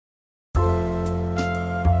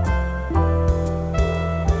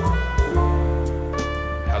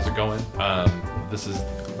going. This is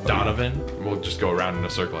Donovan. We'll just go around in a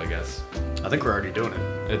circle, I guess. I think we're already doing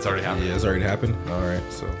it. It's already happened. Yeah, it's already happened. All right,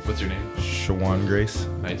 so What's your name? Shawan Grace.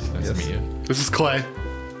 Nice to meet you. This is Clay.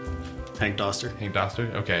 Hank Doster. Hank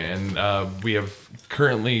Doster. Okay, and we have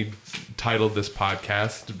currently titled this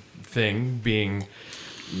podcast thing being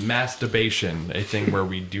masturbation, a thing where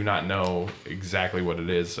we do not know exactly what it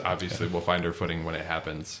is. Obviously, we'll find our footing when it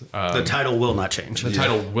happens. The title will not change. The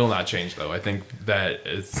title will not change, though. I think that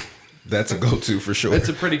is... That's a go-to for sure. It's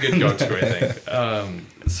a pretty good go-to, I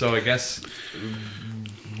think. So I guess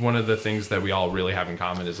one of the things that we all really have in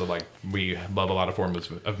common is that, like, we love a lot of forms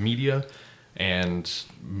of media, and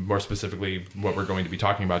more specifically, what we're going to be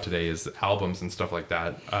talking about today is albums and stuff like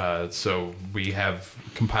that. So we have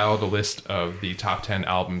compiled a list of the top 10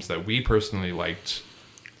 albums that we personally liked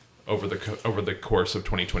over the course of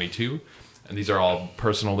 2022. And these are all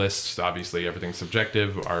personal lists. Obviously, everything's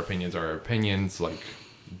subjective. Our opinions are our opinions. Like,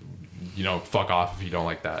 you know, fuck off if you don't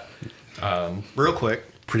like that. Real quick,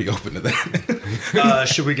 pretty open to that.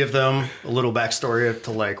 should we give them a little backstory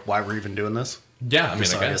to like why we're even doing this? Yeah, I mean,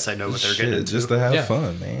 So I guess I know what they're getting into. Just to have Yeah.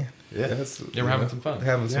 fun, man. Yeah. Yeah, we're having some fun.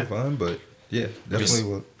 Having some fun, but yeah, definitely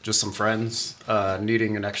will. Just some friends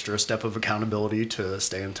needing an extra step of accountability to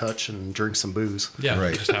stay in touch and drink some booze. Yeah,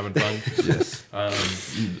 Right. just having fun. Yes.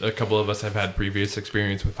 A couple of us have had previous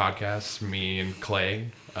experience with podcasts. Me and Clay,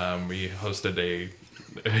 we hosted a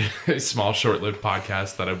small, short-lived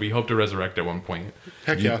podcast that we hope to resurrect at one point.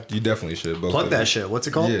 Heck You, yeah. you definitely should. Both Plug of that you. shit. What's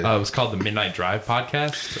it called? Yeah. It was called the Midnight Drive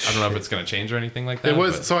Podcast. I don't know if it's going to change or anything like that. It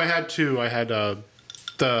was, but- so I had two. I had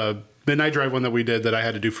the Midnight Drive one that we did that I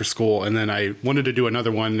had to do for school, and then I wanted to do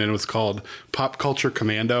another one, and it was called Pop Culture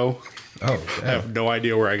Commando. Oh, I yeah. have no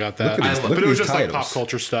idea where I got that. Look at these- but look it at was these just like titles. pop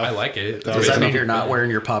culture stuff. I like it. That Does was that mean something you're not cool.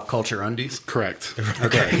 wearing your pop culture undies? Correct.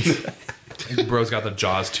 Okay. Bro's got the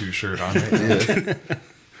Jaws 2 shirt on. Right?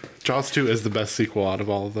 Jaws 2 is the best sequel out of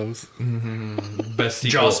all of those. Best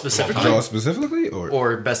sequel Jaws of all specifically? time. Jaws specifically, or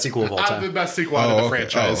or best sequel of all The time. best sequel out of the okay.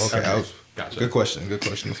 franchise. Oh, okay. I was- Gotcha. Good question. Good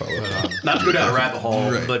question to follow up. Not to go down a rabbit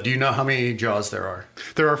hole, Right. but do you know how many Jaws there are?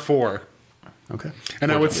 There are 4. Okay.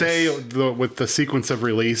 And I would say with the sequence of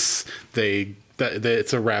release,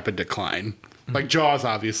 it's a rapid decline. Like Jaws,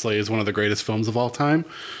 obviously, is one of the greatest films of all time.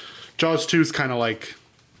 Jaws 2 is kind of like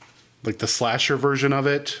the slasher version of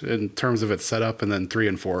it in terms of its setup, and then 3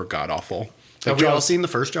 and 4 are god awful. Have we all seen the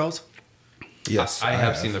first Jaws? Yes, I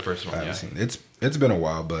have seen the first one, I have yeah. seen it. It's been a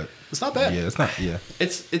while, but It's not bad. yeah, it's not. Yeah,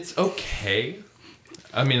 It's okay.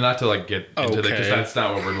 I mean, not to like get into that because Okay. that's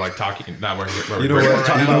not what we're like talking. Not where you know we're what?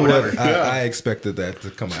 talking You know about what? I expected that to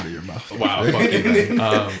come out of your mouth. Wow, fuck you,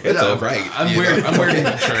 man. It's all right. I'm weird. I'm weird in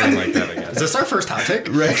turning like that. I guess. Is this our first hot take?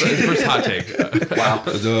 Right. First hot take.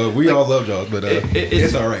 Wow. We all love Jaws, but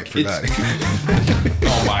it's all right for it's- that.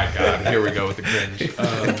 Oh my god! Here we go with the cringe.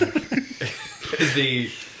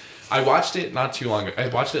 I watched it not too long ago. I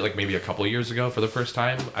watched it like maybe a couple of years ago for the first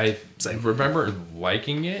time. I Same. remember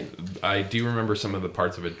liking it. I do remember some of the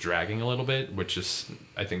parts of it dragging a little bit, which is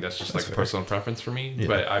I think that's just like a personal preference for me. Yeah.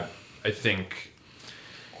 But I think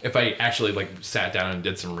if I actually like sat down and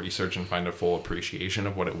did some research and find a full appreciation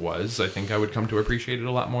of what it was, I think I would come to appreciate it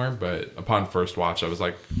a lot more. But upon first watch, I was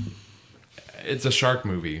like, it's a shark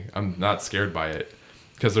movie. I'm not scared by it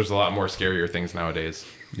because there's a lot more scarier things nowadays.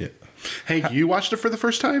 Yeah. Hey, you watched it for the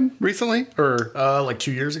first time recently? Or Like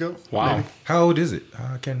 2 years ago? wow. Maybe? How old is it?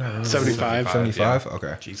 I cannot remember. 75. 75?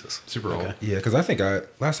 Okay. Jesus. Super old. Yeah, because I think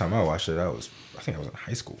last time I watched it, I think I was in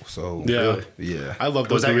high school. So Yeah. Really? yeah, I love Was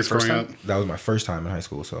those that your movies first growing time? up. that was my first time in high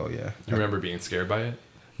school. So yeah, Do you remember being scared by it?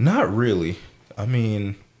 not really. I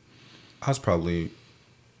mean, I was probably.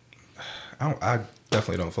 I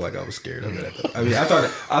definitely don't feel like I was scared of it. I mean, I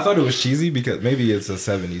thought it was cheesy because maybe it's a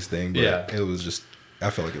 '70s thing, but Yeah. it was just. I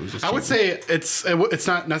feel like it was just. I would cheesy. say it's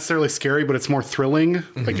not necessarily scary, but it's more thrilling.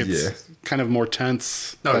 Like it's Yeah. kind of more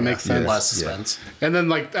tense. Oh, that yeah. makes sense. Less suspense. And then,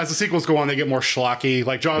 like, as the sequels go on, they get more schlocky.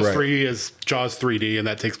 Like, Jaws Right. 3 is Jaws 3D, and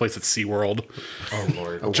that takes place at SeaWorld. Oh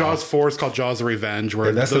lord. Jaws 4 is called Jaws of Revenge, where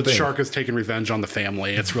Yeah, that's the the thing. shark is taking revenge on the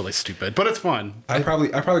family. It's really stupid, but it's fun. I probably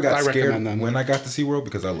got I scared recommend them. when I got to SeaWorld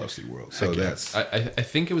because I love SeaWorld. So that's I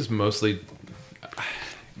think it was mostly.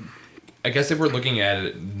 I guess if we're looking at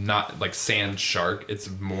it not like sand shark, it's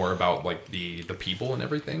more about like the people and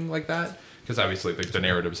everything like that. Because obviously like the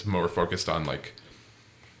narrative's more focused on like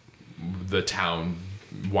the town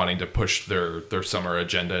wanting to push their summer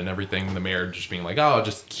agenda and everything. The mayor just being like, "Oh,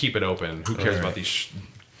 just keep it open. Who cares Right. about these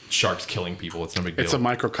sharks killing people? It's no big deal." It's a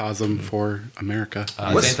microcosm for America.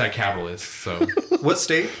 it's anti-capitalist, so What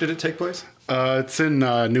state did it take place? It's in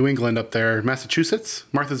New England up there, Massachusetts,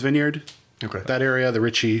 Martha's Vineyard. Okay. That area, the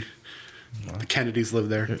Ritchie The Kennedys live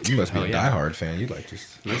there. You must be Hell a yeah. diehard fan. You like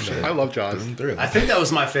just. I love Jaws. I think that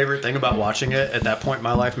was my favorite thing about watching it at that point in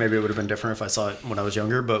my life. Maybe it would have been different if I saw it when I was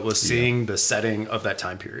younger, but was seeing the setting of that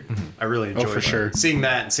time period. I really enjoyed for sure. seeing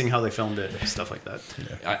that and seeing how they filmed it and stuff like that.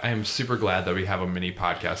 I am super glad that we have a mini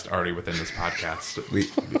podcast already within this podcast.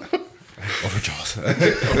 Over Jaws.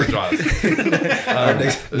 Over Jaws. Our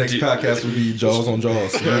next podcast will be Jaws on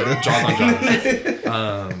Jaws. Jaws on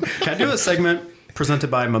Jaws. Can I do a segment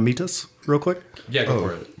presented by Mamitas real quick? Yeah, go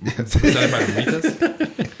for it. Presented by Mamitas.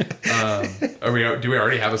 Do we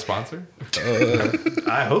already have a sponsor?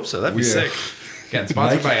 I hope so. That'd be Yeah. sick. Again,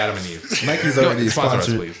 sponsored Nike- by Adam and Eve. Nike's already Sponsor us,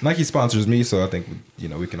 sponsored. please. Nike sponsors me, so I think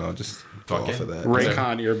we can all just go Fuck off it. of that.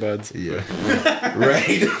 Raycon earbuds. Yeah.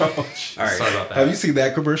 Right. All right. Sorry about that. Have you seen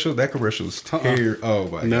that commercial? That commercial is terrible. Oh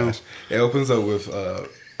my No. gosh! It opens up with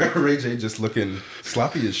Ray J just looking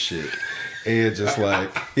sloppy as shit, and just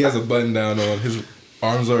like he has a button down on, his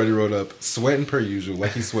arms already rolled up, sweating per usual,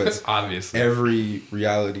 like he sweats Obviously. every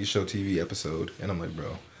reality show TV episode. And I'm like,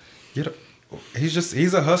 bro, get up.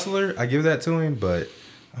 He's a hustler. I give that to him, but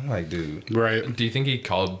I'm like, dude, Right. Do you think he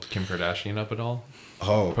called Kim Kardashian up at all?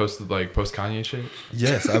 oh Post Kanye shit?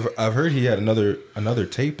 yes, I've heard he had another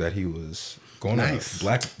tape that he was going Nice. to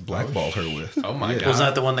blackball her with. Oh my Yeah. God. Was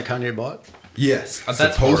that the one that Kanye bought? Yes, That's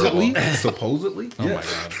supposedly. horrible. Supposedly. Oh my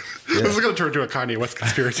Yes. God. This is going to turn into a Kanye West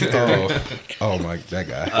conspiracy theory. Oh my, that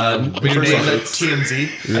guy. We can First name off, that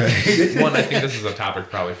TMZ. one. I think this is a topic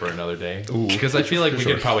probably for another day because I feel like we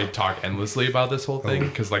could probably talk endlessly about this whole thing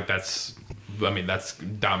because like that's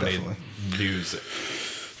dominated Definitely. news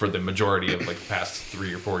for the majority of like the past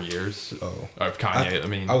 3 or 4 years of Kanye. I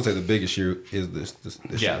mean, I would say the biggest year is this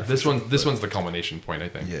yeah, year. this one's the culmination point. I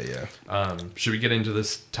think. Yeah. Should we get into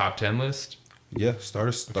this top 10 list? Yeah, start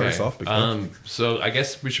us off. Big man. So I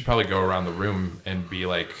guess we should probably go around the room and be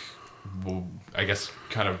like, well, I guess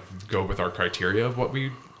kind of go with our criteria of what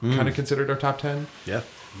we kind of considered our top 10. Yeah.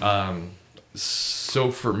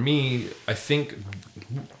 So for me, I think,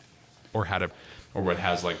 or what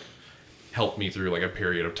has like helped me through like a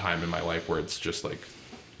period of time in my life where it's just like,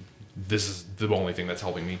 this is the only thing that's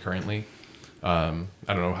helping me currently. I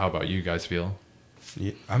don't know. How about you guys feel?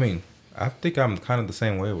 Yeah, I mean, I think I'm kind of the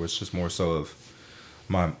same way, where it's just more so of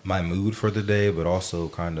my mood for the day, but also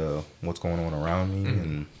kind of what's going on around me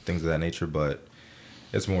and things of that nature. But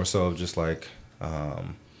it's more so of just like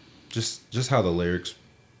just how the lyrics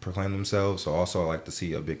proclaim themselves. So also I like to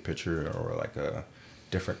see a big picture or like a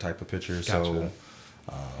different type of picture. Gotcha. So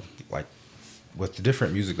like with the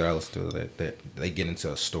different music that I listen to, that they get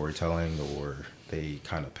into storytelling, or they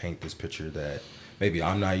kind of paint this picture that maybe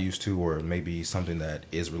I'm not used to, or maybe something that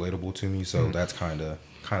is relatable to me. So that's kind of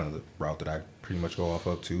the route that I pretty much go off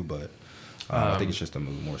of too. But I think it's just a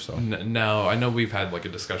mood more so. Now, I know we've had like a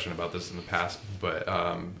discussion about this in the past, but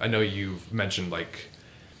I know you've mentioned like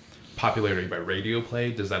popularity by radio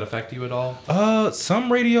play. Does that affect you at all?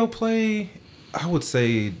 Some radio play, I would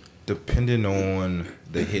say, depending on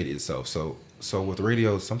the hit itself. So with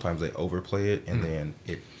radio, sometimes they overplay it, and then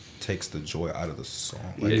it takes the joy out of the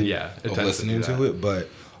song. Like, Yeah, it of tends to do listening to that. it. But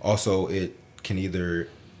also, it can either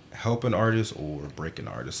help an artist or break an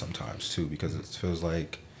artist sometimes too, because it feels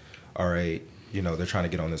like, all right, they're trying to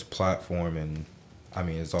get on this platform, and I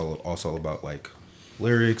mean, it's also about like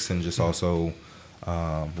lyrics and just also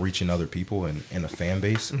reaching other people and a fan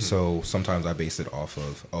base. So sometimes I base it off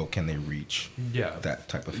of, can they reach that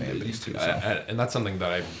type of fan base too? So. And that's something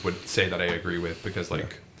that I would say that I agree with, because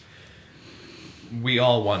like we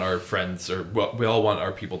all want our friends, or we all want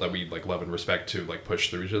our people that we like love and respect to like push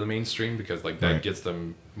through to the mainstream, because like that Right. gets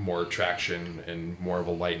them more traction and more of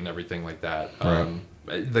a light and everything like that.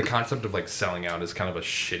 Right. The concept of like selling out is kind of a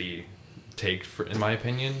shitty take, in my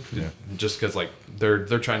opinion. Yeah. Just because like they're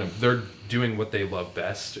doing what they love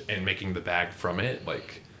best and making the bag from it.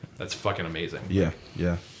 Like that's fucking amazing. Yeah.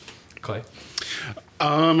 Clay.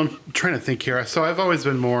 I'm trying to think here. So I've always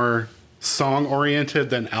been more song oriented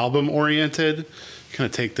than album oriented. Kind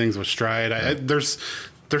of take things with stride. There's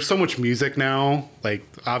so much music now. Like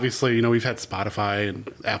obviously, we've had Spotify and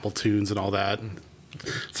Apple Tunes and all that.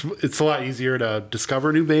 It's a lot easier to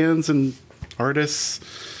discover new bands and artists.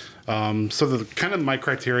 So the kind of my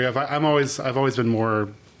criteria, I've always been more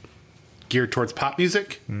geared towards pop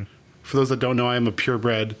music. For those that don't know, I am a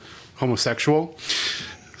purebred homosexual.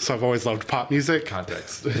 So I've always loved pop music.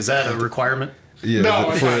 Context. Is that a requirement? Yeah.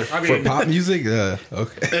 No, is it I mean- for pop music,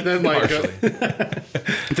 okay. And then like Partially.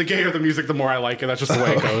 the gayer the music, the more I like it. That's just the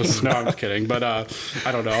way it goes. No, I'm just kidding. But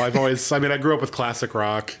I don't know. I grew up with classic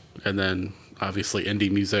rock, and then obviously indie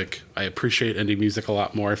music. I appreciate indie music a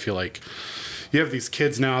lot more. I feel like you have these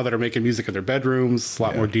kids now that are making music in their bedrooms, a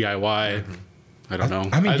lot more DIY. I don't know.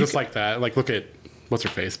 I mean, I you just could- like that. Like, look at what's her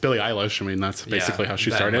face, Billie Eilish. I mean, that's basically how she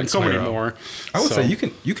that, started, like, and so many Clairo. more. I would So,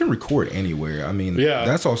 say you can record anywhere. I mean, Yeah.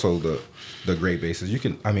 that's also the great basis. You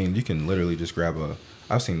can literally just grab a.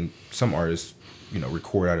 I've seen some artists,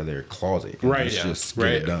 record out of their closet, and Right, just yeah. get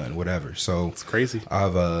Right. it done, whatever. So It's crazy.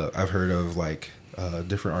 I've heard of like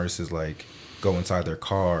different artists like go inside their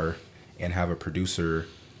car and have a producer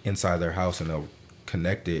inside their house, and they'll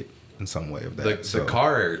connect it in some way of that. The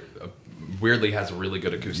car weirdly has a really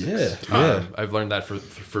good acoustics. Yeah. I've learned that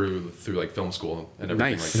through like film school and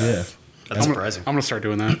everything Nice. like Yeah. that. That's surprising. I'm gonna start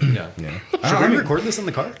doing that. Yeah. Yeah. Should we record this in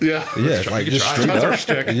the car? Yeah. Yeah, like could just try. straight That's our up.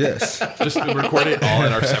 shtick. Yes. Just record it all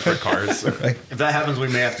in our separate cars. If that happens, we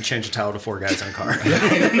may have to change the title to Four Guys in a Car.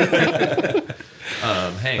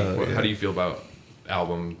 Hank, how do you feel about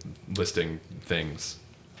album listing things?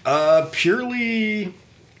 Purely,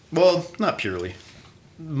 well, not purely.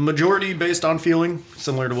 Majority based on feeling,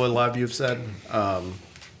 similar to what a lot of you have said. I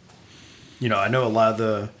know a lot of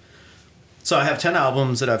the. So I have 10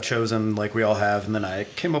 albums that I've chosen, like we all have, and then I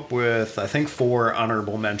came up with, I think, 4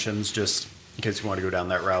 honorable mentions, just in case you want to go down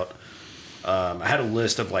that route. I had a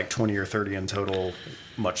list of like 20 or 30 in total,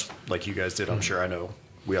 much like you guys did. I'm sure. I know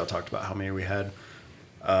we all talked about how many we had.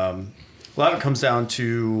 A lot of it comes down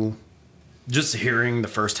to just hearing the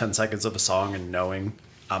first 10 seconds of a song and knowing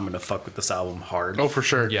I'm going to fuck with this album hard. Oh, for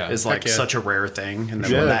sure. Yeah. Is like Heck yeah. such a rare thing. And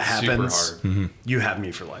then Yeah, when that it's super happens, hard. you have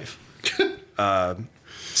me for life.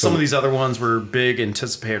 Some of these other ones were big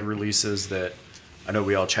anticipated releases that I know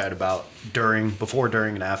we all chat about before,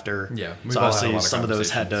 during, and after. Yeah, we've So all had a obviously lot of some of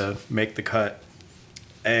those had to conversations. make the cut.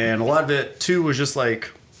 And a lot of it, too, was just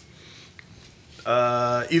like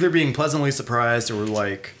either being pleasantly surprised or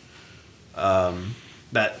like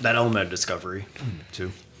that element of discovery,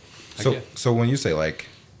 too. So when you say like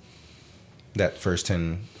that first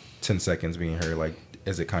 10 seconds being heard, like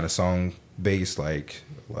is it kind of song based, like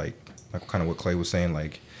kind of what Clay was saying,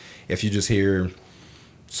 like if you just hear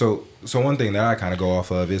so one thing that I kind of go off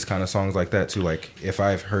of is kind of songs like that too, like if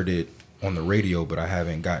I've heard it on the radio but I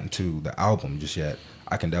haven't gotten to the album just yet,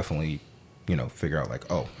 I can definitely figure out like,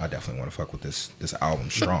 oh, I definitely want to fuck with this album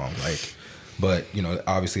strong, like, but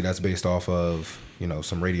obviously that's based off of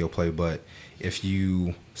some radio play. But if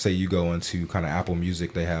you say you go into kind of Apple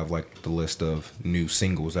Music, they have like the list of new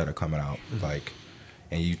singles that are coming out, like,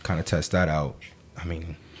 and you kind of test that out. I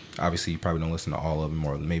mean, obviously you probably don't listen to all of them,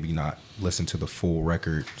 or maybe not listen to the full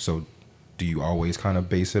record. So do you always kind of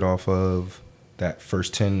base it off of that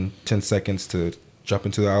first 10 seconds to jump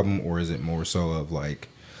into the album, or is it more so of like,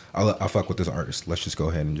 I'll fuck with this artist, let's just go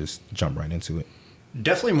ahead and just jump right into it?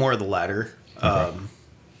 Definitely more of the latter. I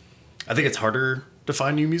think it's harder to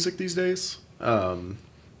find new music these days.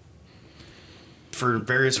 For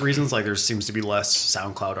various reasons, like there seems to be less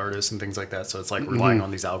SoundCloud artists and things like that. So it's like relying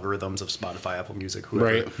on these algorithms of Spotify, Apple Music,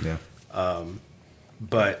 whoever. Right. Yeah.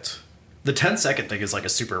 But the 10-second thing is like a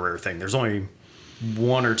super rare thing. There's only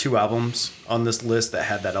 1 or 2 albums on this list that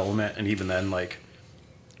had that element. And even then, like,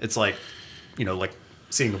 it's like, like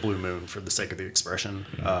seeing a blue moon for the sake of the expression.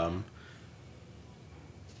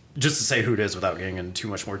 Just to say who it is without getting into too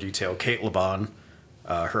much more detail, Kate LeBon,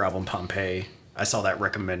 her album Pompeii, I saw that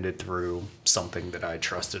recommended through something that I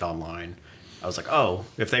trusted online. I was like, oh,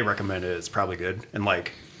 if they recommend it, it's probably good. And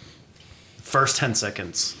like, first 10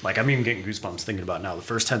 seconds, like I'm even getting goosebumps thinking about it now. The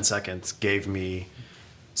first 10 seconds gave me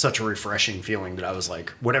such a refreshing feeling that I was like,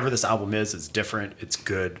 whatever this album is, it's different, it's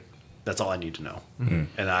good. That's all I need to know. Mm-hmm.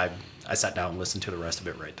 And I sat down and listened to the rest of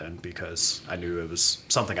it right then because I knew it was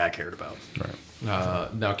something I cared about. Right.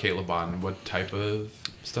 Now, Kate LeBon, what type of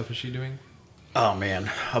stuff is she doing? Oh man,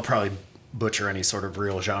 I'll probably butcher any sort of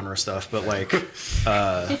real genre stuff, but like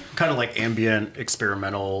kind of like ambient,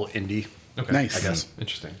 experimental, indie. Okay. Nice. I guess.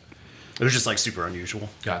 Interesting. It was just like super unusual.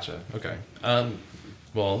 Gotcha. Okay.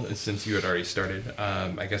 Well, since you had already started,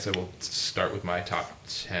 I guess I will start with my top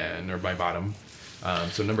 10 or my bottom.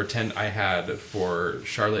 So number 10, I had for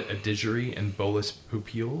Charlotte Adigéry and Bolis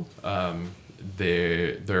Pupil.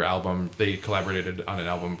 Their album, they collaborated on an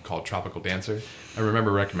album called Tropical Dancer. I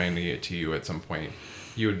remember recommending it to you at some point.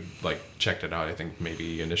 You had like checked it out, I think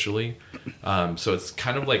maybe initially. So it's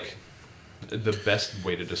kind of like the best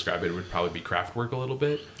way to describe it would probably be Kraftwerk a little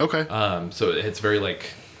bit. Okay. So it's very like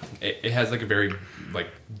it has like a very like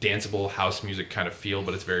danceable house music kind of feel,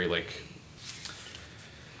 but it's very like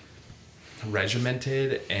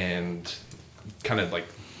regimented and kind of like,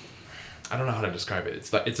 I don't know how to describe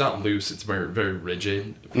it. It's not loose. It's very very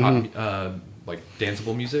rigid pop, like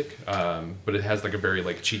danceable music. But it has like a very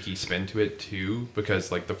like cheeky spin to it too,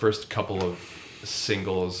 because like the first couple of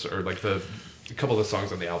singles or like a couple of the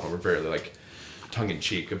songs on the album were very like tongue in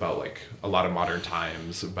cheek about like a lot of modern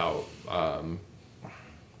times, about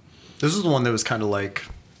This is the one that was kind of like,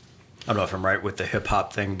 I don't know if I'm right with the hip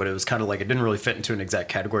hop thing, but it was kind of like it didn't really fit into an exact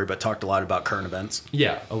category, but talked a lot about current events.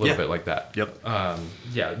 Yeah, a little Yeah. bit like that. Yep.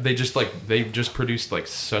 Yeah, they just produced like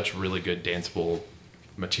such really good danceable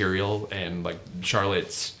material, and like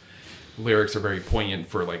Charlotte's lyrics are very poignant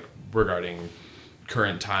for like regarding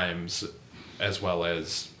current times, as well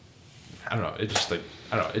as I don't know.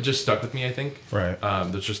 It just stuck with me. I think. Right.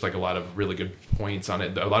 There's just like a lot of really good points on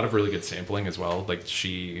it. A lot of really good sampling as well. Like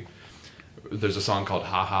there's a song called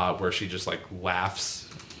 "Ha Ha" where she just like laughs,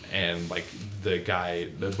 and like the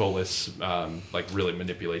Bolus, like really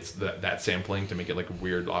manipulates that sampling to make it like a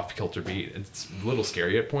weird off kilter beat. It's a little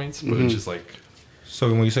scary at points, but it's just like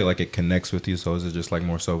So when you say like it connects with you, so is it just like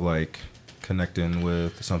more so like connecting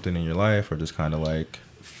with something in your life, or just kind of like?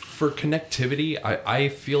 for connectivity, I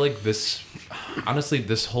feel like this, honestly,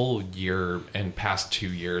 this whole year and past 2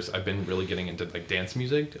 years, I've been really getting into like dance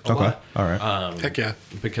music a Okay, lot. all right. Heck yeah.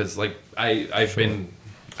 Because like I've been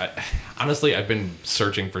honestly I've been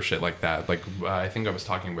searching for shit like that. Like I think I was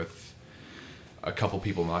talking with a couple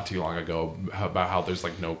people not too long ago about how there's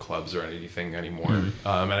like no clubs or anything anymore, and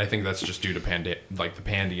I think that's just due to the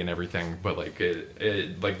pandy and everything. But like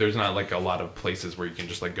it like there's not like a lot of places where you can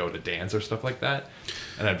just like go to dance or stuff like that.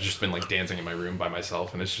 And I've just been like dancing in my room by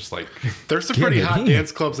myself, and it's just like There's some Can't pretty get hot in.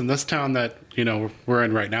 dance clubs in this town that, you know, we're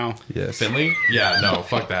in right now. Yes. Finley. Yeah, no,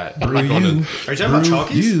 fuck that. I'm Brew not going you. Are you talking about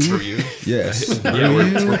Chalkies? You. Screw you. Yes. Yeah, where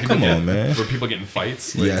people Come get, on, man. Where people get in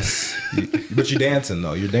fights. Like, Yes. But you're dancing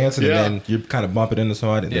though. You're dancing, Yeah. and then you're kind of bumping into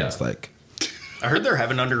somebody, and Yeah. then it's like, I heard they're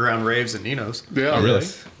having underground raves at Nino's. Yeah. Oh, really?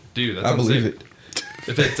 yes. Dude, that's I believe it.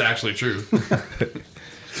 If it's actually true.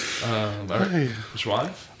 All right.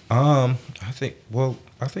 Schwan?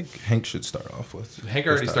 I think Hank should start off with. Hank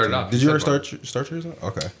already his top started 10. off. Did He you said already start yours?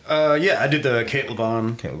 Okay. Yeah, I did the Kate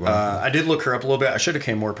LeBon. Kate LeBon. I did look her up a little bit. I should have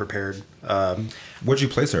came more prepared. Where'd you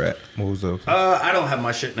place her at? What was the? I don't have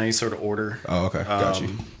my shit in any sort of order. Oh, okay. Got you.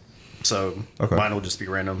 So Okay. mine will just be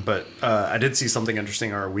random. But I did see something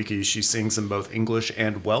interesting on our wiki. She sings in both English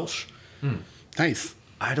and Welsh. Nice.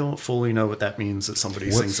 I don't fully know what that means that somebody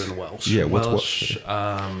What's- sings in Welsh. Yeah. What's Welsh.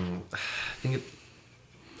 I think it.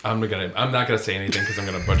 I'm not gonna say anything because I'm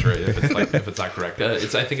gonna butcher it if it's not correct. I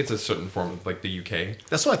think it's a certain form of like the UK.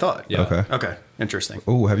 That's what I thought. Yeah. Okay. Okay. Interesting.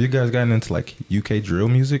 Oh, have you guys gotten into like UK drill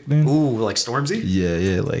music then? Ooh, like Stormzy?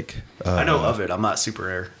 Yeah, like. I know of it. I'm not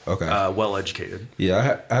super Okay. well educated.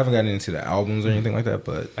 Yeah, I haven't gotten into the albums or anything like that,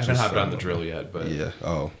 but I haven't just, hopped on the drill yet, but Yeah.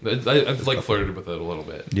 Oh. I've like flirted with it a little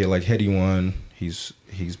bit. Yeah, like Heady One. He's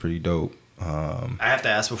pretty dope. I have to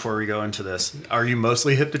ask before we go into this: are you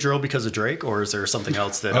mostly hip to drill because of Drake, or is there something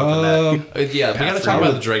else that opened that? Yeah, we gotta talk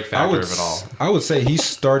about the Drake factor of it all. I would say he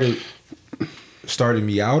started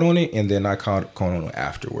me out on it, and then I caught on it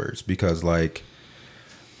afterwards because like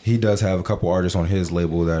he does have a couple artists on his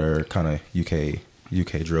label that are kind of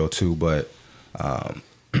UK drill too, but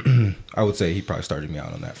I would say he probably started me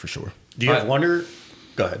out on that for sure. Do you have But- Wonder?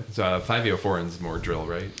 Go ahead. So 504 is more drill,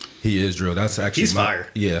 right? He is drill. That's actually He's fire.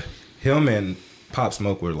 Yeah, him and Pop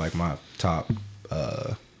Smoke were like my top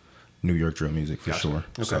New York drill music for Gotcha. sure.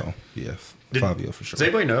 Okay. So yeah, Did- Fabio for sure. Does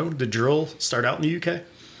anybody know did drill start out in the UK,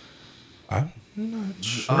 I'm not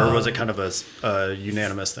sure. or was it kind of a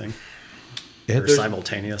unanimous thing or There's-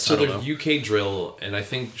 simultaneous? So I don't there's know. UK drill, and I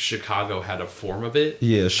think Chicago had a form of it.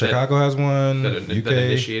 Yeah, Chicago has one. that UK.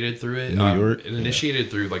 initiated through it. New York, It initiated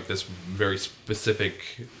through like this very specific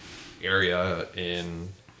area in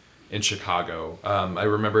Chicago. I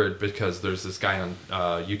remember it because there's this guy on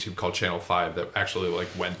YouTube called Channel 5 that actually like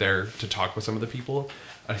went there to talk with some of the people.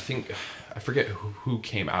 I forget who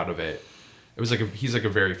came out of it. It was like he's like a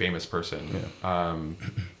very famous person.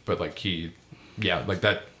 But like like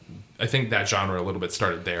that. I think that genre a little bit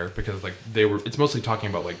started there because like it's mostly talking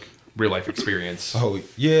about like real life experience. Oh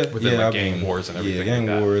yeah, Within, yeah. like, gang wars and everything Yeah, gang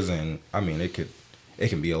like that. wars, and I mean it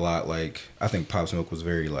can be a lot. Like I think Pop Smoke was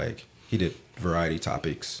very like he did variety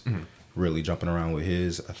topics, really jumping around with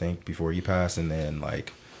his. I think before he passed, and then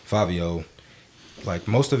like Fabio, like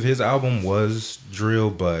most of his album was drill,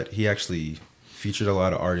 but he actually featured a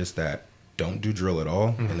lot of artists that don't do drill at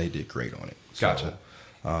all, and they did great on it. So,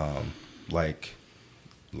 Gotcha. like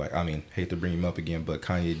I mean, hate to bring him up again, but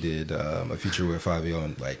Kanye did a feature with Fabio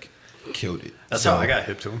and like killed it. That's So- how I got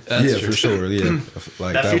hip to him. That's yeah, true. for sure. Yeah,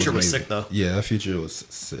 like That feature was amazing. sick, though. Yeah, that feature was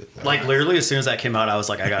sick. Like literally, as soon as that came out, I was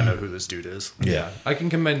like, I gotta know who this dude is. Yeah, I can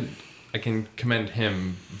commend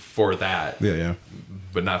him for that, yeah.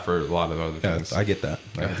 but not for a lot of other Yeah, things. I get that.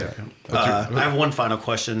 I get that. I have one final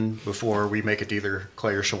question before we make it to either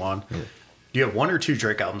Clay or Shawan. Do you have 1 or 2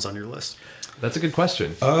 Drake albums on your list? That's a good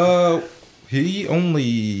question. He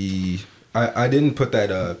only. I didn't put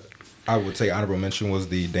that. I would say honorable mention was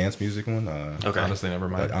the dance music one. Okay. Honestly, never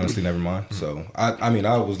mind. But honestly, never mind. So I mean,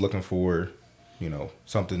 I was looking for,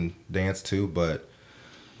 something dance too, but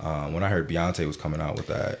when I heard Beyonce was coming out with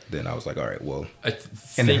that, then I was like, all right, well,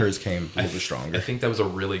 and then hers came a little bit stronger. I think that was a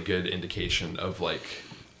really good indication of like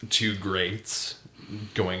two greats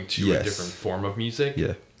going to a different form of music,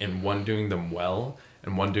 and one doing them well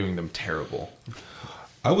and one doing them terrible.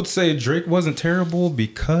 I would say Drake wasn't terrible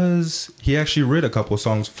because he actually wrote a couple of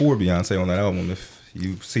songs for Beyonce on that album. If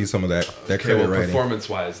you see some of that credit writing,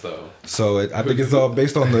 performance-wise, though. So I think it's all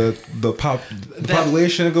based on the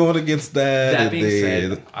population going against that. That being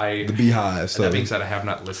said, the Beehive. So that being said, I have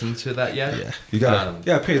not listened to that yet. Yeah, you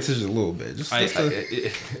gotta pay attention a little bit, just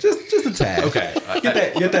a tad. Okay,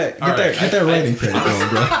 get that writing credit going,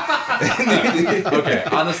 bro. Okay,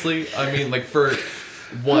 honestly, I mean, like for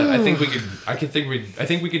one, I think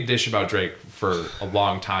we could dish about Drake for a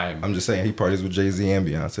long time. I'm just saying he parties with Jay-Z and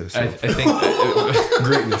Beyonce. So. I think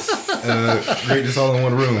greatness all in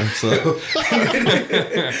one room. So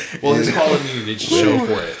well, his quality needs to show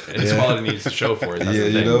for it. His quality needs to show for it. That's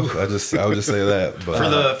the thing. I would just say that.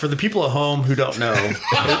 But for the people at home who don't know,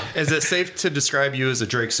 is it safe to describe you as a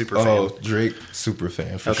Drake super fan? Oh, Drake super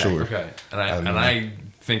fan for sure. Okay, and I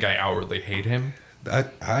think I outwardly hate him.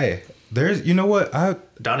 There's, you know what,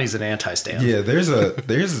 Donnie's an anti-stan. Yeah, there's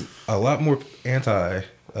a lot more anti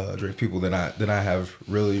Drake people than I have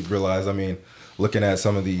really realized. I mean, looking at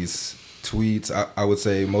some of these tweets, I would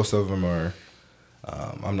say most of them are.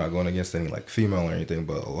 I'm not going against any like female or anything,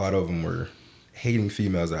 but a lot of them were hating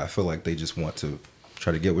females that I feel like they just want to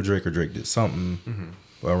try to get with Drake, or Drake did something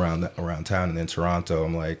around town. And then Toronto,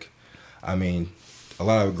 I'm like, I mean, a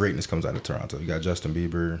lot of greatness comes out of Toronto. You got Justin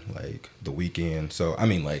Bieber, like The Weeknd. So I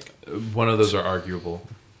mean, like one of those are arguable.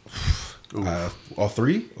 All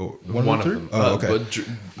three? Or one of three? them. Oh, okay. But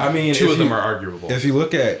I mean, two of them are arguable. If you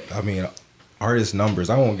look at, I mean, artist numbers,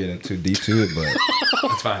 I won't get into deep to it, but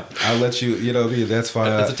that's fine. I'll let you. That's fine.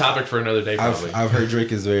 That's a topic for another day. Probably. I've heard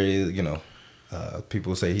Drake is very,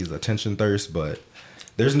 people say he's attention thirst, but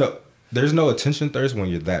there's no attention thirst when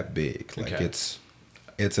you're that big. Like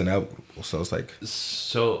it's inevitable. So it's like.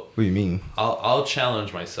 So. What do you mean? I'll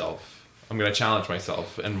challenge myself. I'm gonna challenge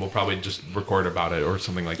myself, and we'll probably just record about it or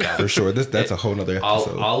something like that. For sure. That's a whole nother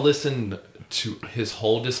episode. I'll listen to his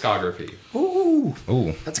whole discography. Ooh,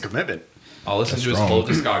 that's a commitment. I'll listen to his whole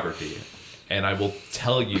discography, and I will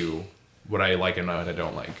tell you what I like and what I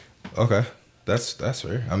don't like. Okay. That's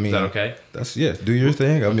fair. I mean, is that okay? Do your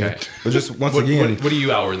thing. I mean, but just once again, what do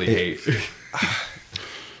you outwardly hate?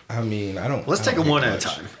 I mean, I don't. Let's take it one at a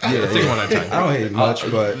time. Yeah, let's take it one at a time. I don't hate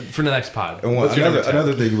much, but for the next pod. And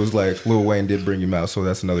another thing was like Lil Wayne did bring him out, so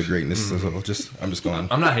that's another greatness. So I'm just going.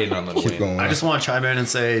 I'm not hating on Lil Wayne. Going I just want to chime in and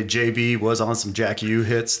say JB was on some Jack U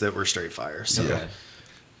hits that were straight fire. So. Yeah.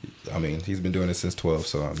 I mean, he's been doing it since 12,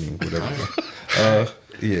 so I mean, whatever.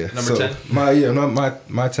 Yeah. Number 10. My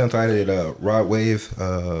 10th I did Rod Wave,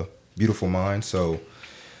 Beautiful Mind. So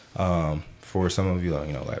for some of you,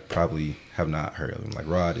 like probably have not heard of him. Like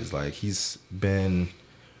Rod is like, he's been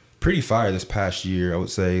pretty fire this past year, I would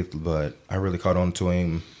say, but I really caught on to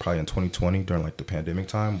him probably in 2020 during like the pandemic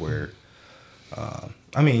time where,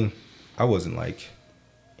 I mean, I wasn't like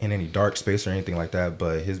in any dark space or anything like that,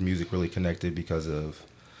 but his music really connected because of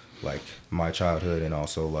like my childhood and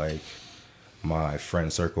also like my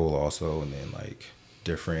friend circle also, and then like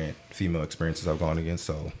different female experiences I've gone against.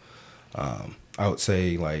 So I would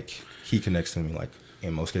say like he connects to me like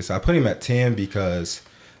in most cases. I put him at 10 because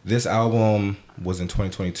this album was in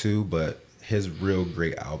 2022, but his real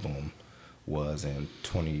great album was in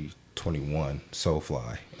 2021,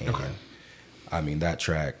 Soulfly. And I mean that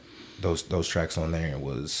track, those tracks on there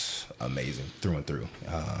was amazing through and through.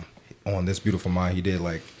 On This Beautiful Mind, he did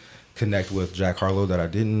like connect with Jack Harlow that I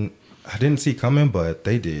didn't see coming, but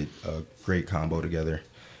they did a great combo together.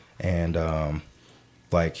 And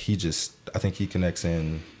like I think he connects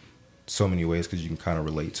in so many ways because you can kind of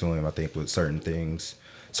relate to him, I think, with certain things,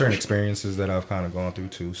 certain experiences that I've kind of gone through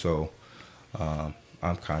too. So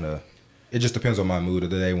it just depends on my mood of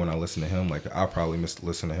the day when I listen to him. Like I'll probably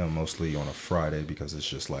listen to him mostly on a Friday because it's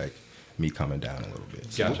just like me coming down a little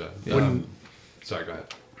bit. Gotcha. Sorry, go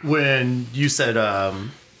ahead. When you said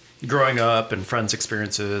growing up and friends'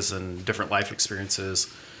 experiences and different life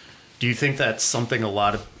experiences, do you think that's something a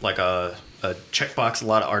lot of like a checkbox a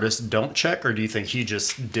lot of artists don't check, or do you think he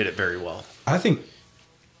just did it very well? I think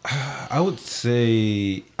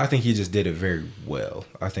he just did it very well.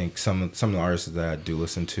 I think some of the artists that I do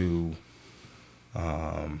listen to,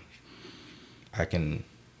 I can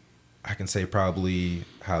say probably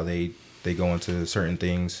how they go into certain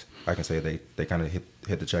things. I can say they kind of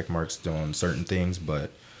hit the check marks on certain things,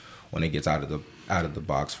 but when it gets out of the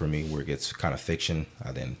box for me, where it gets kind of fiction,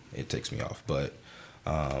 then it takes me off. But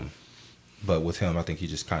with him, I think he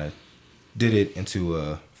just kind of did it into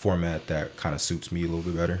a format that kind of suits me a little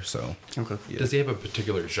bit better. So Okay. yeah. Does he have a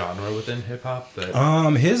particular genre within hip hop that?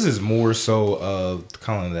 His is more so of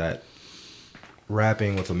kind of that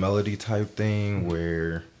rapping with a melody type thing,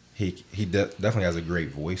 where he definitely has a great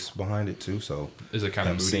voice behind it too. So Is it kind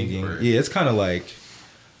of him moody? singing? Or? Yeah, it's kind of like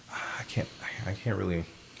I can't really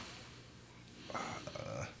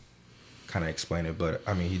kind of explain it, but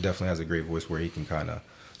I mean, he definitely has a great voice where he can kind of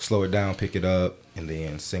slow it down, pick it up, and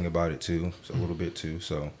then sing about it too, so a little bit too.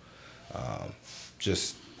 So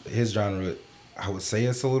just his genre, I would say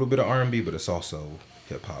it's a little bit of R&B, but it's also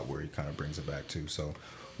hip hop where he kind of brings it back too. So,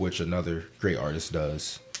 which another great artist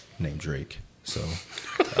does, named Drake. So,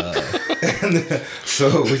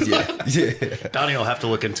 so yeah. Donnie will have to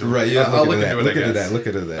look into it. Right, yeah, I'll look look at into it, I that. guess. Look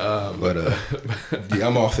at that. But yeah,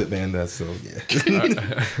 I'm off it, man. That's so yeah.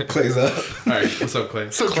 Clay's up. All right, what's up,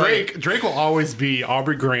 Clay? So Drake will always be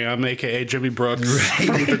Aubrey Graham, aka Jimmy Brooks from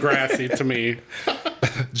Degrassi to me.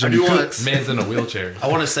 I do want Man's in a wheelchair. I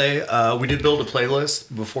want to say we did build a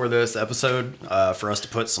playlist before this episode for us to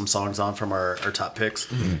put some songs on from our top picks,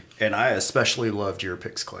 and I especially loved your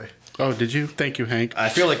picks, Clay. Oh, did you? Thank you, Hank. I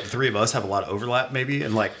feel like the three of us have a lot of overlap, maybe,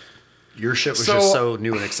 and like your shit was So, just so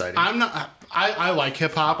new and exciting. I'm not. I like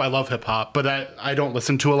hip hop. I love hip hop, but I don't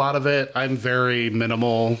listen to a lot of it. I'm very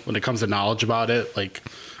minimal when it comes to knowledge about it. Like,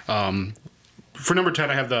 for number 10,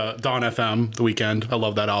 I have the Dawn FM, The Weeknd. I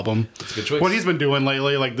love that album. That's a good choice. What he's been doing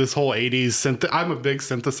lately, like this whole 80s I'm a big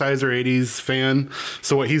synthesizer 80s fan.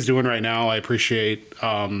 So what he's doing right now, I appreciate.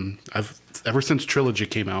 Ever since Trilogy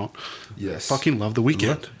came out, Yes. fucking love The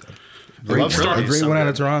Weeknd. I Great, love Star. a great so one out good.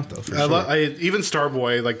 of Toronto. For sure. Even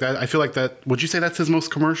Starboy, like that. I feel like that. Would you say that's his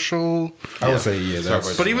most commercial? I would say yeah.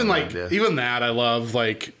 That's, But even like Yeah. even that, I love.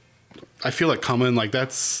 Like, I feel like Coming, like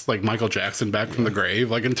that's like Michael Jackson back from the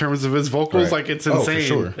grave. Like in terms of his vocals, Right. like it's Oh, for insane.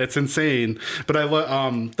 sure. It's insane. But I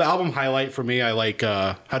love the album highlight for me. I like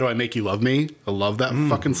How Do I Make You Love Me? I love that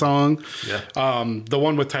fucking song. Yeah. The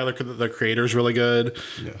one with Tyler the Creator is really good.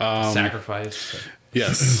 Sacrifice.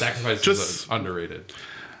 Yes. Sacrifice Just- is underrated.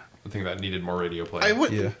 I think that needed more radio play. I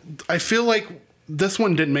would. Yeah. I feel like this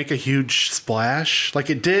one didn't make a huge splash. Like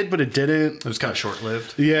it did, but it didn't. It was kind of short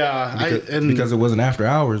lived. Yeah, because it wasn't after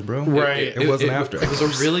hours, bro. Right. It wasn't after It was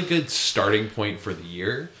hours. a really good starting point for the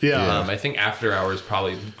year. Yeah. I think After Hours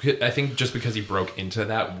probably. I think just because he broke into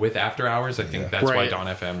that with After Hours, I think that's why Right. Dawn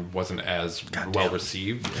FM wasn't as Goddamn. well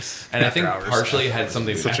received. And I think After Hours. partially it had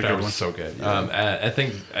something. Such a After good Hours one. was so good. I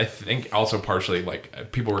think also partially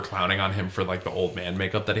like people were clowning on him for like the old man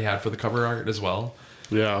makeup that he had for the cover art as well.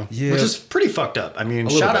 yeah. Yeah. Which is pretty fucked up. I mean,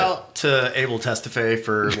 little shout bit. out to Abel Tesfaye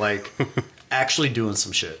for like actually doing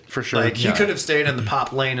some shit. For sure. Like he Yeah. could have stayed in the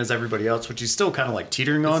pop lane as everybody else, which he's still kind of like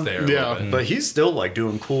teetering on. There, a Yeah. little bit. But he's still like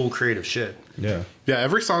doing cool, creative shit. yeah. Yeah,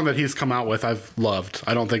 every song that he's come out with, I've loved.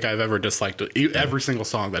 I don't think I've ever disliked it. Every single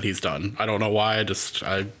song that he's done. I don't know why. I love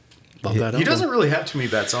that. He album. doesn't really have too many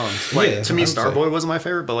bad songs. Like Yeah, to me, I would say. Starboy wasn't my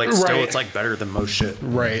favorite, but like still, Right. it's like better than most shit.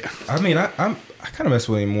 Right. I mean, I kind of mess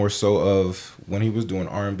with him more so of when he was doing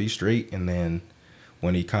R&B straight, and then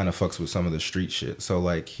when he kind of fucks with some of the street shit. So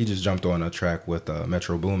like he just jumped on a track with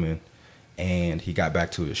Metro Boomin, and he got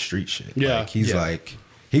back to his street shit. Yeah. Like he's like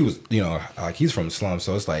he was, like he's from the slums,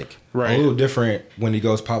 so it's like Right. a little different when he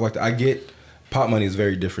goes pop like that. I get Pop Money is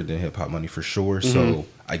very different than Hip Hop Money for sure. So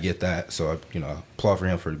I get that. So I applaud for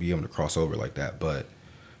him for to be able to cross over like that. But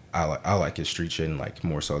I like his street shit and like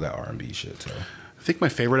more so that R&B shit. So I think my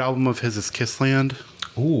favorite album of his is Kissland.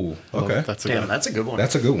 ooh, okay, That's a Damn, good. that's a good one.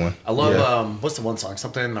 that's a good one. I love Yeah. what's the one song?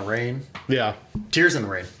 Something in the Rain. Yeah. Tears in the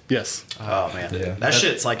Rain. Yes. Oh man, Yeah. that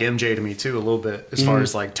shit's like MJ to me too, a little bit as far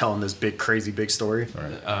as like telling this big, crazy, big story.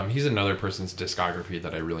 He's another person's discography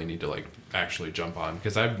that I really need to like actually jump on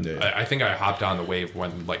because I think I hopped on the wave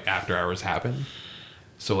when like After Hours happened.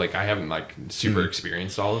 So like I haven't like super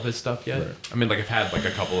experienced all of his stuff yet. Right. I mean like I've had like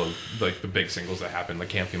a couple of like the big singles that happened like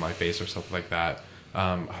Can't Feel My Face or something like that.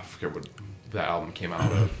 I forget what that album came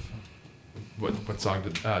out of. What song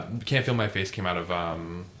did Can't Feel My Face came out of?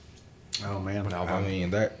 Oh man, What album? I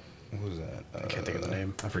mean that. What was that? I can't think of the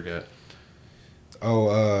name. I forget.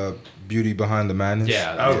 Beauty Behind the Madness.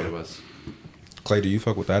 Yeah, that's what it was. Clay, do you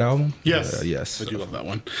fuck with that album? Yes. Yes. I do love that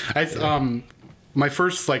one. My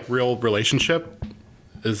first like real relationship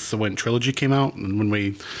is when Trilogy came out and when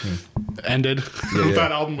we ended. Yeah.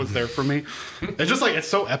 That album was there for me. It's just like it's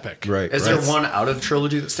so epic. Right. Is right. there one out of the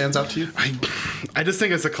trilogy that stands out to you? I just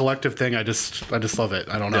think it's a collective thing. I just love it.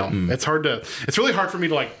 I don't know. It's really hard for me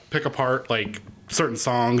to like pick apart like certain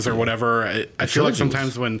songs or whatever. I feel like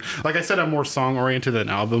sometimes when, like I said, I'm more song oriented than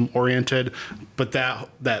album oriented, but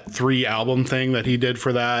that 3 album thing that he did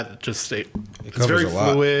for that, just it's covers very a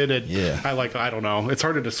lot. fluid. And Yeah. I don't know. It's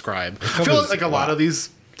hard to describe. I covers feel like a a lot lot. of these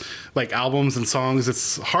like albums and songs,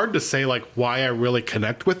 it's hard to say like why I really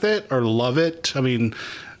connect with it or love it. I mean,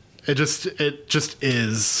 it just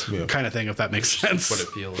is kind of thing, if that makes sense. what it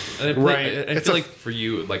feels. And Right. I It's feel a- like for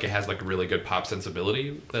you, like it has like a really good pop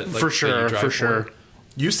sensibility. That, like, For that sure, you drive for sure.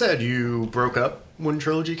 You said you broke up when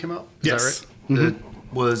Trilogy came out? Is Yes. that right?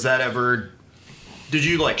 Was that ever... Did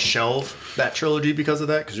you, like, shelve that Trilogy because of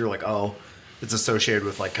that? Because you're like, oh, it's associated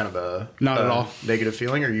with, like, kind of a... Not at a all. negative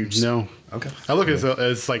feeling? Or you just... No. Okay. I look at it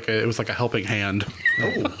as like it was like a helping hand.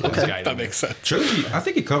 Okay. That makes sense. Trilogy, I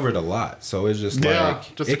think it covered a lot, so it's just Yeah,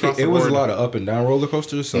 like just it, across the it was a board. lot of up and down roller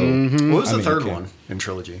coasters. So What was I the mean, third okay. one in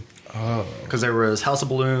Trilogy? Oh, Because there was House of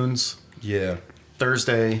Balloons, yeah.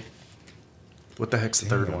 Thursday. What the heck's the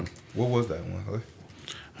third Damn. one? What was that one? Holly?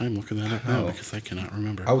 I'm looking that up now Oh. because I cannot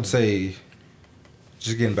remember. I would say,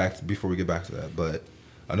 just getting back to, before we get back to that, but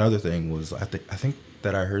another thing was I think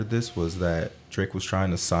that I heard this was that Drake was trying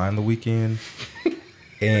to sign The Weeknd,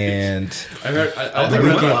 and I heard. I think we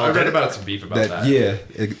went well. I read about some beef about that. yeah,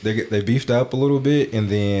 they beefed up a little bit, and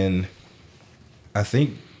then I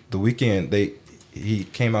think The Weeknd he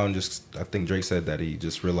came out and just, I think Drake said that he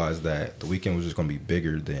just realized that The Weeknd was just going to be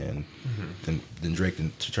bigger than Drake,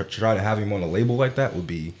 and to try to have him on a label like that would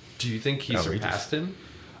be. Do you think he Outrageous. surpassed him?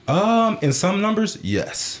 In some numbers,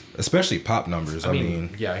 yes, especially pop numbers. I mean,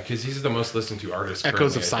 yeah, because he's the most listened to artist.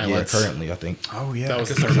 Echoes of currently, I think. yeah, Silence. currently I think. Oh, yeah. That was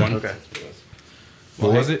the third one. Okay.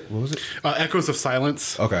 What was it? What was it? Echoes of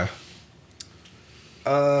Silence. Okay.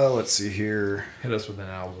 Let's see here. Hit us with an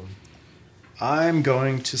album. I'm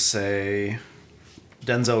going to say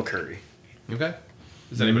Denzel Curry. Okay.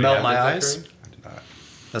 Does anybody Melt have My Denzel Eyes? Curry? I did not.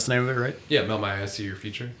 That's the name of it, right? Yeah, Melt My Eyes, see your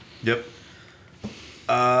feature. Yep.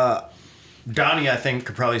 Donnie, I think,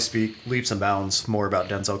 could probably speak leaps and bounds more about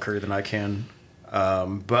Denzel Curry than I can.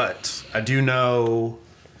 But I do know...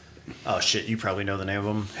 Oh, shit, you probably know the name of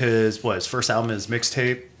him. His first album is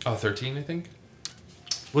Mixtape. Oh, 13, I think.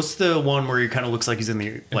 What's the one where he kind of looks like he's in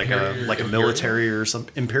the like a Imperial? military or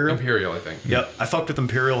something? Imperial? Imperial, I think. Yep. I fucked with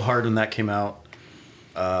Imperial hard when that came out.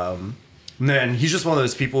 And then he's just one of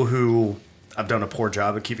those people who I've done a poor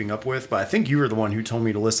job of keeping up with, but I think you were the one who told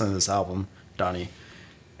me to listen to this album, Donnie.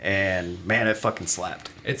 And man, it fucking slapped.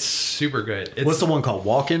 It's super good. It's, What's the one called?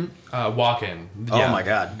 Walkin'? Walk-In. Oh my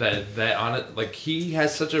God. That on it, like he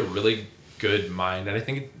has such a really good mind, and I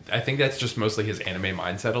think that's just mostly his anime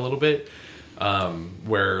mindset a little bit,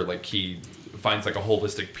 where like he finds like a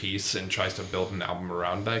holistic piece and tries to build an album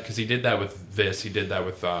around that. Because he did that with this. He did that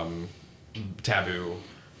with Taboo.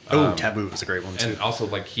 Taboo was a great one too. And also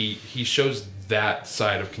like he shows that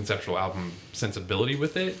side of conceptual album sensibility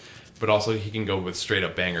with it, but also he can go with straight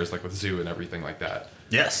up bangers like with Zoo and everything like that.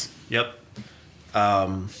 Yes. Yep.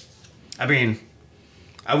 I mean,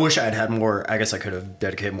 I wish I had more. I guess I could have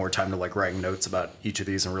dedicated more time to like writing notes about each of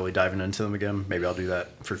these and really diving into them again. Maybe I'll do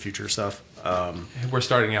that for future stuff. We're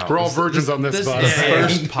starting out. We're all virgins on this bus. This Yeah.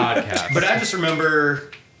 first podcast. But I just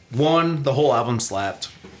remember, one, the whole album slapped.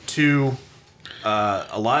 Two,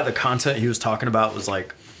 a lot of the content he was talking about was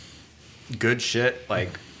like good shit,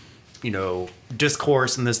 like, you know,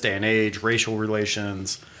 discourse in this day and age, racial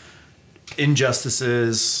relations,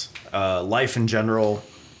 injustices, life in general.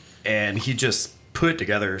 And he just put it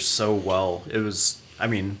together so well. It was, I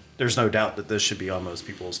mean, there's no doubt that this should be on most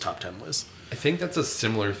people's top 10 lists. I think that's a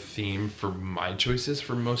similar theme for my choices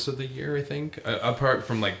for most of the year, I think. Apart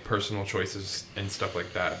from like personal choices and stuff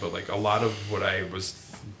like that. But like a lot of what I was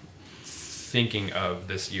thinking of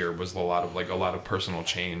this year was a lot of personal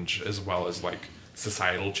change as well as like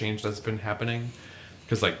societal change that's been happening.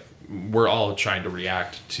 Because like we're all trying to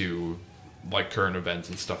react to like current events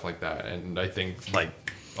and stuff like that. And I think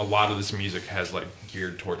like a lot of this music has like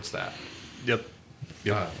geared towards that. Yep.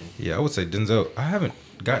 Yeah, I would say Denzel. I haven't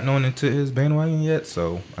gotten on into his bandwagon yet,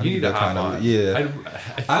 so I You need to hop on. Yeah,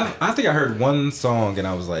 I I think I heard one song and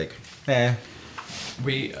I was like, eh.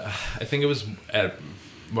 I think it was at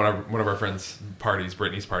one of our friends' parties,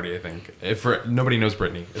 Brittany's party. I think if nobody knows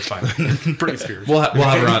Brittany, it's fine. Britney Spears. we'll have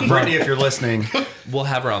her on. Brittany, if you're listening, We'll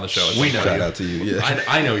have her on the show. We know Shout you. out to you. Yeah.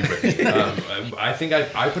 I know you, Brittany. I think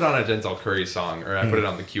I put on a Denzel Curry song, or I put it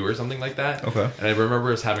on the queue or something like that. Okay. And I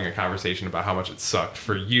remember us having a conversation about how much it sucked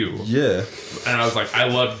for you. Yeah. And I was like, I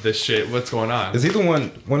love this shit. What's going on? Is he the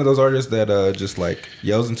one of those artists that just like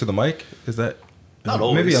yells into the mic? Is that? Not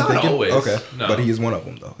always. Maybe I'm Not thinking. always. Okay, No. but he is one of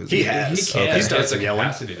them though. He has. He can. He's He done has the some yelling.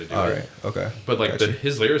 capacity to do All it. right. Okay. But like Gotcha.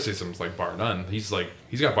 his lyricism's like bar none. He's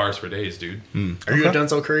got bars for days, dude. Are you a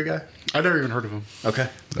Denzel Curry guy? I never even heard of him. Okay.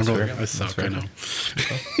 That's I fair. suck. fair. I know.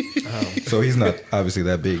 So he's not obviously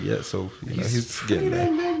that big yet. So he's getting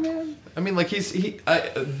there. I mean, like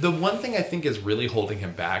the one thing I think is really holding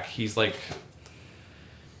him back. He's like,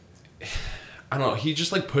 I don't know. He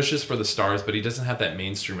just like pushes for the stars, but he doesn't have that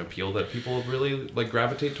mainstream appeal that people really like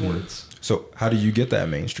gravitate towards. So how do you get that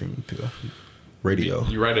mainstream appeal? Radio.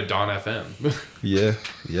 You write a Dawn FM. Yeah.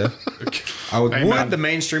 I would. Hey, Would the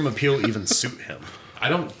mainstream appeal even suit him? I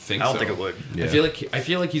don't think. I don't so. think it would. Yeah. I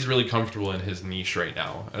feel like he's really comfortable in his niche right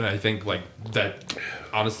now, and I think like that.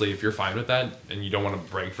 Honestly, if you're fine with that and you don't want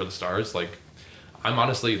to break for the stars, like I'm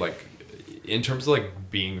honestly like, in terms of like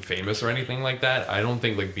being famous or anything like that, I don't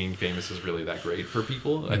think like being famous is really that great for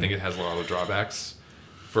people. I think it has a lot of drawbacks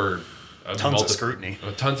for Tons of scrutiny.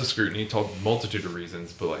 Tons of scrutiny, multitude of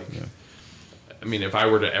reasons, but like. I mean, if I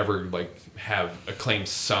were to ever like have claim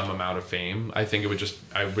some amount of fame, I think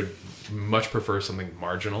I would much prefer something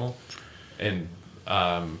marginal, and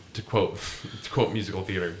to quote musical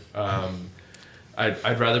theater,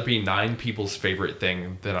 I'd rather be 9 people's favorite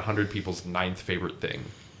thing than 100 people's 9th favorite thing,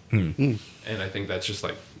 and I think that's just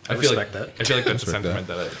like I feel like respect that. I feel like that's the Respect sentiment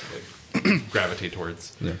that I like, gravitate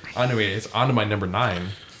towards. Yeah. Anyways, on to my number 9.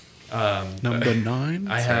 Number 9.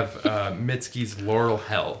 I have Mitski's Laurel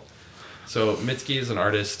Hell. So Mitski is an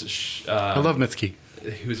artist. I love Mitski.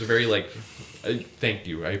 Who's a very like. Thank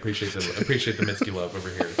you. I appreciate the Mitski love over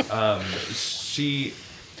here.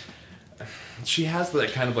 She has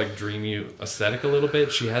that kind of like dreamy aesthetic a little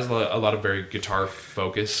bit. She has a lot of very guitar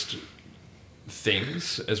focused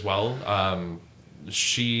things as well.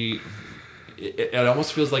 It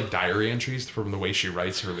almost feels like diary entries from the way she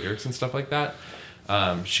writes her lyrics and stuff like that.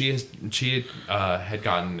 She had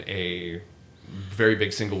gotten a very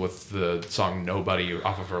big single with the song Nobody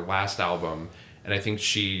off of her last album, and I think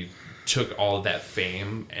she took all of that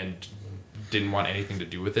fame and didn't want anything to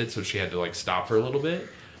do with it, so she had to like stop for a little bit.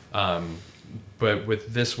 But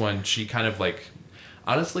with this one, she kind of like,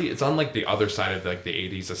 honestly, it's on like the other side of like the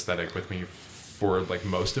 80s aesthetic with me for like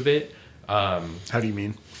most of it. How do you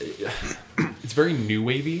mean? It's very new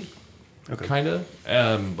wavy, Okay. kind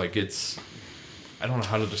of. Like it's, I don't know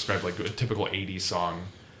how to describe like a typical 80s song.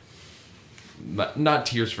 Not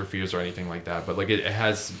Tears for Fears or anything like that, but like it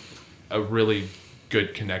has a really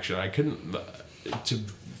good connection. I couldn't,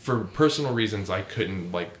 for personal reasons, I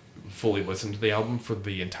couldn't like fully listen to the album for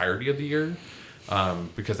the entirety of the year,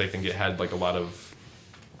 because I think it had like a lot of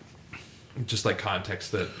just like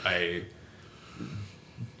context that I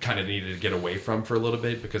kind of needed to get away from for a little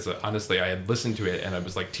bit, because honestly I had listened to it and I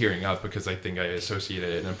was like tearing up because I think I associated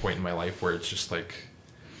it in a point in my life where it's just like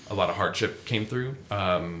a lot of hardship came through.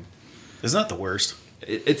 Isn't that the worst?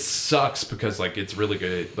 It sucks because like it's really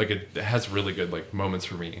good, like it has really good like moments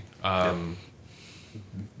for me.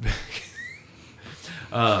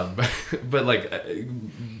 But like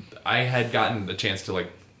I had gotten the chance to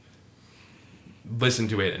like listen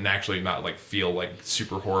to it and actually not like feel like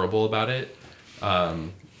super horrible about it,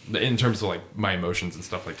 in terms of like my emotions and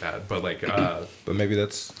stuff like that. But like But maybe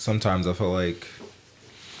that's sometimes I feel like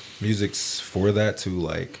music's for that, to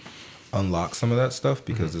like unlock some of that stuff,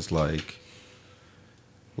 because it's like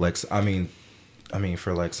I mean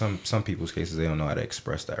for like some people's cases, they don't know how to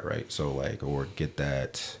express that, right? So like, or get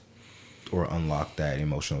that or unlock that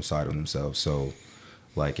emotional side of themselves. So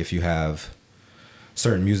like if you have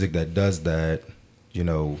certain music that does that, you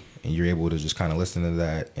know, and you're able to just kind of listen to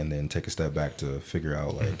that and then take a step back to figure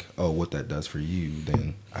out like, oh, what that does for you,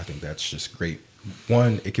 then I think that's just great.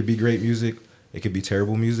 One, it could be great music, it could be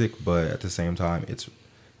terrible music, but at the same time, it's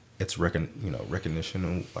recognition,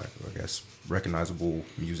 and like, I guess, recognizable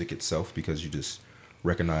music itself, because you just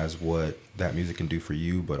recognize what that music can do for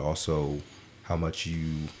you, but also how much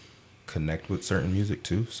you connect with certain music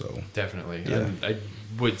too. So definitely, yeah. and I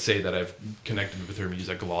would say that I've connected with her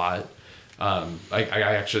music a lot. I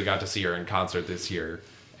actually got to see her in concert this year,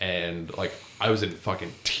 and like I was in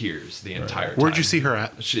fucking tears the entire time. Where'd you see her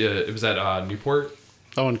at? It was at Newport.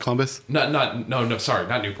 Oh, in Columbus? Sorry,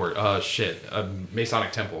 not Newport.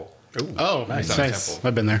 Masonic Temple. Ooh, Oh, Nice. nice. Temple.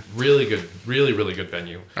 I've been there. Really good, really good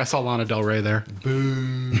venue. I saw Lana Del Rey there.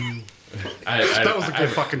 Boo. That was a good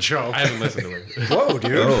fucking show. I haven't listened to her. Whoa,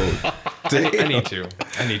 dude. oh, I need to.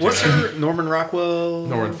 What's her? Norman Rockwell?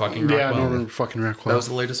 Norman fucking Rockwell. Yeah, Norman fucking That Rockwell. was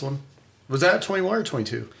the latest one? Was that 21 or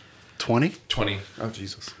 22? 20? 20. Oh,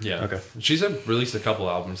 Jesus. Yeah. Okay. She's released a couple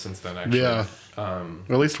albums since then, actually. Yeah. Or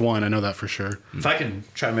at least one. I know that for sure. If I can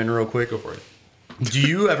chime in real quick. Go for it. Do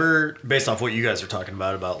you ever, based off what you guys are talking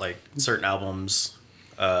about like certain albums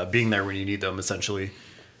being there when you need them, essentially,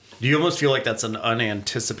 do you almost feel like that's an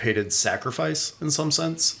unanticipated sacrifice in some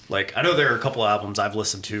sense? Like, I know there are a couple albums I've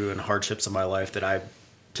listened to and hardships in my life that I,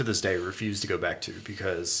 to this day, refuse to go back to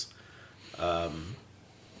because I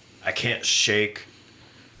can't shake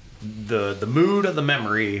the mood of the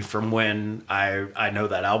memory from when I know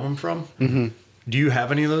that album from. Mm-hmm. Do you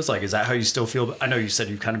have any of those? Like, is that how you still feel? I know you said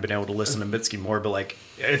you've kind of been able to listen to Mitski more, but like,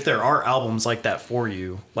 if there are albums like that for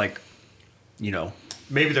you, like, you know,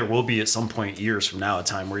 maybe there will be at some point years from now a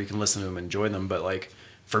time where you can listen to them and enjoy them. But like,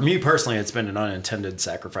 for me personally, it's been an unintended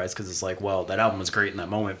sacrifice because it's like, well, that album was great in that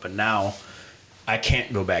moment, but now I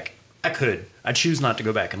can't go back. I could. I choose not to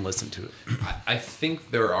go back and listen to it. I think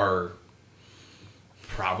there are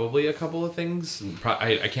probably a couple of things.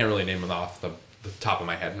 I can't really name them off the top of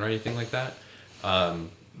my head or anything like that.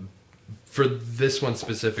 For this one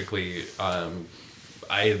specifically,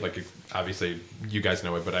 I like, obviously you guys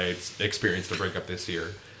know it, but I experienced a breakup this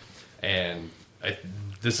year, and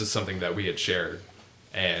this is something that we had shared,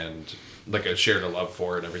 and like I shared a love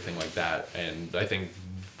for and everything like that. And I think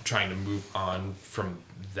trying to move on from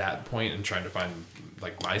that point and trying to find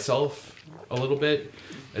like myself a little bit,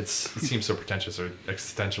 it seems so pretentious or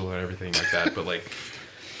existential and everything like that, but like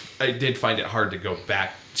I did find it hard to go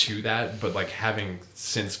back to that. But like, having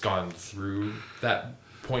since gone through that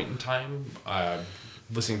point in time,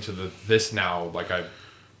 listening to this now, like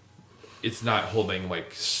it's not holding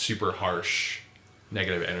like super harsh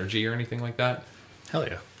negative energy or anything like that. Hell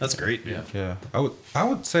yeah, that's great. Yeah, I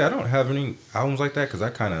would say I don't have any albums like that because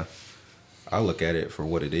I look at it for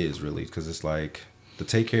what it is really, because it's like the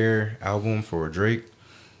Take Care album for Drake.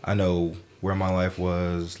 I know where my life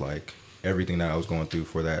was, like everything that I was going through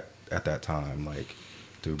for that at that time, like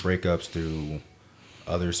through breakups, through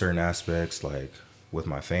other certain aspects, like with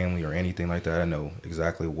my family or anything like that. I know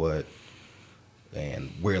exactly what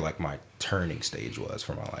and where like my turning stage was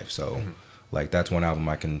for my life. So like that's one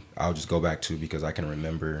album I'll just go back to because I can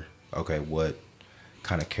remember, okay, what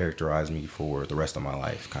kind of characterized me for the rest of my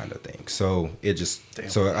life kind of thing. So it just,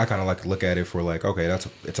 so I kind of like to look at it for like, okay,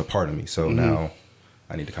 it's a part of me. So now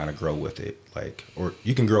I need to kind of grow with it. Like, or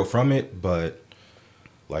you can grow from it, but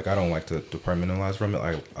like, I don't like to departmentalize from it.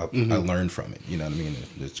 I learned from it, you know what I mean?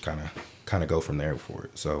 Just kind of go from there for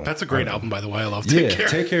it. So that's a great album, by the way. I love Take Care.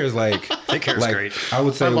 Take Care is like, Take Care is great. I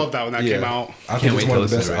would say, I love that when that came out. I think it's one of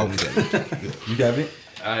the best albums ever. You got it?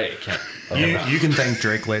 I can't. You can thank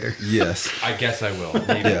Drake later. Yes. I guess I will.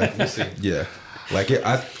 Maybe. We'll see. Yeah. Like it,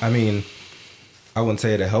 I mean, I wouldn't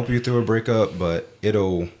say it'll help you through a breakup, but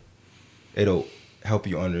it'll help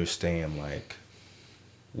you understand like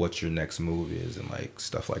what your next move is and like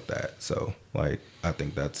stuff like that. So like I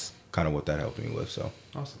think that's kind of what that helped me with. So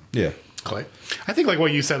Awesome. yeah. Clay? I think like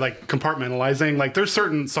what you said, like compartmentalizing, like there's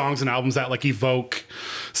certain songs and albums that like evoke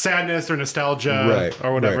sadness or nostalgia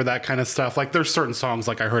or whatever, that kind of stuff. Like there's certain songs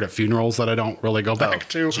like I heard at funerals that I don't really go back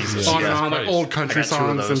to on and on, like old country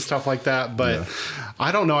songs and stuff like that. But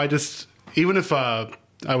I don't know. I just, even if I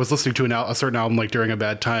was listening to a certain album like during a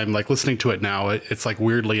bad time, like listening to it now, it's like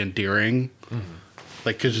weirdly endearing.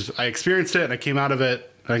 Like, cause I experienced it and I came out of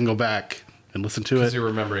it, I can go back and listen to it. Because you're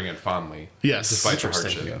remembering it fondly. Yes. Despite the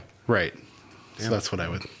hardship. Yeah. Right. So that's what I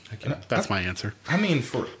would. That's my answer. I mean,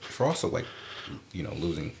 for also like, you know,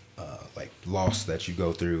 losing, like loss that you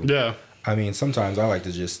go through. Yeah. I mean, sometimes I like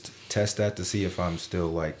to just test that to see if I'm still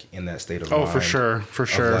like in that state of mind. Oh, for sure. For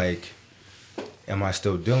sure. Of, like, am I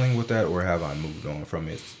still dealing with that or have I moved on from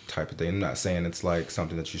it type of thing? I'm not saying it's like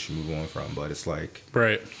something that you should move on from, but it's like,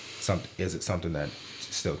 right. Is it something that's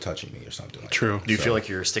still touching me or something like True. that? Do you feel like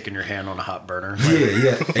you're sticking your hand on a hot burner?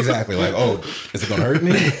 Yeah, exactly. Like, oh, is it gonna hurt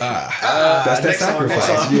me? That's that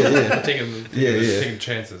sacrifice. Yeah. Taking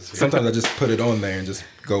chances. Sometimes I just put it on there and just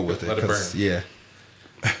go with it. Let it burn.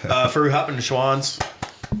 Yeah. For hopping to Schwann's,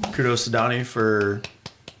 kudos to Donnie for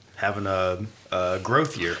having a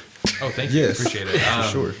growth year. Oh, thank you. Yes. Appreciate it.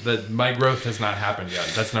 Sure. My growth has not happened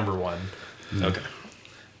yet. That's number one. Okay.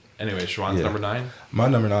 Anyway, Schwann's number 9. My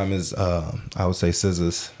number 9 is I would say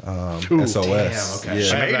SZA's SOS. Damn, okay.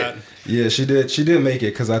 She Yeah. made it. Yeah, she did. She did make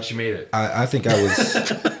it because She made it. I think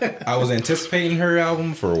I was anticipating her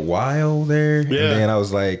album for a while there, and then I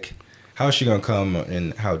was like, how is she gonna come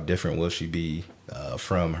and how different will she be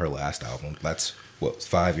from her last album? That's what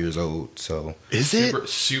 5 years old. So Is it?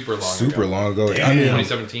 Super long ago. I mean,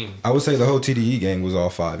 2017. I would say the whole TDE gang was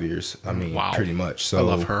all 5 years. I mean, pretty much. So I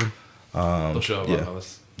love her. They'll show up yeah. on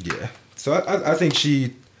this. Yeah. So I think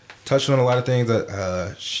she touched on a lot of things.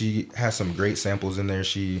 That she has some great samples in there.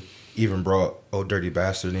 She even brought "Oh Dirty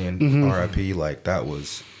Bastard" in R.I.P. Like that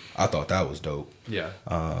was I thought that was dope. Yeah.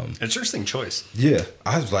 Interesting choice. Yeah,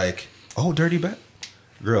 I was like, oh, Dirty Bad,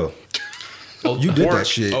 girl, Oh, you did or that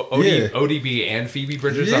shit. OD, Yeah. ODB and Phoebe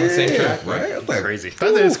Bridgers on the same track. right? I was like, Crazy.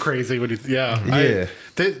 That is crazy. When you, yeah,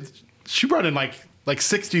 Yeah. she brought in like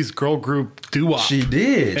 60s girl group doo-wop She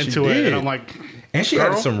did. into she it, did. and I'm like, and she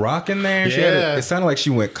girl? had some rock in there. She Yeah. it sounded like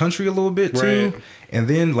she went country a little bit too. Right. And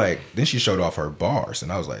then then she showed off her bars,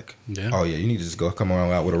 and I was like, Yeah. oh yeah, you need to just come on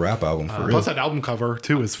out with a rap album for real. plus that album cover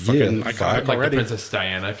too is fucking Yeah, iconic fire. Like already. the Princess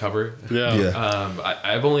Diana cover. Yeah. Yeah.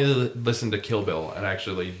 I've only listened to Kill Bill and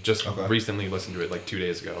actually just Okay. recently listened to it like 2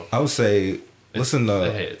 days ago. I would say listen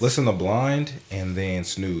it hits. to Blind and then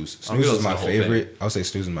Snooze. I'm gonna Snooze is listen my to the whole favorite. I would say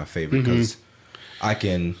Snooze is my favorite because I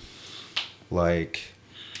can like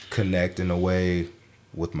connect in a way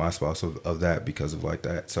with my spouse of that because of like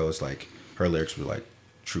that. So it's like her lyrics were like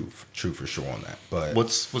true for sure on that. But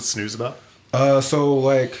What's Snooze about? so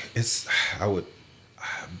like I would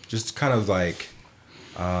just kind of like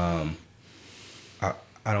I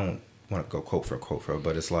don't want to go quote for quote,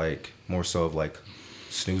 but it's like more so of like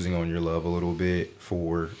snoozing on your love a little bit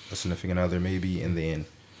for a significant other maybe, and then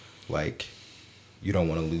like you don't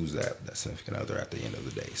want to lose that significant other at the end of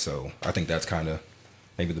the day. So I think that's kind of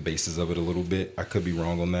maybe the basis of it a little bit. I could be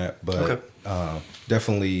wrong on that, but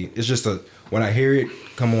definitely it's just when I hear it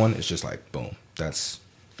come on, it's just like boom, that's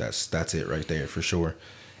it right there for sure.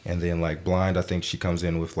 And then like Blind, I think she comes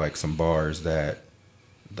in with like some bars that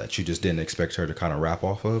you just didn't expect her to kind of rap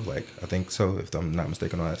off of. Like I think so, if I'm not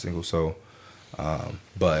mistaken on that single. So,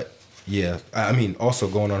 but yeah, I mean, also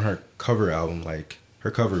going on her cover album, like her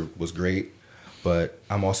cover was great, but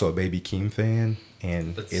I'm also a Baby Keem fan,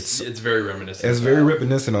 and It's very reminiscent. it's of very that.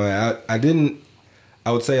 reminiscent on that.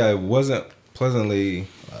 I would say I wasn't pleasantly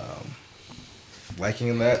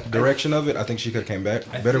liking that direction of it. I think she could have came back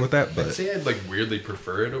better with that, I'd but say I'd like weirdly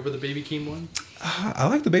prefer it over the Baby Keem one. I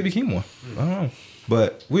like the Baby Keem one. I don't know,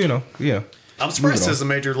 but yeah. I'm surprised it's a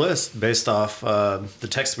major list based off the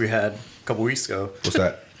text we had a couple weeks ago. What's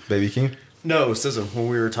that, Baby Keem? No, SZA, when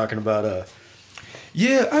we were talking about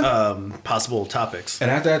Yeah, possible topics.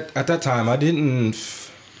 and at that time, I didn't.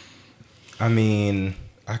 I mean,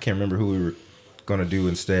 I can't remember who we were gonna do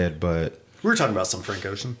instead, but We were talking about some Frank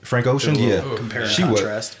Ocean. Frank Ocean, yeah, Compare and she would.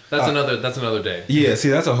 contrast. That's another day. Yeah, see,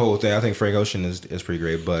 that's a whole thing. I think Frank Ocean is pretty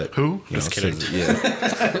great, but Who? you know, Just kidding.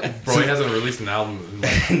 Yeah, Bro, he hasn't released an album in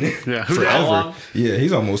like Yeah, who How forever. long? Yeah,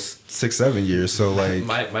 he's almost 6-7 years. So like,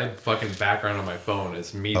 my fucking background on my phone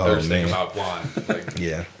is me Oh, thirsting man. about Blonde. Like,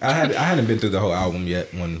 yeah, I hadn't been through the whole album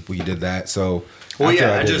yet when we did that. So Well, after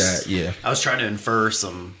yeah, I I did just that, yeah. I was trying to infer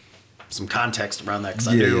some context around that because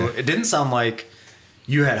I Yeah, knew yeah. it didn't sound like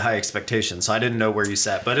you had high expectations, so I didn't know where you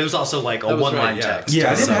sat. But it was also like a That was one line right, yeah. text.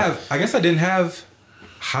 Yeah, So- I guess I didn't have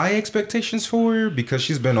high expectations for her because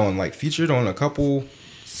she's been on like featured on a couple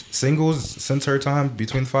singles since her time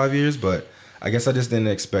between 5 years, but I guess I just didn't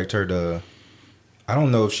expect her to. I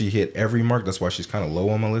don't know if she hit every mark. That's why she's kind of low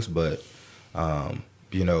on my list, but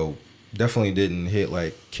you know, definitely didn't hit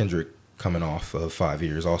like Kendrick coming off of 5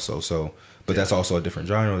 years also. So, but that's also a different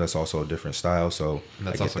genre. That's also a different style. So and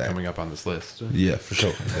that's I get also that. coming up on this list. Yeah, for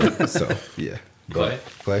sure. So yeah, Go ahead.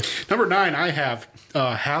 Clay. Number 9, I have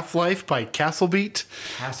Half Life by Castle Beat.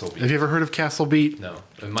 Castle Beat. Have you ever heard of Castle Beat? No,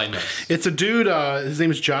 it might not. It's a dude, his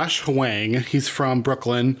name is Josh Huang. He's from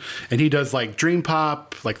Brooklyn, and he does like dream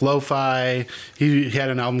pop, like lo-fi. He had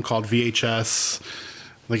an album called VHS.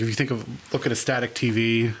 Like if you look at a static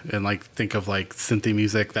TV and like think of like synthy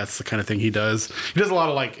music, that's the kind of thing he does. He does a lot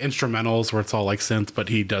of like instrumentals where it's all like synth, but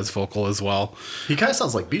he does vocal as well. He kind of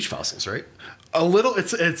sounds like Beach Fossils, right? A little,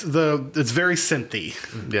 it's very synthy.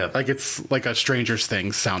 Yeah. Like it's like a Stranger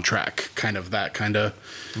Things soundtrack, kind of that kind of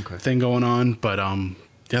Okay. thing going on. But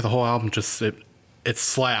yeah, the whole album just it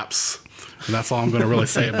slaps, and that's all I'm going to really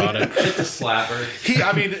say about it. It's a slapper.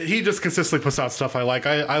 He just consistently puts out stuff I like.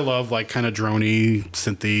 I love like kind of droney,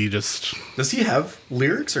 synthy. Just Does he have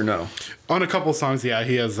lyrics or no? on a couple songs, yeah,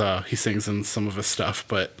 he sings in some of his stuff,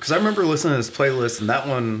 but Because I remember listening to his playlist, and that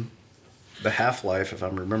one, the Half-Life, if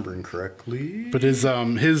I'm remembering correctly,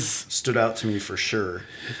 his stood out to me for sure.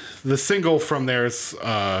 the single from there's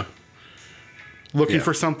Looking Yeah.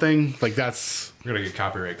 for Something, like that's We're gonna get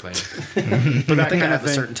copyright claim. but that I think I kind of have a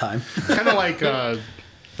thing. certain time. Kind of like a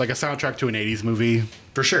soundtrack to an 80s movie.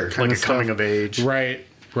 For sure. Kinda Like a stuff. coming of age. Right.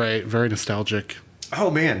 Very nostalgic. Oh,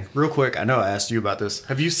 man. Real quick. I know I asked you about this.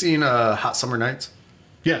 Have you seen Hot Summer Nights?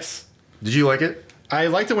 Yes. Did you like it? I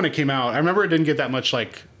liked it when it came out. I remember it didn't get that much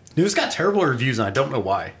like Dude, it's got terrible reviews, and I don't know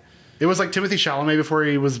why. It was like Timothy Chalamet before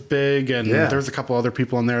he was big, and Yeah. there's a couple other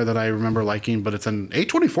people in there that I remember liking. But it's an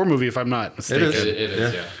A24 movie, if I'm not mistaken. is. It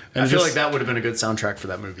is, yeah. And I feel just- like that would have been a good soundtrack for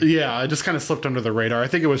that movie. Yeah, it just kind of slipped under the radar. I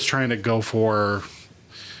think it was trying to go for.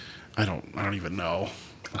 I don't even know.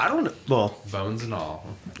 I don't know. Well, Bones and all.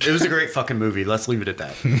 it was a great fucking movie. Let's leave it at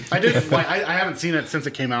that. I did. Like, I haven't seen it since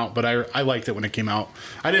it came out, but I liked it when it came out.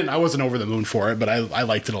 I wasn't over the moon for it, but I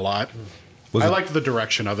liked it a lot. Was I it- liked the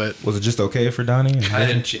direction of it. Was it just okay for Donnie? I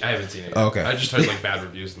haven't seen it yet. Oh, okay. I just heard like bad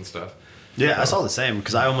reviews and stuff. Yeah, I saw the same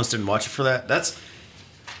because I almost didn't watch it for that. That's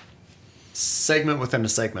segment within a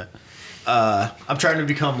segment. I'm trying to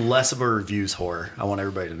become less of a reviews whore. I want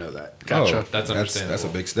everybody to know that. Gotcha. That's understandable. That's a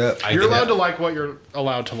big step. I You're did allowed that. to like what you're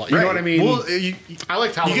allowed to like. You know Right. what I mean? Well, I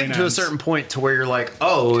liked You Halloween get to a Ends. certain point to where you're like,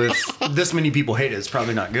 oh, if this many people hate it, it's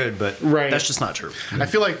probably not good. But Right. that's just not true. I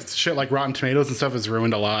feel like shit like Rotten Tomatoes and stuff is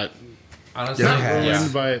ruined a lot. Honestly, Yeah, Not it ruined,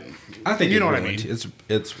 has. but I think you know it what I ruined. mean.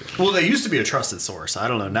 It's Well, they used to be a trusted source. I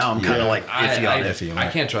don't know. Now I'm kind of Yeah. like iffy on it. iffy on I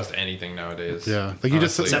it. can't trust anything nowadays. Yeah, like you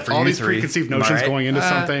just honestly. Except for all you these three. preconceived Am I notions right? going into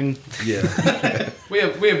something. yeah. we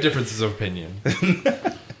have differences of opinion.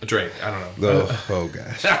 Drake, I don't know. Oh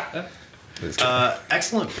gosh. This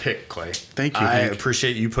Excellent pick, Clay. Thank you, I Hank.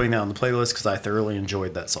 appreciate you putting that on the playlist because I thoroughly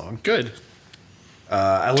enjoyed that song. Good.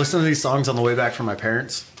 I listened to these songs on the way back from my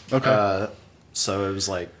parents. Okay. So it was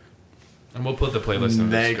like And we'll put the playlist in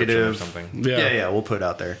the description or negative. something. Yeah. We'll put it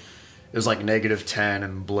out there. It was like -10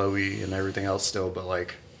 and blowy and everything else still, but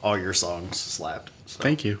like all your songs slapped. So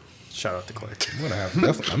Thank you. shout out to Clay. I'm gonna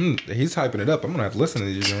have. He's hyping it up. I'm gonna have to listen to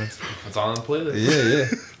these joints. It's all on the playlist.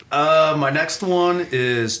 Yeah, yeah. My next one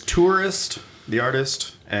is Tourist, the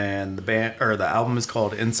artist, and the band or the album is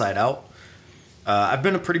called Inside Out. I've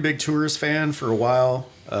been a pretty big Tourist fan for a while.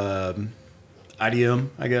 IDM,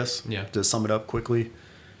 I guess. Yeah. To sum it up quickly.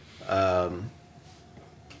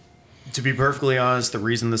 To be perfectly honest, the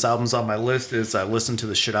reason this album's on my list is I listened to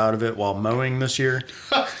the shit out of it while mowing this year,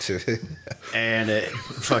 and it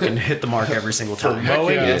fucking hit the mark every single time.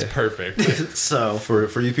 Mowing yeah. is perfect. So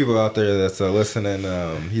For you people out there that's listening,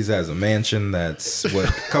 he has a mansion that's what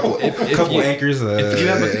couple you- anchors. If you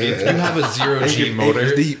have a zero G anchors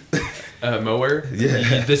motor deep. mower,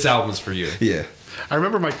 Yeah. this album's for you. Yeah. I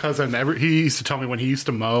remember my cousin. He used to tell me when he used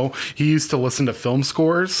to mow, he used to listen to film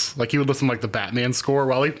scores. Like he would listen to like the Batman score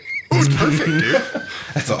while he. It was perfect, dude.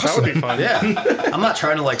 That's That awesome. would be fun. yeah, I'm not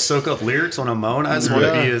trying to like soak up lyrics when I'm mowing. I just want to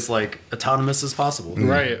Yeah. be as like autonomous as possible.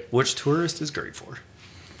 Right. Which Tourist is great for.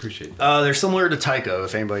 Appreciate that. They're similar to Tycho,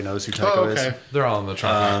 if anybody knows who Tycho Oh, okay. is. They're all on the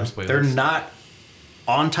Trump playlist. They're not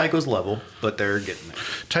on Tycho's level, but they're getting there.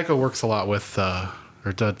 Tycho works a lot with,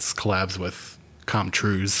 or does collabs with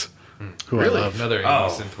Comtrues, who Really? I love. Another Oh.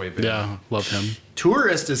 synthwave band. Yeah, love him.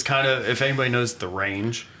 Tourist is kind of, if anybody knows The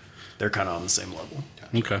Range, they're kind of on the same level.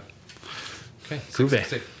 Okay. Okay. Groovy.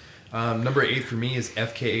 Sick. Number 8 for me is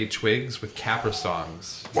FKA Twigs with Capra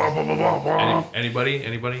Songs. Anybody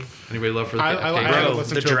love for the I FKA haven't Bro,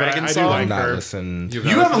 listened the to it, but Dragon I do song? like Not her. listen. You've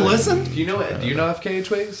You not haven't listened? Do you know FKA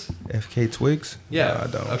Twigs? FK Twigs? Yeah. No, I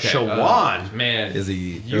don't. Okay. Shawan. Man, Is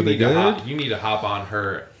he- You are they need to good? you need to hop on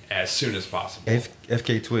her as soon as possible.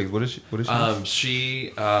 FK Twigs. What is she? What is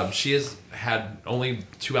she? She has had only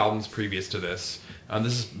 2 albums previous to this.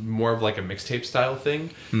 This is more of like a mixtape style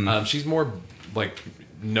thing. She's more like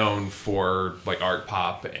known for like art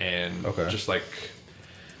pop and Okay. just like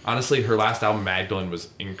honestly her last album Magdalene was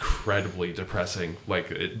incredibly depressing.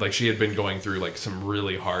 Like she had been going through like some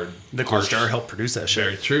really hard Nicholas harsh- Jar helped produce that shit.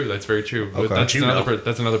 Very true. That's very true. Okay. That's You another know.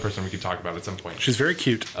 that's another person we could talk about at some point. She's very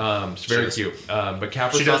cute. She's very cute. But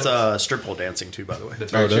Capra She does Songs- strip pole dancing too, by the way.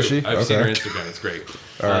 That's very Oh, does true. she? I've seen her Okay. Instagram. It's great.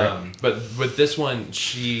 right. But with this one,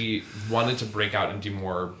 she wanted to break out and do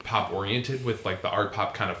more pop oriented with like the art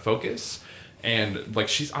pop kind of focus, and like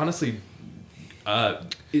she's honestly,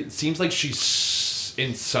 it seems like she's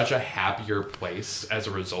in such a happier place as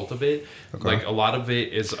a result of it. Okay. Like a lot of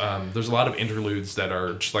it is there's a lot of interludes that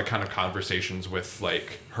are just like kind of conversations with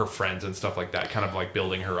like her friends and stuff like that, kind of like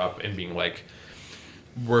building her up and being like,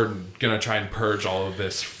 we're gonna try and purge all of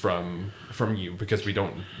this from you because we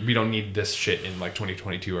don't need this shit in like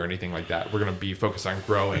 2022 or anything like that. We're gonna be focused on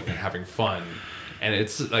growing and having fun. And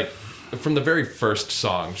it's like from the very first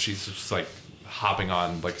song, she's just like hopping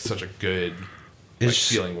on like such a good like, Is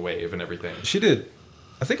she- feeling wave and everything. She did.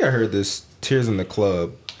 I think I heard this Tears in the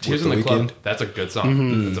Club. Tears with in the Club, Weeknd. that's a good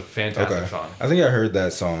song. It's a fantastic Okay. song. I think I heard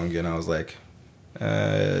that song and I was like,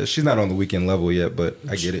 she's not on the Weeknd level yet, but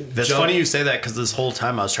I get it. That's Jump- funny you say that because this whole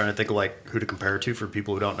time I was trying to think of like who to compare her to for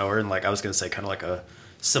people who don't know her, and like I was gonna say kind of like a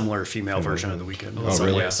similar female version of The Weeknd. Oh,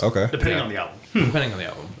 really? yes. Okay. Depending Yeah. on the album. Depending on the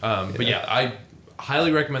album. But yeah, I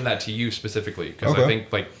highly recommend that to you specifically because I Okay.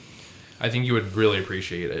 think like I think you would really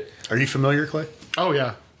appreciate it. Are you familiar, Clay? Oh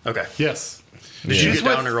yeah. Okay. Yes. Did you get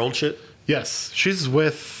down her old shit? Yes. She's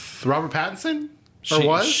with Robert Pattinson. Or She,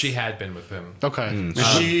 was? she had been with him. Okay.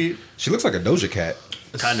 She looks like a Doja Cat.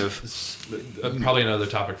 Kind of. Probably another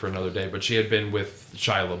topic for another day, but she had been with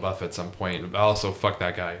Shia LaBeouf at some point. Also, fuck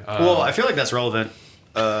that guy. Well, I feel like that's relevant.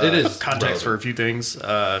 it is Context for a relevant. few things.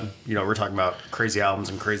 We're talking about crazy albums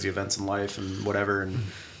and crazy events in life and whatever. And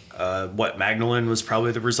Magdalene was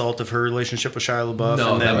probably the result of her relationship with Shia LaBeouf.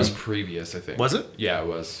 No, and then, that was previous, I think. Was it? Yeah, it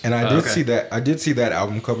was. And I did Okay. see that. I did see that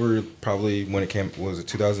album cover probably when it came. Was it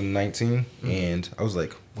 2019? And I was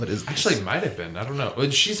like, "What is this?" Actually, it might have been. I don't know.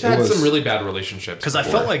 But she's had was- some really bad relationships. Because I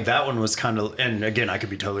before. felt like that one was kind of, and again, I could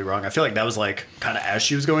be totally wrong. I feel like that was like kind of as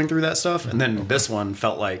she was going through that stuff. And then this one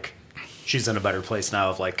felt like she's in a better place now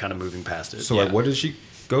of like kind of moving past it. So like, what did she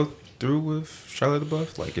go through with Shia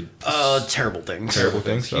LaBeouf? Like, Terrible things. terrible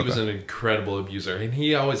things. He was Okay. an incredible abuser, and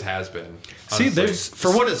he always has been. See, honestly. there's For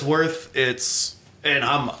what it's worth, it's, and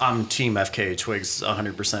I'm team FK Twigs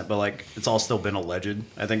 100%, but like it's all still been alleged.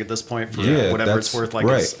 I think at this point, for Yeah, whatever it's that's worth, like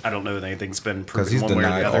right. I don't know that anything's been because proven he's one way or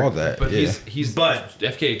denied the other. all that. But yeah. he's But-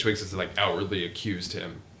 FKA Twigs has like outwardly accused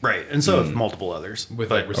him. Right, and so have multiple others. With,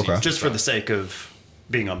 but like, receipts and just for stuff. the sake of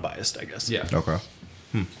being unbiased, I guess. Yeah. Okay.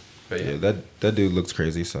 But Yeah, that dude looks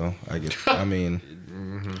crazy. So I get. I mean,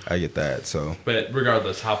 I get that. So But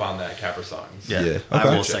regardless, hop on that Capra songs. Yeah, I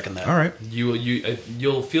Okay. will second that. all right.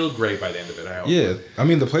 You'll feel great by the end of it. I hope. Yeah, I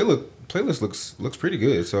mean the playlist looks pretty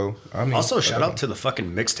good. So I mean, Also, shout out to the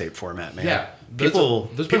fucking mixtape format, man. Yeah. There's been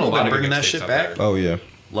there's been a lot of bringing good that mixtapes shit out back. there. Oh yeah.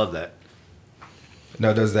 Love that.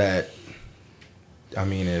 Now does that? I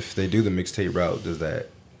mean, if they do the mixtape route, does that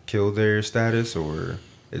kill their status, or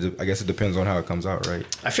I guess it depends on how it comes out, right?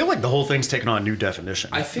 I feel like the whole thing's taken on a new definition.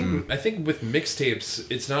 I think with mixtapes,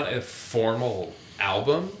 it's not a formal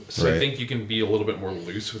album, so I Right. think you can be a little bit more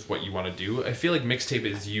loose with what you want to do. I feel like mixtape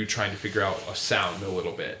is you trying to figure out a sound a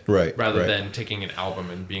little bit, Right, Rather right. than taking an album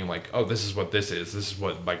and being like, oh, this is what this is. This is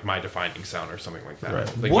what like my defining sound or something like that.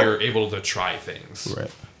 Right. Like What- you're able to try things.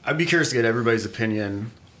 Right. I'd be curious to get everybody's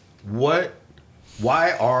opinion.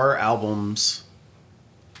 Why are albums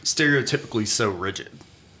stereotypically so rigid?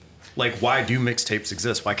 Like, why do mixtapes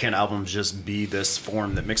exist? Why can't albums just be this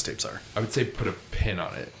form that mixtapes are? I would say put a pin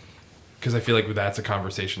on it, because I feel like that's a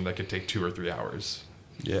conversation that could take 2 or 3 hours.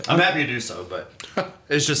 Yeah. I'm happy to do so, but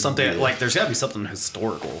it's just something like there's got to be something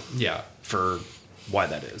historical Yeah. for why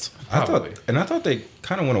that is. Probably. I thought they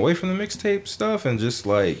kind of went away from the mixtape stuff and just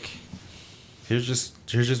like, here's just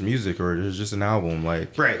music or here's just an album,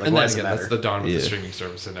 like Right. Like, And why then does it again, matter? that's the dawn with the Yeah. streaming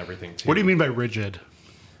service and everything too. What do you mean by rigid?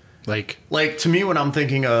 Like, Like, to me, when I'm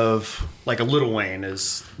thinking of like a Lil Wayne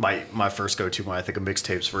is my first go to when I think of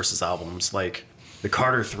mixtapes versus albums. Like the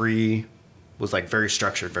Carter 3 was like very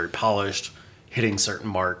structured, very polished, hitting certain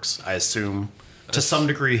marks. I assume to some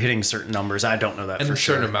degree hitting certain numbers. I don't know that And for a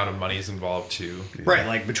certain sure. amount of money is involved too. Right,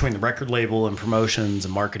 like between the record label and promotions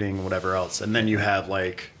and marketing and whatever else. And then you have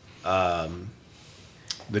like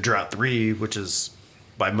the Drought 3, which is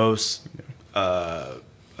by most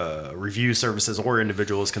review services or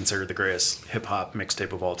individuals considered the greatest hip hop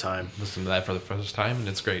mixtape of all time. Listen to that for the first time, and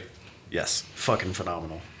it's great. Yes, fucking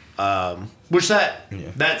phenomenal.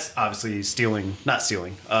 That's obviously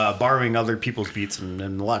borrowing other people's beats and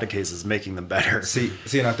in a lot of cases making them better. see,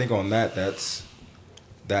 and I think on that's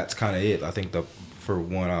kind of it. I think for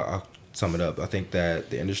one, I'll sum it up. I think that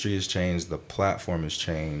the industry has changed, the platform has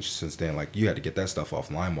changed since then. Like you had to get that stuff off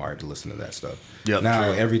LimeWire to listen to that stuff. Yep, now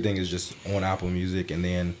true. everything is just on Apple Music, and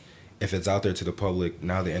then if it's out there to the public,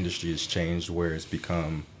 now the industry has changed where it's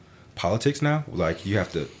become politics now. Like you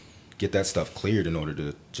have to get that stuff cleared in order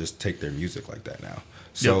to just take their music like that now.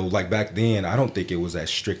 So Yep. like back then, I don't think it was as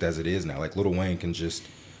strict as it is now. Like Lil Wayne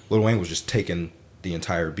was just taking the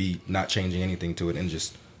entire beat, not changing anything to it, and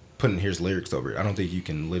just putting his lyrics over it. I don't think you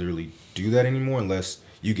can literally do that anymore unless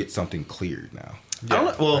you get something cleared now. I don't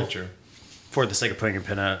know- well, very true. For the sake of putting a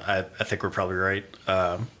pin in it, I think we're probably right.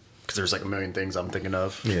 Because there's like a million things I'm thinking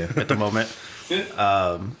of at the moment.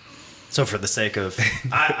 So for the sake of,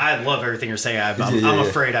 I love everything you're saying. I'm Yeah.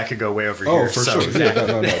 afraid I could go way over Oh, here. for so, sure. Yeah,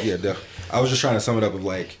 no. Yeah, I was just trying to sum it up of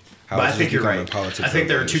like how But I it's think just you're becoming right. politics I think of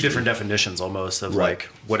there the are two industry. different definitions almost of Right. like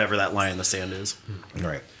whatever that line in the sand is.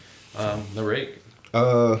 Right. The rate.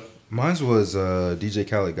 Mine's was DJ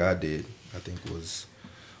Khaled God Did. I think was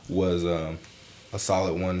a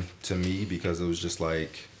solid one to me because it was just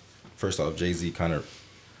like, first off, Jay-Z kind of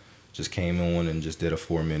just came on and just did a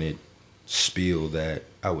 4-minute spiel that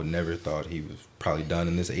I would never thought he was probably done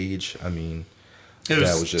in this age. I mean, It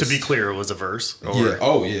that was, to be clear, it was a verse. Yeah.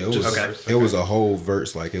 Oh, yeah. It was. Okay. It was a whole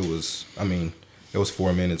verse. Like it was. I mean, it was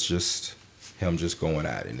 4 minutes just him just going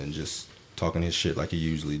at it and just talking his shit like he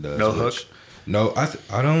usually does. No hook? No,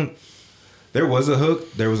 I don't. There was a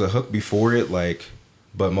hook. There was a hook before it, like,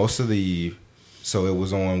 but most of so it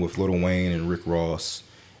was on with Lil Wayne and Rick Ross,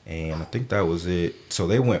 and I think that was it. So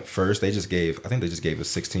they went first. I think they just gave a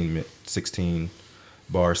 16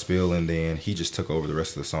 bar spiel, and then he just took over the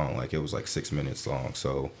rest of the song. Like, it was like 6 minutes long,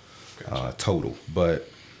 so total. But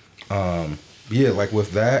yeah, like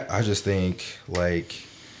with that, I just think, like,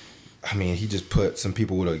 I mean, he just put some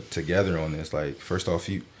people together on this. Like, first off,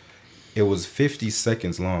 it was 50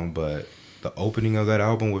 seconds long, but the opening of that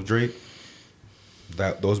album with Drake,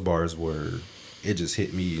 those bars it just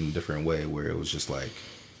hit me in a different way, where it was just like,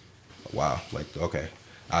 wow, like, okay.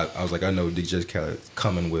 I was like, I know DJ Khaled's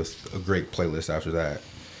coming with a great playlist after that.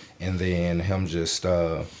 And then him just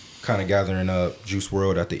kind of gathering up Juice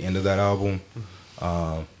WRLD at the end of that album,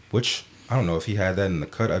 which I don't know if he had that in the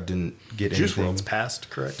cut. I didn't get Juice anything. WRLD's passed,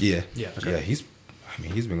 correct? Yeah. Yeah. Yeah, he's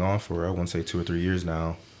been gone for, I want to say 2 or 3 years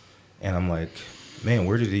now. And I'm like, man,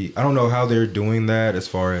 where did he... I don't know how they're doing that as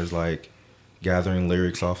far as, like, gathering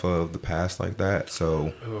lyrics off of the past like that.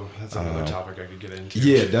 So... Oh, that's another topic I could get into.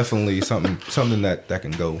 Yeah, definitely something that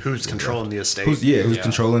can go. Who's controlling the estate? Who's Yeah.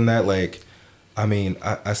 controlling that? Like, I mean,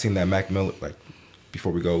 I seen that Mac Miller, like,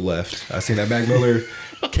 before we go left, I seen that Mac Miller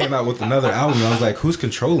came out with another album. And I was like, who's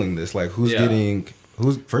controlling this? Like, who's getting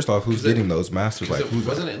those masters? Like,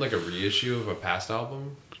 wasn't it like a reissue of a past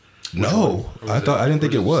album? No, I didn't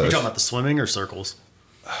think it You was. talking about the swimming or circles?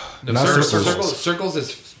 No, Not Circles. Circles. Circles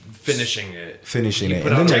is finishing it. Finishing He it,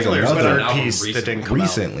 put and out then there's technically there's another another album piece that didn't come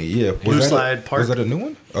recently. Yeah, Blue was Slide Park? Was that a new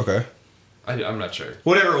one? Okay, I'm not sure.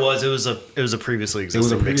 Whatever it was a previously it was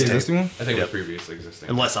a existing previous mixtape. existing one. I think it Yep. was previously existing.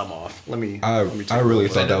 Unless I'm off. Let me I take really a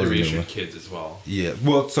look. thought that they was a new reissued one. Kids as well. Yeah,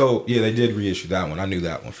 well, so yeah, they did reissue that one. I knew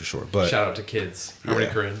that one for sure, but Shout out to Kids. Harmony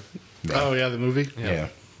Yeah. Korine. Oh yeah, the movie. yeah,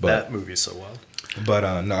 but That movie is so wild. But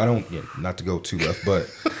no, I don't. Yeah, not to go too left, but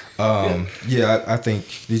yeah, I think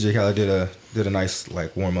DJ Khaled did a nice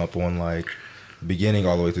like warm up on like the beginning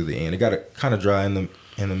all the way through the end. It got kind of dry in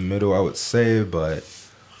the middle, I would say, but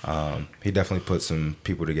he definitely put some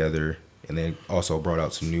people together, and then also brought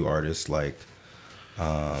out some new artists like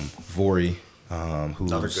Vori,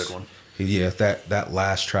 who's Another good one. That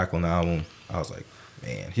last track on the album, I was like,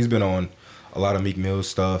 man, he's been on a lot of Meek Mill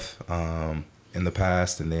stuff in the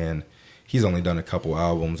past, and then he's only done a couple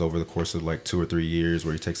albums over the course of like 2 or 3 years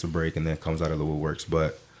where he takes a break and then comes out of the woodworks.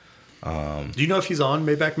 But Do you know if he's on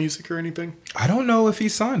Maybach Music or anything? I don't know if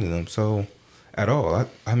he's signed to them so at all.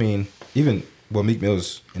 I mean, even Meek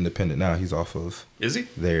Mill's independent now. He's off of Is he?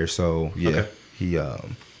 there, so yeah, Okay. he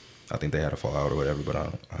I think they had a fallout or whatever, but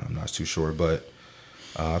I'm not too sure. But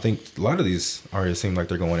I think a lot of these artists seem like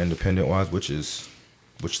they're going independent wise, which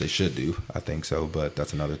they should do. I think so, but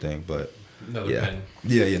that's another thing. But Another yeah, pen.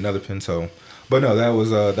 yeah, another pin. So, but no, that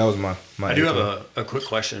was my. I do have anthem. a quick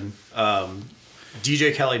question.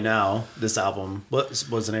 DJ Khaled now, this album, what's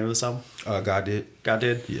the name of this album? God did. God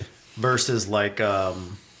did? Yeah. Versus like I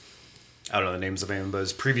don't know the names of them, but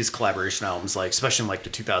his previous collaboration albums, like especially in like the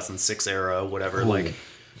 2006 era, whatever. Like,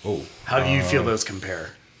 how do you feel those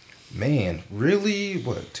compare? Man, really?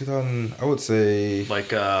 What 2000? I would say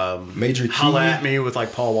Like Major Key. Holla at Me with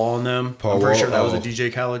like Paul Wall and them. Paul I'm pretty Wall, sure that was a oh.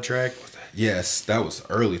 DJ Khaled track. Yes, that was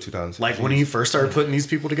early 2000s. Like when he first started putting these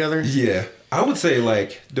people together. Yeah, I would say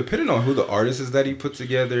like depending on who the artist is that he put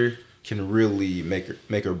together can really make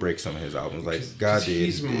or break some of his albums. Like God did.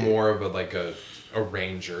 He's more of a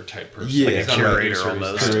arranger type person. Yeah, Like, he's not curator producer, he's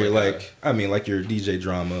almost. not Very, like like I mean, like your DJ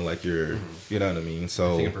Drama, like your, you know what I mean. I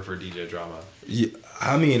So think I prefer DJ Drama. yeah,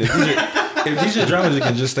 I mean, if DJ Drama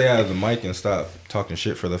can just stay out of the mic and stop talking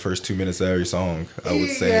shit for the first 2 minutes of every song, I would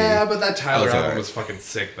say. Yeah, but that Tyler Okay. album was fucking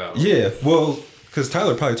sick though. Yeah, well, because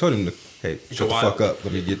Tyler probably told him to, hey, shut the wild. fuck up.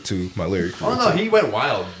 Let me get to my lyrics. Oh no, he went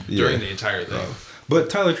wild during Yeah. the entire thing. But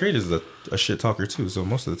Tyler Creed is a shit talker too, so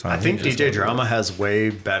most of the time I think he just- DJ Drama has way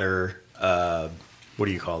better. What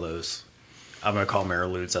do you call those? I'm gonna call them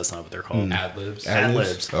interludes. That's not what they're called. Ad libs.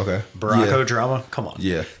 Ad-libs. Okay. Baracco Yeah. Drama. Come on.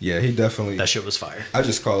 Yeah, he definitely. That shit was fire. I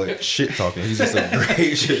just call it shit talking. He's just a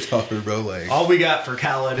great shit talker, bro. Like, All we got for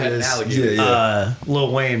Khaled Pet is alligator. yeah.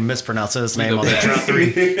 Lil Wayne mispronouncing his name the on the best. drop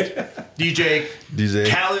 3. DJ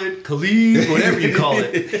Khaled, Khalid, whatever you call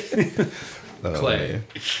it. Clay.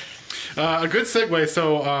 A good segue.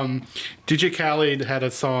 So, DJ Khaled had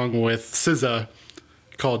a song with SZA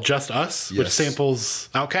called "Just Us," which Yes. samples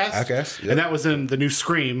Outkast. Outkast, yep. And that was in the new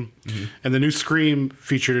Scream. And the new Scream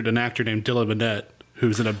featured an actor named Dylan Minnette,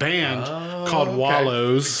 who's in a band called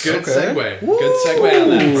Wallows. Good Okay. segue. Good segue on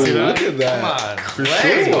that. See that? Look at that. Come on. For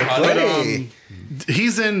Clay. sure. Clay. Clay.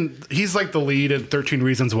 He's like the lead in 13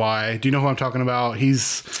 Reasons Why. Do you know who I'm talking about?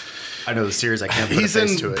 He's I know the series. I can't put He's a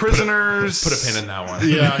face in to it. Prisoners. Put a pin in that one.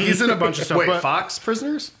 Yeah, he's in a bunch of stuff. Wait, but Fox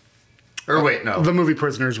Prisoners? Or wait, no. the movie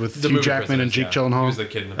Prisoners with The Hugh movie Jackman and Jake Prisoners, yeah. He was Gyllenhaal. the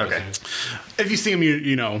kid in the Okay. Prisoners. If you see him,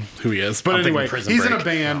 you know who he is. But I'm thinking anyway, Prison he's in a Break.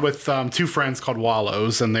 band with two friends called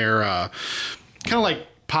Wallows, and they're kind of like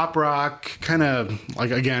pop rock, kind of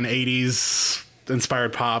like, again, 80s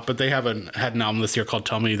inspired pop. But they had an album this year called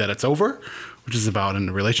Tell Me That It's Over, which is about a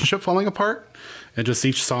relationship falling apart. And just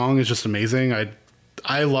each song is just amazing.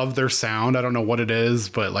 I love their sound. I don't know what it is,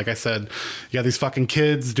 but like I said, you got these fucking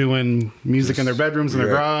kids doing music in their bedrooms, in their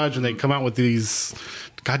Yeah. garage, and they come out with these,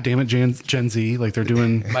 God damn it, Gen Z, like they're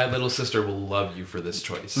doing. My little sister will love you for this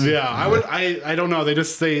choice. Yeah, I don't know.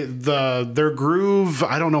 Their groove.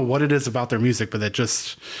 I don't know what it is about their music, but it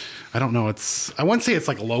just, I don't know. I wouldn't say it's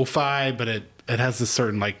like lo-fi, but it has this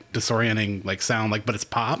certain like disorienting like sound, like, but it's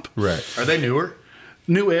pop. Right. Are they newer?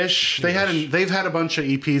 Newish. They've had a bunch of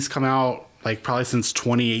EPs come out like probably since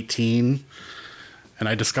 2018, and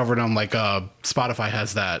I discovered them like Spotify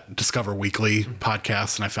has that Discover Weekly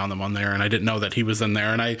podcast, and I found them on there, and I didn't know that he was in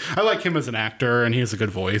there, and I like him as an actor, and he has a good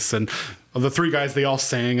voice, and the three guys, they all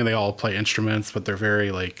sing and they all play instruments, but they're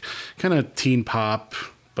very like kind of teen pop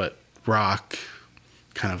but rock,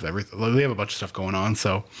 kind of everything. They have a bunch of stuff going on.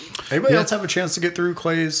 So Anybody Yeah. else have a chance to get through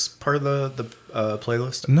Clay's part of the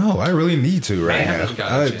playlist? No, I really need to right I now. haven't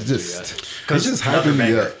gotten a chance to yet. It's just Another hyping me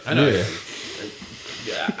banger. up. I know. Yeah.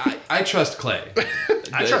 Yeah, I trust Clay.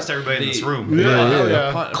 I trust everybody in this room.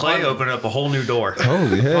 yeah. Clay opened up a whole new door.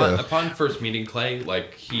 Holy hell. Upon first meeting Clay,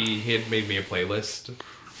 like he had made me a playlist, and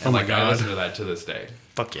Oh my like I God. listen to that to this day.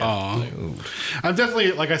 Fuck yeah. Aw. I'm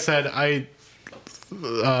definitely, like I said, I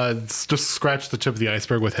just scratched the tip of the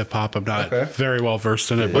iceberg with hip hop. I'm not Okay. very well versed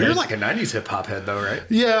in it. Well, But you're like a 90s hip hop head, though, right?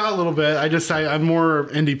 yeah, a little bit. I'm more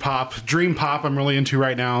indie pop, dream pop. I'm really into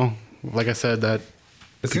right now. Like I said, that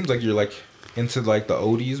It seems like you're like into like the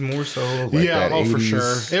oldies more so. Like yeah, that oh for 80s.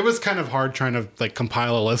 sure. It was kind of hard trying to like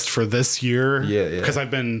compile a list for this year. Yeah, yeah. Because I've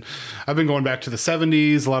been going back to the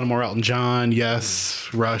 '70s, a lot of more Elton John, Yes,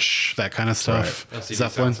 Rush, that kind of stuff. LCD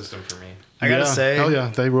Zeppelin. sound system for me. I gotta Yeah. say, hell yeah,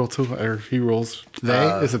 they rule too, or he rules. They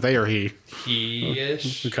is it they or he?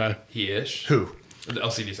 He-ish. Okay. He-ish. who? The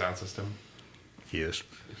LCD sound system. He is.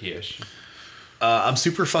 He-ish. I'm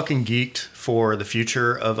super fucking geeked for the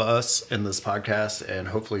future of us in this podcast, and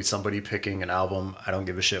hopefully somebody picking an album I don't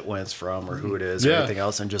give a shit when it's from or who it is or Yeah. anything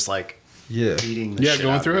else, and just like Yeah. eating the Yeah, shit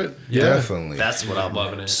going out through of it. Yeah. Definitely. That's what I'm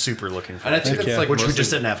loving it. super looking for. And I think Heck that's yeah. like which we mostly- just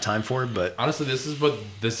didn't have time for, but Honestly, this is what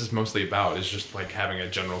this is mostly about. Is just like having a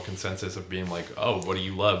general consensus of being like, oh, what do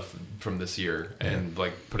you love from this year, and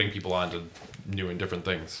like putting people on to new and different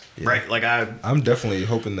things. right, like I'm definitely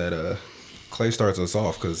hoping that Clay starts us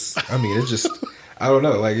off because I mean it just I don't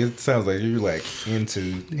know, like it sounds like you're like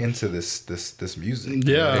into this music. You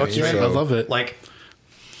know Yeah, what I mean? I So- love it. like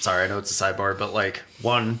sorry, I know it's a sidebar, but like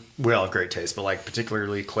one, we all have great taste, but like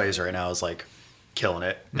particularly Clay's right now is like killing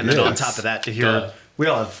it. And then on Yes. top of that, to hear Duh. we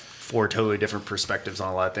all have four totally different perspectives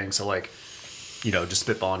on a lot of things. So like, you know, just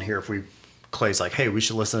spitballing here, if we Clay's like, hey, we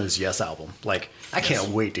should listen to his Yes album. Like, I can't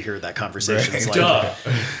wait to hear that conversation. It's like, Duh.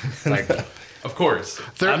 like Of course.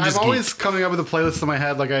 I'm I'm just always coming up with a playlist in my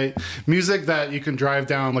head, like music that you can drive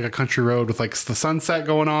down like a country road with like the sunset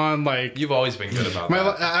going on. Like You've always been good about my,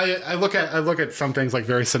 that. I look at some things like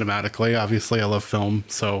very cinematically. Obviously, I love film,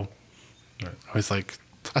 so I was like,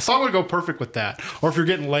 a song would go perfect with that. Or if you're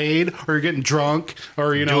getting laid, or you're getting drunk,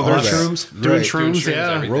 or you know, Doing there's shrooms. doing Right. shrooms, Doing shrooms, yeah.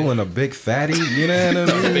 everything. rolling a big fatty, you know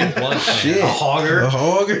what I mean? Big blunt man. Shit. a hogger. A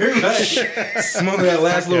hogger, like, smoking that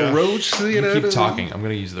last little roach. You know what I Keep mean? talking. I'm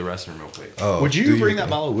gonna use the restroom real quick. Oh, Would do you bring that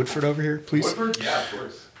bottle of Woodford over here, please? Yeah, of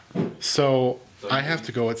course. So I have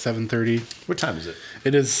to go at 7:30. What time is it?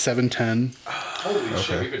 It is 7:10. Holy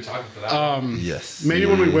shit, we've been talking for that. Yes. Maybe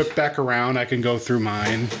when we yes. whip back around, I can go through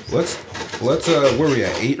mine. Let's where we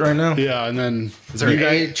at 8 right now? Yeah, and then Is there you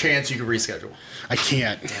any guys- chance you could reschedule? I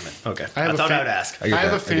can't. Okay. I have I a thought fa- I would ask. I get I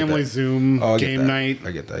have that, a I get family that. Zoom Oh, I get game that. night,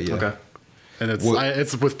 I get that. Yeah. Okay. and it's What-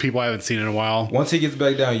 it's with people I haven't seen in a while. Once he gets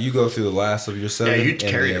back down, you go through the last of your 7. Yeah, you and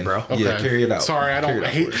carry it, then- bro. Yeah, carry it out. Sorry, I Carry don't it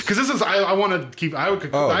out hate for us. because this is I want to keep. I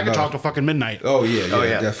could No. talk till fucking midnight. Oh yeah, Oh,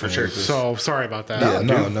 yeah, definitely. for sure. Just- So sorry about that. yeah,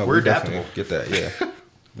 no, dude, no, we're we definitely adaptable. Get that, yeah,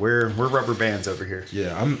 We're rubber bands over here.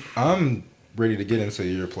 yeah. I'm ready to get into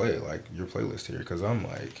your playlist here because I'm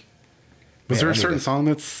like, Was man, there I a need certain to- song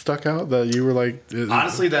that stuck out that you were like?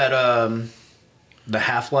 Honestly, that the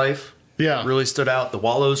Half-Life yeah, really stood out. The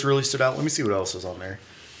Wallows really stood out. Let me see what else is on there.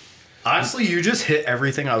 Honestly, you just hit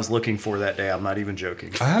everything I was looking for that day. I'm not even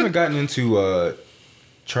joking. I haven't gotten into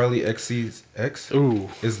Charlie XCX. Ooh.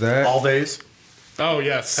 Is that All days, Oh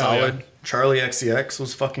yes, hell solid. yeah. Charlie XCX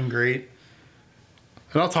was fucking great.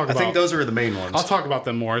 And I'll talk I about. think those are the main ones. I'll talk about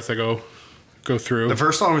them more as I go through. The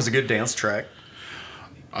first song was a good dance track.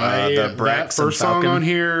 The that Brax and first song Falcon. on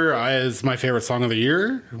here is my favorite song of the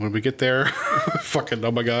year. When we get there, fucking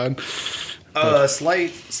oh my god!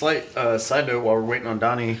 Slight side note while we're waiting on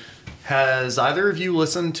Donnie. Has either of you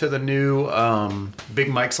listened to the new Big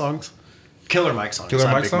Mike songs? Killer Mike songs. Killer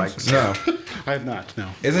not Mike Big songs? Mike. No. I have not. No.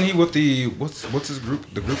 Isn't he with the what's his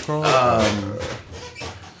group? The group called?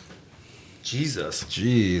 Jesus.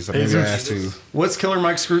 Jeez, I Is maybe I it- asked to. What's Killer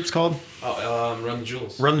Mike's group's called? Run the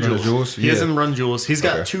Jewels. Run the Run the Jewels. Jewels? He is Yeah. in Run Jewels. He's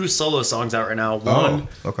got Okay. 2 solo songs out right now. One,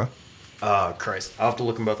 Oh, okay, Christ, I'll have to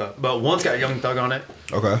look them both up. But one's got Young Thug on it.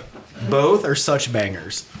 okay. Both are such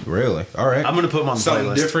bangers. Really? All right. I'm gonna put him on the something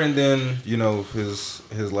playlist. different than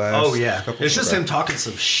his last. Oh yeah, couple? it's just Okay. him talking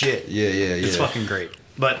some shit. Yeah. It's fucking great.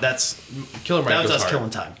 But that's Killer Mike that was goes us hard. killing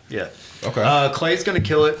time. Yeah. Okay. Clay's gonna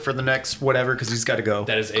kill it for the next whatever because he's got to go.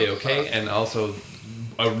 That is A-okay, and also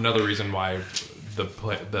another reason why the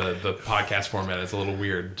podcast format is a little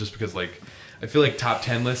weird, just because like I feel like top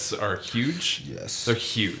 10 lists are huge. Yes. They're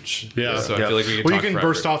huge. Yeah. So I Yeah. feel like we can Well, you talk can forever.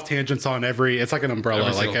 burst off tangents on every. It's like an umbrella,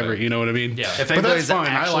 Every like single every. thing. You know what I mean? Yeah. If But anybody's that's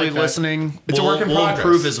fine. I actually like that. listening, It's a work in we'll progress.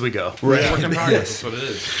 improve as we go. Right. Work in progress. Yes. That's what it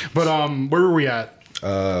is. But where were we at?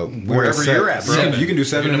 We're Wherever you're at, bro. You can do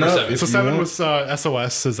 7 You're and number up. 7. if So you 7 want. was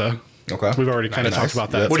SOS. Is a. Okay. We've already kind of Nice. talked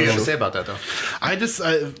about that. Yeah. What do you so- have to say about that though? I just.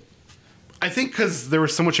 I think because there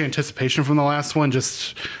was so much anticipation from the last one,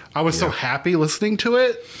 just I was so Yeah. happy listening to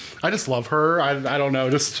it. I just love her. I don't know,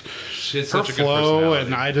 just She has her such a good flow, personality.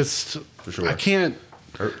 and I just sure. I can't.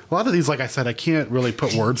 Her- A lot of these, like I said, I can't really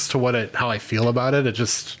put words to how I feel about it. It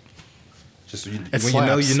just Just it when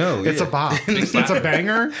slaps. you know, you know. It's yeah. a bop. It's a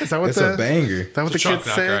banger. Is that what It's the a banger. Is that what It's the a kids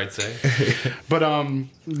chalk say? knocker, I'd say. But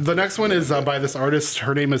the next one is by this artist.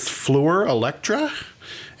 Her name is Fleur Electra,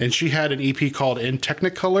 and she had an EP called In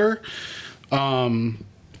Technicolor.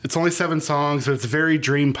 It's only 7 songs, but it's very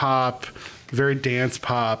dream pop, very dance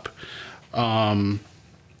pop.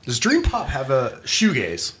 Does Dream Pop have a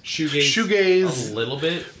shoegaze? Shoegaze. A little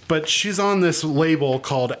bit. But she's on this label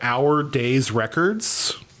called Our Days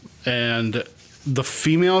Records, and the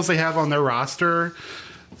females they have on their roster,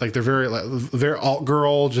 like they're alt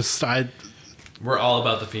girl. We're all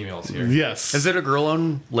about the females here. Yes. Is it a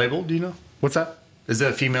girl-owned label? Do you know? What's that? Is it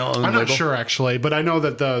a female-owned I'm label? not sure actually, but I know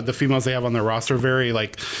that the females they have on their roster are very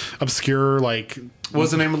like obscure. Like What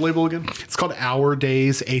was the name of the label again? it's called Our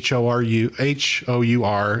Days, HOUR,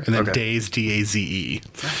 and then Okay. Days, DAZE.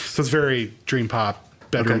 So it's very dream pop,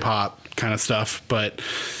 bedroom Okay. pop kind of stuff. But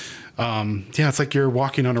yeah, it's like you're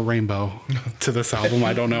walking on a rainbow to this album.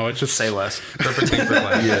 I don't know. It's just Say less. Perfect thing for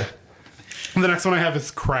Clay. Yeah. The next one I have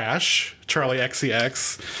is Crash, Charlie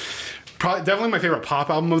XCX. Probably, definitely my favorite pop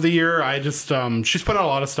album of the year. I just she's put out a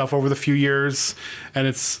lot of stuff over the few years, and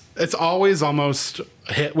it's always almost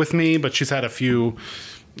a hit with me. But she's had a few,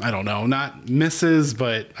 I don't know, not misses,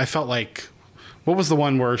 but I felt like what was the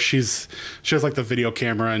one where she has like the video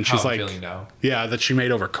camera and she's How I'm like, Feeling Now. yeah, that she made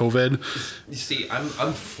over COVID. You see,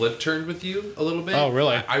 I'm flip turned with you a little bit. Oh,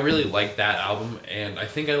 really? I really like that album, and I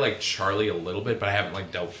think I like Charlie a little bit, but I haven't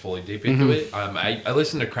like delved fully deep into it. I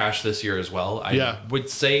listened to Crash this year as well. I Yeah. would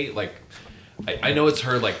say like I know it's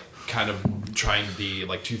her like kind of trying to be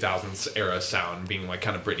like 2000s era sound, being like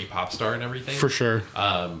kind of Britney pop star and everything. For sure.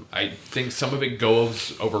 I think some of it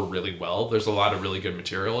goes over really well. There's a lot of really good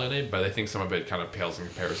material in it, but I think some of it kind of pales in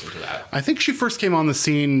comparison to that. I think she first came on the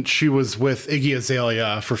scene. She was with Iggy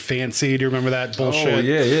Azalea for Fancy. Do you remember that bullshit?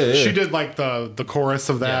 yeah. She did like the chorus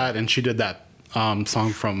of that, Yeah. and she did that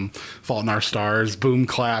song from Fault in Our Stars, Boom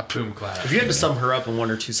Clap. Boom clap. If you had to sum her up in 1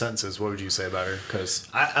 or 2 sentences, what would you say about her? Because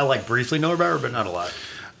I like briefly know about her, but not a lot.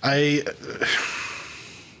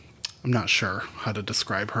 I'm not sure how to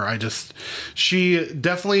describe her. She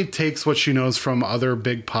definitely takes what she knows from other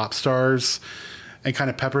big pop stars and kind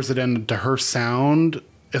of peppers it into her sound,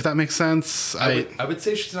 if that makes sense. I would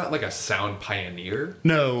say she's not like a sound pioneer.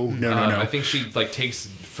 No. I think she like takes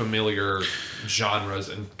familiar genres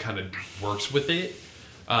and kind of works with it.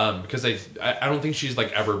 Because I don't think she's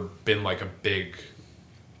like ever been like a big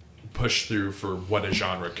push through for what a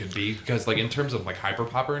genre could be. Because like in terms of like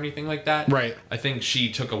hyperpop or anything like that, Right. I think she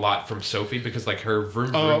took a lot from Sophie because like her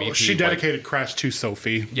Vroom Vroom Oh, EP, she like- dedicated Crash to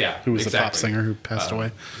Sophie. Yeah, who was a pop exactly. singer who passed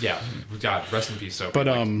away. Yeah, God, rest in peace, Sophie. But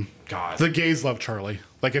Like, God, the gays love Charlie.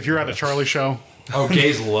 Like if you're at a Charlie show, Oh,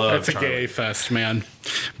 gays love. It's a Charlie. gay fest, man.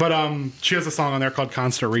 But she has a song on there called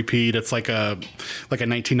 "Constant Repeat." It's like a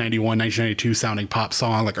 1991, 1992 sounding pop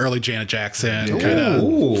song, like early Janet Jackson kind of.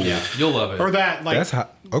 Ooh. Yeah, you'll love it. Or that, like That's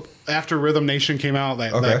hot. Oh, after Rhythm Nation came out,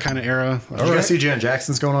 that Okay. kind of era. Did you guys see Janet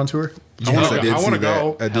Jackson's going on tour? yes, I wanna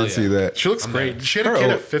go. I did Hell see yeah. that. She looks great. She had Her a kid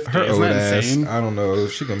old- at 50. her Isn't old that ass. insane? I don't know.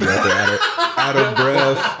 She gonna be out there out of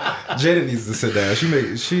breath. Janet needs to sit down. She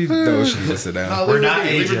knows she needs to sit down. We're not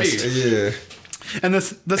Leave it be. ageist. Yeah. And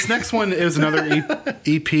this next one is another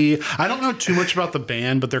EP. I don't know too much about the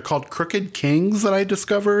band, but they're called Crooked Kings that I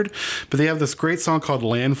discovered. But they have this great song called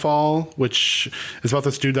Landfall, which is about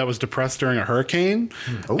this dude that was depressed during a hurricane.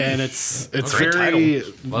 And it's Great very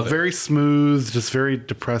Love it. very smooth, just very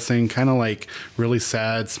depressing, kind of like really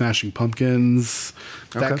sad Smashing Pumpkins,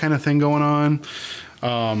 that kind of thing going on.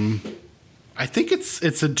 I think it's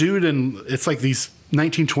a dude, and it's like these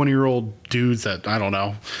 19, 20-year-old dudes that, I don't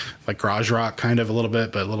know, like garage rock kind of a little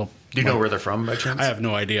bit, but a little. Do you know where they're from by chance? I have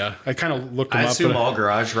no idea. I kind of looked them I up. assume but all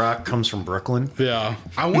garage rock comes from Brooklyn. yeah,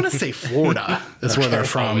 I want to say Florida is where they're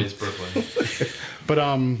from. Always Brooklyn. But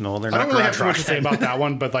No, they're I not don't really have garage too much rock. to say about that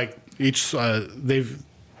one. But like each, they've.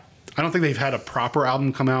 I don't think they've had a proper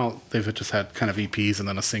album come out. They've just had kind of EPs and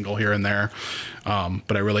then a single here and there.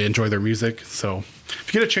 But I really enjoy their music. So if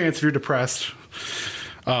you get a chance, if you're depressed.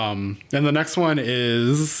 And the next one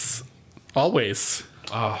is Always.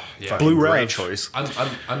 Oh yeah. Blue Great Rev. choice. I'm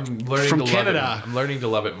learning From to Canada. love it. I'm learning to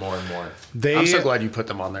love it more and more. They I'm so glad you put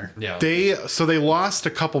them on there. Yeah. they lost a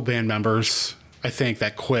couple band members, I think,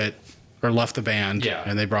 that quit or left the band. Yeah.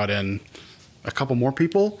 And they brought in a couple more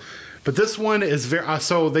people. But this one is very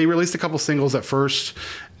so they released a couple singles at first,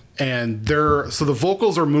 and the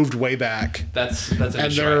vocals are moved way back. That's an And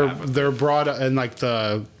issue I have. they're brought and like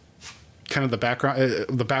the kind of the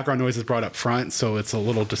background noise is brought up front, so it's a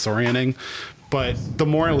little disorienting. But the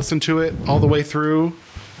more I listen to it all the way through,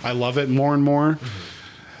 I love it more and more.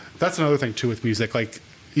 That's another thing too with music. Like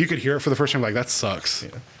you could hear it for the first time, like that sucks.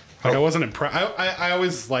 Like I wasn't impressed. I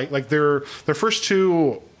always like their first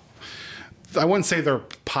two. I wouldn't say they're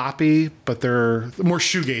poppy, but they're more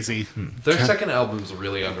shoegazy Their second album's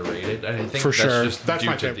really underrated, and I think for that's sure. just That's due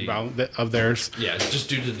my to favorite album of theirs. Yeah, it's just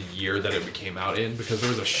due to the year that it came out in, because there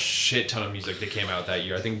was a shit ton of music that came out that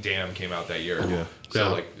year. I think Damn came out that year. Yeah. So Yeah.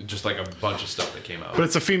 like just like a bunch of stuff that came out. But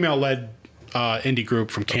it's a female-led indie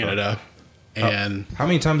group from Canada, and How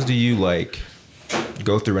many times do you like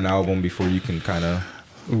go through an album before you can kind of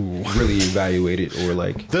really evaluate it, or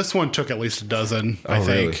like? this one took at least a dozen, I Oh,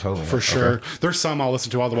 really? think, Holy- for okay. sure. There's some I'll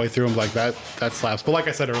listen to all the way through and be like that slaps. But like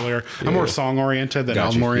I said earlier, I'm more song-oriented than Got you.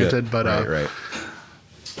 album-oriented. Yeah. But right.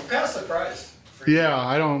 Kind of surprised. yeah,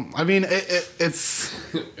 I mean, it's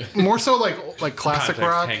more so like classic Context,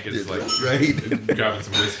 rock. Hank is like Right. grabbing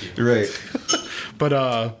some whiskey. Right.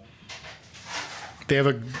 But they have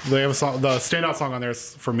a song. The standout song on there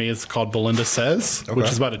for me is called "Belinda Says," which Okay.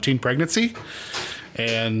 is about a teen pregnancy,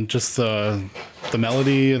 and just the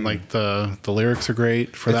melody and like the lyrics are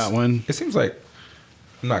great for that one. It seems like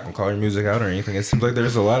I'm not gonna call your music out or anything. It seems like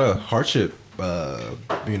there's a lot of hardship,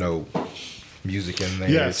 music in there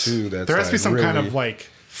Yes, too. That's there has to be like some kind really- of like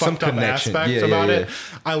some fucked up connection. aspect Yeah, about yeah, it.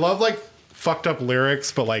 I love like fucked up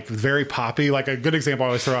lyrics, but like very poppy. Like a good example I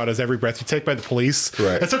always throw out is "Every Breath You Take" by the Police.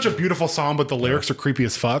 Right. It's such a beautiful song, but the lyrics are creepy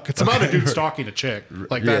as fuck. It's about a dude stalking a chick.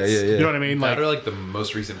 Like Yeah, that's yeah, yeah. you know what I mean? That Like or like the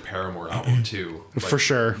most recent Paramore album too. Like, For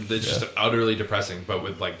sure. It's just utterly depressing, but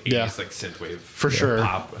with like 80s Yeah. like synthwave. For sure.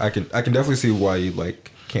 Pop. I can definitely see why you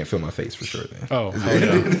like can't feel my face for sure. Then. Oh, hell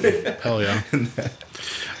yeah. Hell yeah.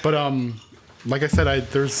 But like I said,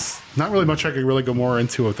 there's not really much I could really go more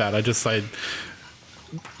into with that.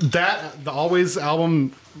 The Always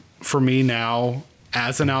album for me now,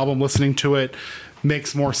 as an album, listening to it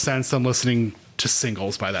makes more sense than listening to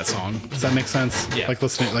singles by that song. Does that make sense? Yeah. Like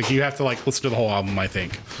listening, like you have to like listen to the whole album, I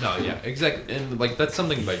think. No, yeah, exactly. And like that's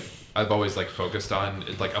something like I've always like focused on.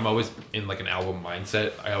 Like I'm always in like an album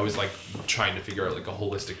mindset. I always like trying to figure out like a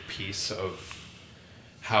holistic piece of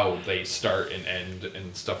how they start and end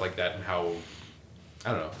and stuff like that, and how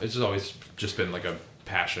I don't know. It's just always just been like a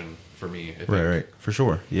passion for me. I think. Right, for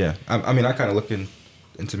sure. Yeah, I mean, I kind of look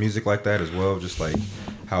into music like that as well, just like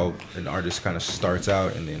how an artist kind of starts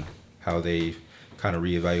out and then how they kind of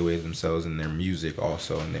reevaluate themselves in their music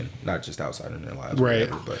also, and then not just outside in their lives, or Right.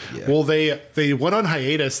 whatever, but yeah. Well, they went on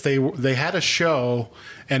hiatus. They had a show,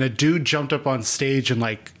 and a dude jumped up on stage and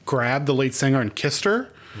like grabbed the lead singer and kissed her.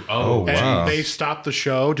 Oh, And Wow. they stopped the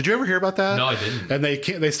show. Did you ever hear about that? No, I didn't. And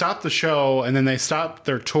they stopped the show, and then they stopped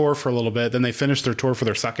their tour for a little bit. Then they finished their tour for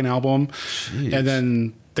their second album, and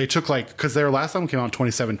then they took because their last album came out in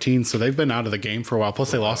 2017, so they've been out of the game for a while.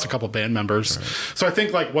 Plus, they lost a couple band members. Right. So I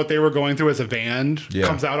think what they were going through as a band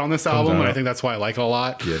comes out on this album, and I think that's why I like it a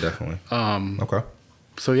lot. Yeah, definitely. Okay.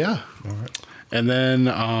 So yeah. All right. And then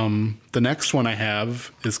the next one I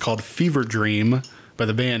have is called Fever Dream by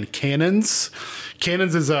the band Cannons.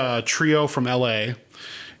 Cannons is a trio from LA.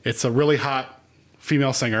 It's a really hot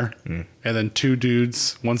female singer, and then two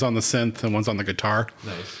dudes. One's on the synth and one's on the guitar.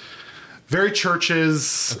 Nice. Very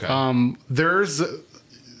Churches. Okay. Theirs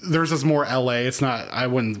is more LA. It's not. I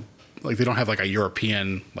wouldn't they don't have a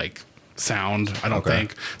European sound. I don't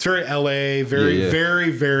think it's very LA. Very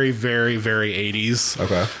very very very very 80s.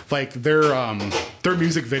 Okay. Their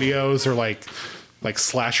music videos are like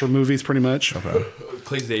slasher movies, pretty much. Okay.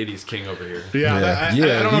 Clay's the 80s king over here. Yeah. I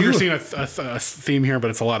don't know if you're seeing a theme here,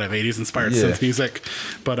 but it's a lot of 80s inspired synth music.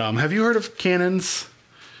 But have you heard of Cannons?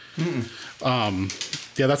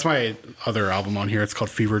 Yeah, that's my other album on here. It's called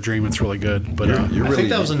Fever Dream. It's really good. But I think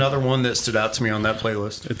that was another one that stood out to me on that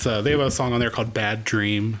playlist. It's they have a song on there called Bad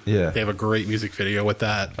Dream. Yeah. They have a great music video with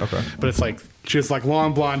that. Okay. But it's she has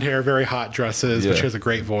long blonde hair, very hot dresses, but she has a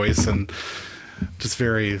great voice and just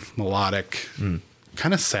very melodic,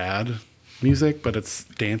 kind of sad music, but it's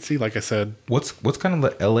dancey. Like I said, what's kind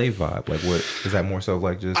of the LA vibe? What is that more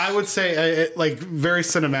so just? I would say very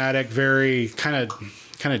cinematic, very kind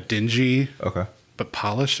of dingy. Okay. But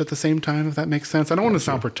polished at the same time, if that makes sense. I don't want to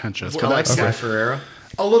sound pretentious, but I like Sky Ferreira.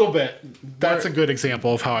 A little bit. That's a good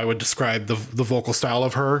example of how I would describe the vocal style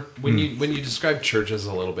of her. When you describe Churches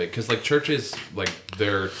a little bit, because Churches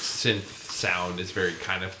their synth sound is very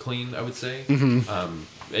kind of clean, I would say.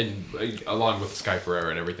 And along with Sky Ferreira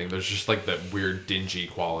and everything, there's just that weird dingy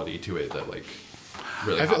quality to it that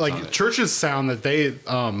really. I feel hops on it. Church's sound that they,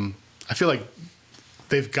 I feel like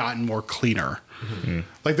they've gotten more cleaner.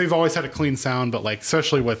 They've always had a clean sound, but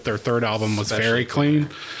especially with their third album was very clean.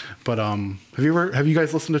 But have you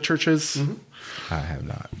guys listened to Churches? I have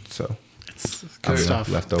not. So it's good stuff.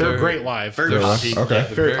 Leftover. They're great live. Very poppy. Okay.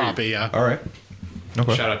 Very poppy. Yeah. All right.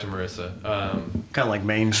 Okay. Shout out to Marissa. Kind of like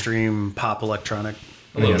mainstream pop electronic.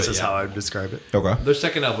 I guess is how I would describe it. Okay. Their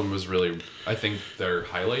second album was really, I think, their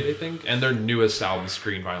highlight. And their newest album,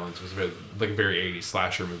 Screen Violence, was very 80s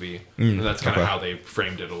slasher movie, and that's kind of how they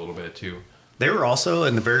framed it a little bit too. They were also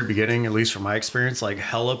in the very beginning, at least from my experience,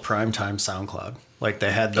 hella primetime SoundCloud.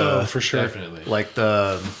 They had the for sure, definitely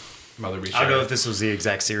the. Mother Be I don't know if this was the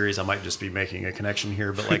exact series. I might just be making a connection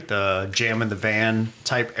here, but the Jam in the Van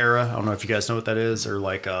type era. I don't know if you guys know what that is, or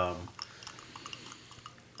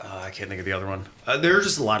I can't think of the other one. There were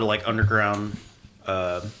just a lot of underground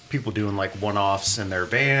people doing one-offs in their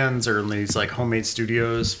vans or in these homemade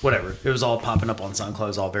studios, whatever. It was all popping up on SoundCloud. It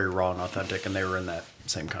was all very raw and authentic, and they were in that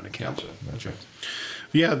same kind of camp. Gotcha.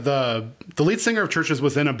 Yeah, the lead singer of Churches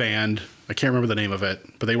was in a band. I can't remember the name of it,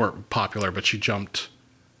 but they weren't popular. But she jumped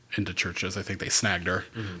into Churches. I think they snagged her.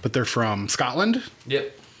 But they're from Scotland.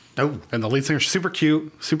 Yep. Oh, and the lead singer's super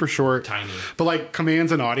cute, super short, tiny, but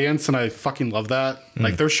commands an audience, and I fucking love that.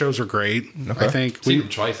 Their shows are great. Okay. I think seen them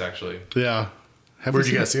twice actually. Yeah. Where'd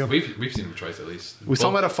you guys see them? We've seen them twice at least. We saw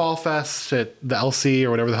them at a fall fest at the LC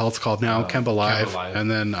or whatever the hell it's called now, Kemba Live,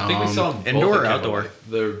 and then I think we saw them indoor or outdoor.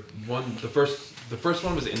 The first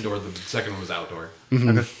one was indoor. The second one was outdoor.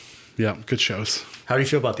 Okay. Yeah, good shows. How do you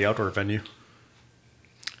feel about the outdoor venue?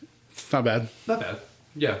 It's not bad. Not bad.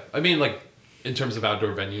 Yeah, I mean, in terms of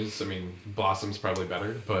outdoor venues, I mean, Blossom's probably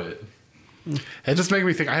better, but it just made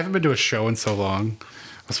me think. I haven't been to a show in so long.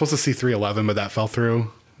 I was supposed to see 311, but that fell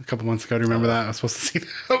through a couple months ago. Do you remember that? I was supposed to see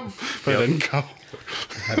them, but I didn't go.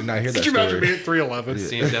 I did not hear that. Did you imagine me at 311?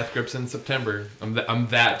 Seeing Death Grips in September. I'm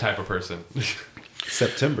that type of person.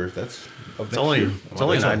 September. That's it's only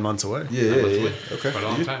 9 months away. Yeah. Okay. Quite a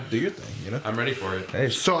long time. Do your thing. I'm ready for it. Hey.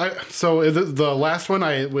 So the last one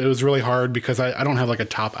it was really hard because I don't have a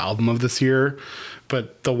top album of this year,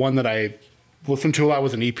 but the one that I listened to a lot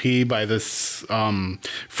was an EP by this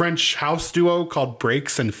French house duo called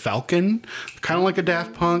Breaks and Falcon, kind of like a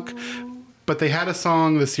Daft Punk. But they had a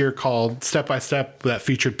song this year called Step by Step that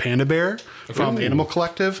featured Panda Bear from Animal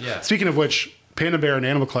Collective. Yeah. Speaking of which, Panda Bear and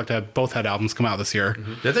Animal Collective both had albums come out this year.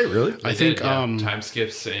 Did they really? I think Time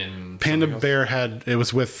Skips and Panda Bear it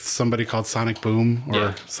was with somebody called Sonic Boom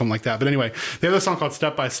or something like that. But anyway, they have a song called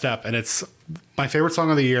Step by Step, and it's my favorite song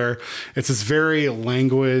of the year. It's this very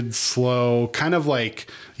languid, slow, kind of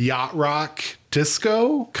yacht rock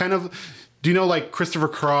disco kind of. Do you know Christopher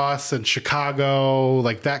Cross and Chicago,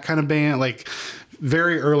 that kind of band?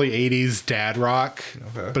 Very early 80s dad rock,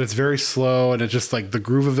 but it's very slow, and it's just the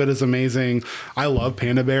groove of it is amazing. I love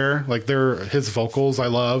Panda Bear. His vocals I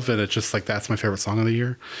love, and it's just that's my favorite song of the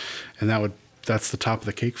year. And that would that's the top of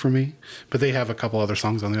the cake for me. But they have a couple other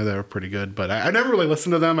songs on there that are pretty good. But I never really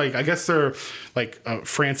listened to them. I guess they're like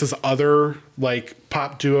France's other like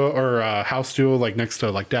pop duo or house duo, like next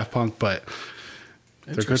to like Daft Punk. But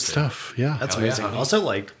they're good Interesting. stuff. Yeah, That's Hell yeah, amazing. honey. Also,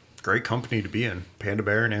 like, great company to be in. Panda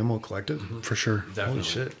Bear and Animal Collective. for sure. Definitely. Holy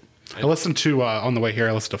shit. I listened to on the way here.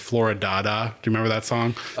 I listened to Floridada. Do you remember that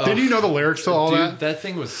song? Did you know the lyrics to all Dude, that? that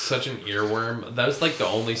thing was such an earworm. That was like the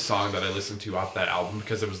only song that I listened to off that album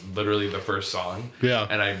because it was literally the first song. Yeah.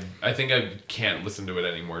 And I think I can't listen to it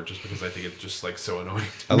anymore just because I think it's just like so annoying.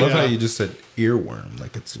 I love how Yeah. you just said earworm.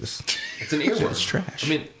 Like it's just It's an earworm. It's trash. I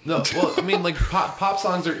mean, no. Well, I mean, like pop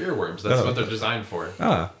songs are earworms. That's Oh, what they're okay. designed for.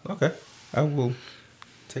 okay. I will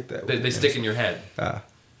take that. They stick in your head.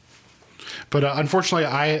 But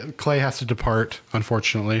unfortunately, Clay has to depart.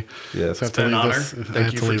 Unfortunately, Yeah, so I have it's to been leave an this. honor. I Thank have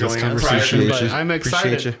you to for leave this joining us. conversation. Appreciate But you. I'm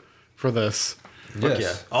excited Appreciate you. for this. Fuck yeah.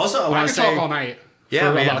 Yes. Also, I I want can to talk say, all night. Yeah,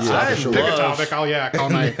 for man, about stuff. I Pick a love- topic. I'll yak all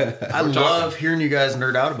night. I love hearing you guys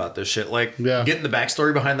nerd out about this shit. Like, Yeah. getting the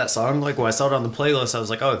backstory behind that song. Like, when I saw it on the playlist, I was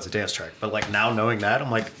like, oh, it's a dance track. But, like, now knowing that,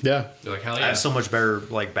 I'm like, Yeah, You're like, hell I yeah. have so much better,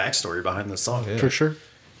 like, backstory behind this song. Yeah. for sure.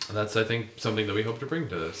 And that's, I think, something that we hope to bring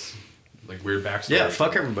to this. Like, weird backstory. Yeah,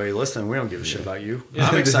 fuck everybody listening. We don't give a shit about you.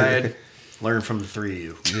 I'm excited. Learn from the three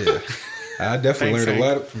of you. Yeah. I definitely Thanks, learned a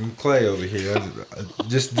Hank. lot from Clay over here.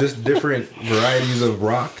 Just different varieties of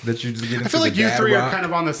rock that you just get into. I feel like you three rock. are kind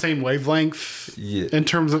of on the same wavelength. Yeah. In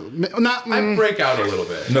terms of not. I break out a little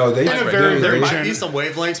bit. No, they In a very, There very might gen- be some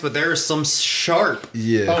wavelengths, but there are some sharp.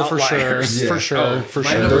 Yeah. Oh, for sure, outliers. Yeah. for sure, Oh, for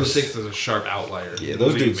my sure. number Those- 6 is a sharp outlier. Yeah,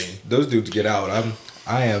 those Believe dudes. me. Those dudes get out.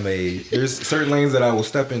 I am a. There's certain lanes that I will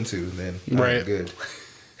step into. Then I'm Right. good.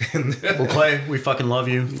 Well, Clay, we fucking love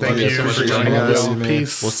you. Thank you you so much for for joining joining us. us. man.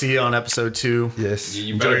 Peace. We'll see you on episode 2. Yes.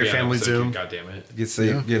 You Enjoy better your be on family episode Zoom. 2, God damn it. Get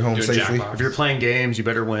safe. Get home Do a safely. Jackbox. If you're playing games, you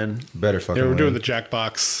better win. Better fucking. Yeah, we're doing win. the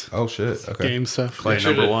Jackbox Oh shit. Okay. game stuff. Clay,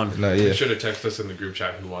 Should've- number 1. No, You yeah. should have texted us in the group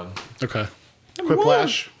chat who won. Okay.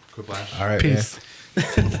 Quiplash. Quiplash. All right, Peace.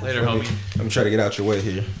 Later, homie. man. I'm trying to get out your way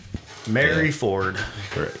here. Mary Ford.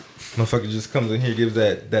 Right. Motherfucker just comes in here, gives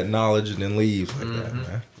that knowledge, and then leaves like that,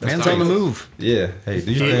 man. That's Man's nice. on the move. Yeah. Hey,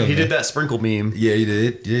 do your He, thing. he man. did that sprinkle meme. Yeah, he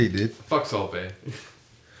did. Yeah, he did. Fuck Salt Bay.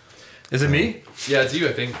 Is it me? Yeah, it's you,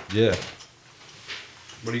 I think. Yeah.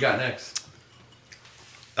 What do you got next?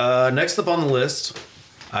 Next up on the list,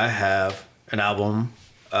 I have an album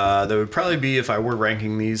that would probably be, if I were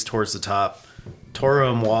ranking these towards the top,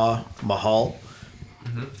 Toro Moi Mahal.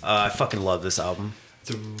 I fucking love this album.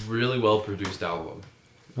 It's a really well produced album.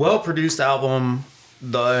 Well produced album,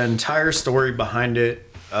 the entire story behind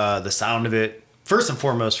it, the sound of it. First and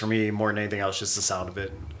foremost for me, more than anything else, just the sound of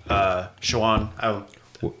it. Shawan, I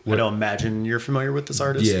don't imagine you're familiar with this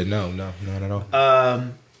artist. Yeah. No, not at all.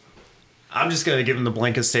 I'm just gonna give him the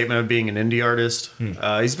blanket statement of being an indie artist.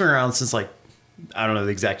 He's been around since like, I don't know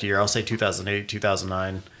the exact year. I'll say 2008,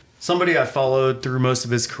 2009. Somebody I followed through most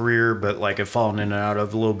of his career, but like I've fallen in and out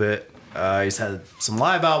of a little bit. He's had some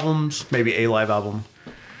live albums, maybe a live album.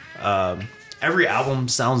 Every album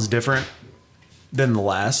sounds different than the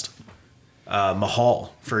last.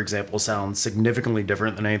 Mahal, for example, sounds significantly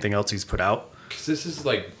different than anything else he's put out. Because this is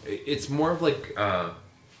like, it's more of like,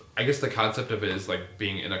 I guess the concept of it is like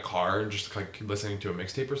being in a car and just like listening to a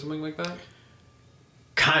mixtape or something like that.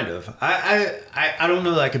 Kind of. I don't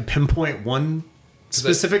know that I could pinpoint one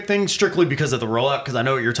specific thing strictly because of the rollout, because I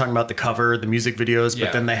know what you're talking about, the cover, the music videos, but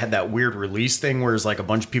Yeah. then they had that weird release thing where it's like a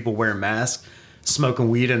bunch of people wearing masks, smoking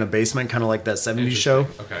weed in a basement, kind of like that 70s show.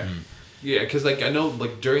 Interesting. Okay. Yeah, because like I know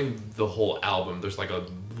like during the whole album, there's like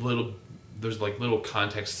little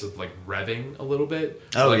contexts of like revving a little bit.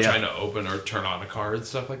 So, Oh, like yeah. trying to open or turn on a car and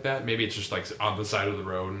stuff like that. Maybe it's just like on the side of the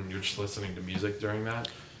road and you're just listening to music during that.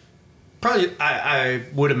 Probably, I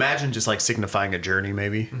would imagine just like signifying a journey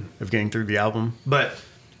maybe of getting through the album. But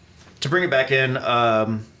to bring it back in,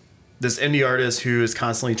 this indie artist who is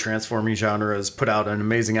constantly transforming genres put out an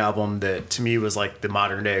amazing album that to me was like the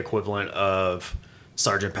modern day equivalent of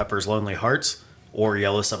Sgt. Pepper's Lonely Hearts or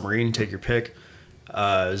Yellow Submarine, take your pick. It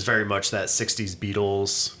was very much that 60s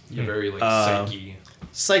Beatles, You're very like psyche.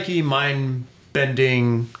 psyche, mind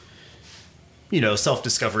bending,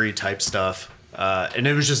 self-discovery type stuff. And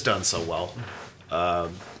it was just done so well.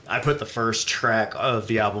 I put the first track of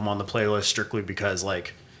the album on the playlist strictly because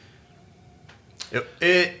like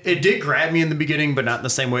it did grab me in the beginning, but not in the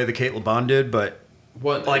same way that Kate LeBon did. But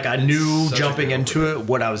What like I it's knew such a jumping good into opener. it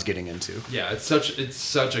what I was getting into. Yeah, it's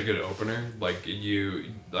such a good opener. Like you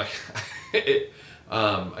like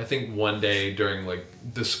I think one day during like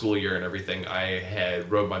the school year and everything, I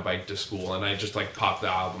had rode my bike to school and I just like popped the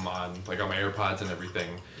album on like on my AirPods and everything.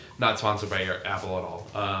 Not sponsored by Apple at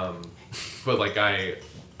all. But like I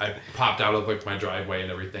I popped out of like my driveway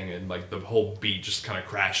and everything, and like the whole beat just kind of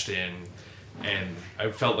crashed in, and I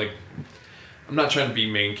felt like, I'm not trying to be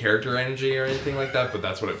main character energy or anything like that, but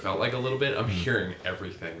that's what it felt like a little bit. I'm hearing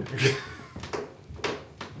everything.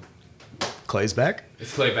 Clay's back.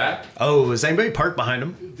 Is Clay back? Oh, is anybody parked behind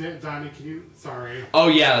him? Donnie, can you? Sorry. Oh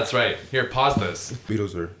yeah, that's right. Here, pause this.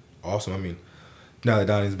 Beatles are awesome. I mean, now that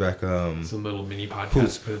Donnie's back, It's a little mini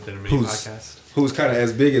podcast. Put it in a mini podcast. who's kind of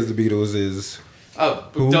as big as the Beatles is Oh,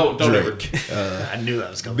 who? don't ever. Drake. I knew that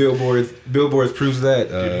was coming. Billboard proves that.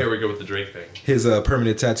 Dude, here we go with the Drake thing. His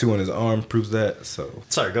permanent tattoo on his arm proves that. So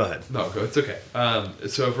Sorry, go ahead. No, it's okay.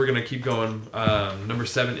 So if we're gonna keep going, number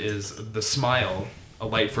 7 is The Smile, a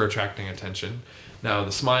light for attracting attention. Now,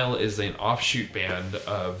 The Smile is an offshoot band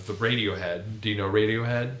of the Radiohead. Do you know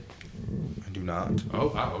Radiohead? I do not. Oh,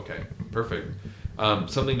 wow, okay, perfect.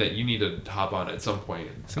 Something that you need to hop on at some point.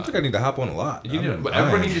 Seems like I need to hop on a lot.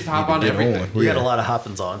 Everybody needs to hop on everything. We got a lot of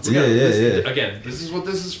hoppins on. So Yeah. Again, this is what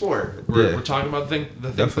this is for. We're talking about the things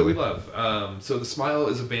Definitely. that we love. So The Smile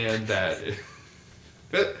is a band that...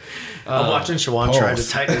 I'm watching Shawan try to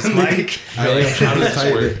tighten his mic. I am trying to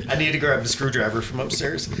tighten it. I need to grab the screwdriver from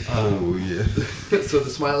upstairs. Oh yeah. So The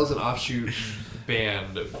Smile is an offshoot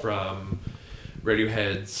band from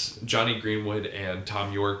Radiohead's Johnny Greenwood and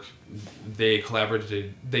Tom York. They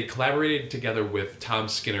collaborated together with Tom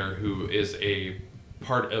Skinner, who is a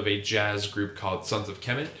part of a jazz group called Sons of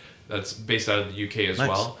Kemet that's based out of the UK as Nice.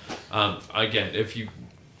 well. Again, if you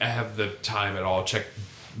have the time at all, check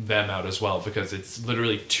them out as well, because it's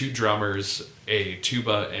literally 2 drummers, a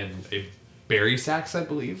tuba, and a bari sax, I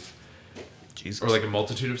believe, Jesus. or like a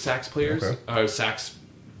multitude of sax players, Okay.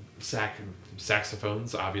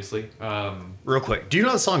 saxophones, obviously. Real quick, do you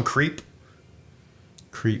know the song "Creep"?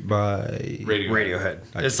 Creep by Radiohead.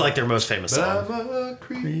 It's like their most famous But song. I'm a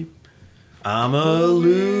creep. I'm a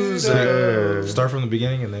loser. Start from the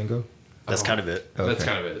beginning and then go. That's kind of it. Okay. That's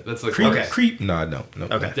kind of it. That's the Creep. chorus. Okay. Creep? No, I don't. No.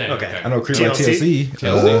 Okay. Dang, Okay. okay. I know Creep by TLC?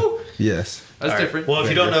 TLC. Yes. That's All right. different. Well, if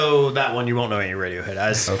you don't know that one, you won't know any Radiohead.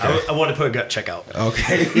 I want to put a gut check out.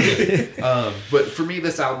 Okay. But for me,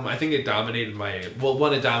 this album, I think it dominated my... Well,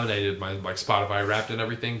 one, it dominated my like Spotify Wrapped and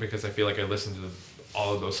everything, because I feel like I listened to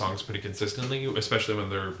all of those songs pretty consistently, especially when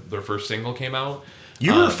their first single came out.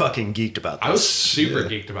 You were fucking geeked about this. I was super Yeah.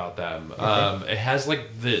 geeked about them. It has like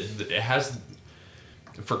it has,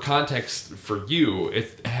 for context for you,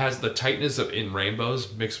 it has the tightness of In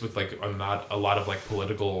Rainbows mixed with like a lot of like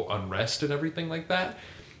political unrest and everything like that.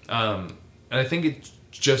 And I think it's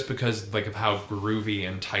just because like of how groovy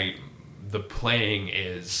and tight the playing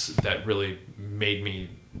is that really made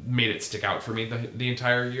it stick out for me the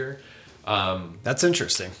entire year. That's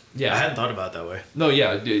interesting. Yeah. I hadn't thought about it that way. No,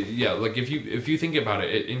 yeah. Like if you think about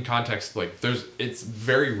it in context, like it's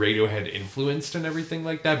very Radiohead influenced and everything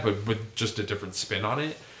like that, but with just a different spin on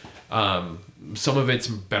it. Some of it's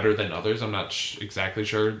better than others. I'm not exactly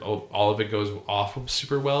sure. All of it goes off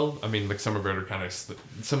super well. I mean, like some of it are kind of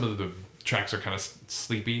some of the tracks are kind of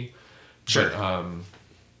sleepy. Sure. But,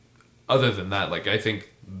 other than that, like I think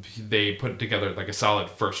they put together like a solid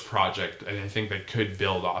first project, and I think they could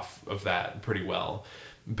build off of that pretty well,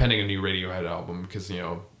 pending a new Radiohead album, because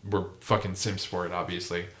we're fucking simps for it,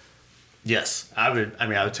 obviously. Yes, I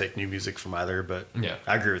would take new music from either, but Yeah.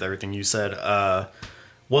 I agree with everything you said.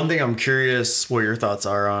 One thing I'm curious what your thoughts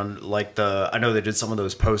are on, like I know they did some of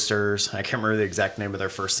those posters. I can't remember the exact name of their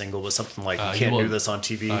first single, but something like "You Can't Do This on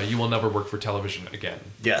TV." You will never work for television again.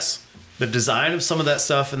 Yes. The design of some of that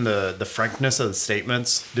stuff and the frankness of the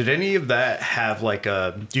statements, did any of that have like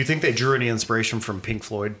do you think they drew any inspiration from Pink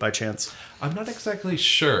Floyd by chance? I'm not exactly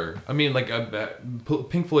sure. I mean, like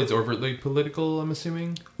Pink Floyd's overtly political, I'm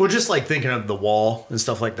assuming. Well, just like thinking of The Wall and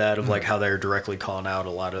stuff like that, of like how they're directly calling out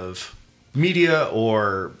a lot of media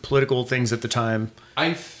or political things at the time,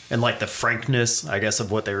 and like the frankness, I guess,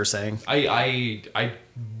 of what they were saying. I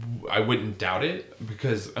wouldn't doubt it,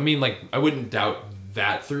 because I mean, like, I wouldn't doubt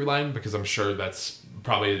that through line, because I'm sure that's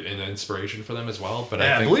probably an inspiration for them as well. But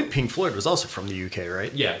And I think, believe Pink Floyd was also from the UK,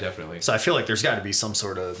 right? yeah, definitely. So I feel like there's got to be some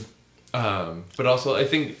sort of But also, I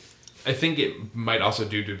think it might also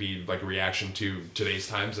due to be like a reaction to today's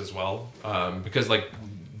times as well, because like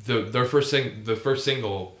the first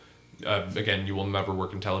single, again, "You Will Never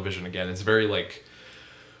Work in Television Again," it's very like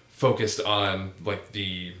focused on like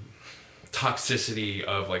the toxicity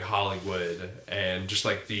of like Hollywood and just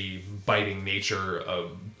like the biting nature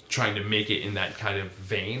of trying to make it in that kind of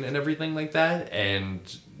vein and everything like that. And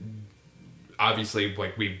obviously,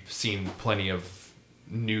 like, we've seen plenty of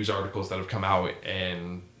news articles that have come out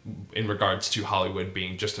and in regards to Hollywood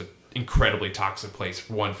being just an incredibly toxic place,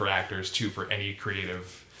 one, for actors, two, for any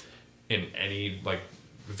creative in any like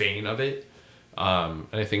vein of it. And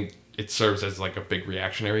I think it serves as like a big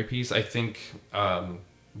reactionary piece. I think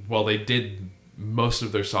while they did most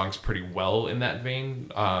of their songs pretty well in that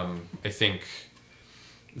vein, I think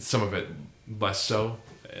some of it less so,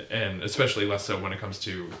 and especially less so when it comes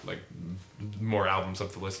to like more albums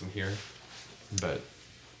up the list in here. But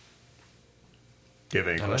Do you have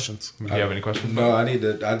any I don't know. questions? Do you have any questions? No, I need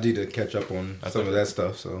to catch up on some of that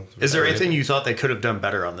stuff. So Is there anything you thought they could have done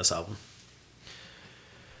better on this album?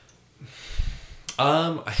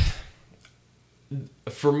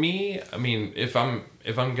 For me, I mean, if I'm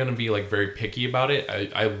gonna be like very picky about it,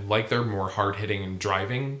 I like their more hard hitting and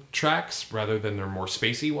driving tracks rather than their more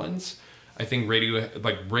spacey ones. I think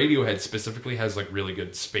Radiohead specifically has like really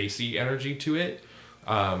good spacey energy to it.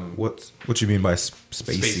 what you mean by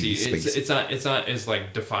spacey? It's not as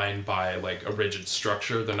like defined by like a rigid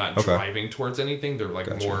structure. They're not Okay. driving towards anything. They're like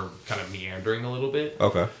Gotcha. more kind of meandering a little bit.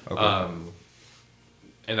 Okay.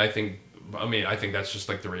 And I think that's just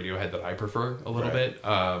like the Radiohead that I prefer a little Right. bit.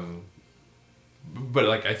 But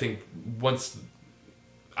like I think once,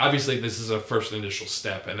 obviously this is a first initial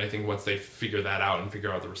step, and I think once they figure that out and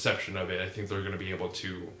figure out the reception of it, I think they're going to be able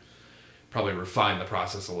to probably refine the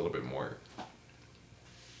process a little bit more.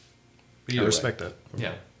 I Either respect way. that.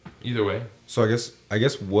 Yeah. Either way. So I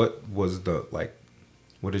guess what was the like?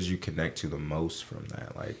 What did you connect to the most from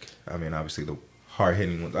that? Like, I mean, obviously the hard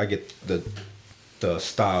hitting ones. I get the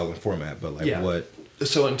style and format, but like Yeah. what?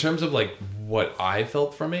 So in terms of like what I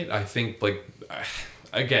felt from it, I think like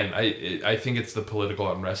again, I think it's the political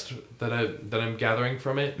unrest that I'm gathering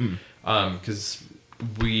from it, because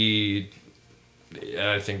I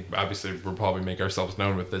think obviously we'll probably make ourselves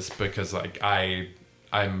known with this because like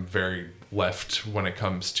I'm very left when it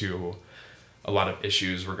comes to a lot of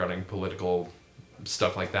issues regarding political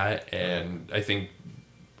stuff like that, and I think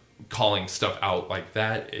calling stuff out like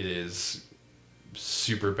that is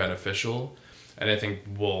super beneficial, and I think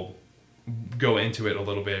we'll go into it a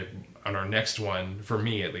little bit on our next one, for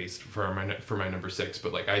me at least, for my number 6.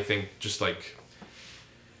 But like I think just like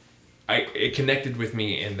it connected with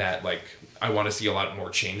me in that like I want to see a lot more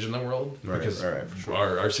change in the world, Right, because right, for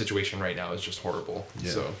sure. our situation right now is just horrible.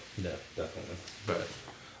 Yeah. So, Yeah, definitely. but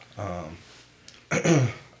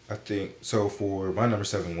I think so. For my number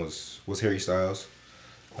 7 was Harry Styles,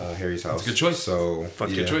 Harry's House. That's a good choice. So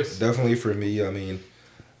Good choice. Definitely for me. I mean,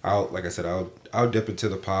 I'll dip into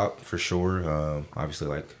the pop for sure. Obviously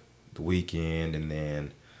like The Weeknd, and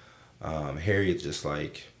then Harry. It's just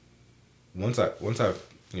like once I've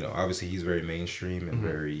obviously he's very mainstream and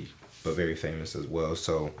very famous as well.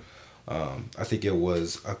 So I think it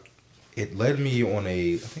led me on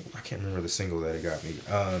I can't remember the single that it got me.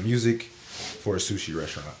 Music for a Sushi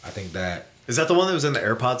Restaurant. I think that. Is that the one that was in the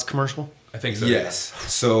AirPods commercial? I think so. Yes.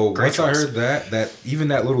 So Great once I choice. heard that even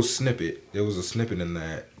that little snippet, there was a snippet in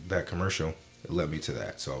that commercial. It led me to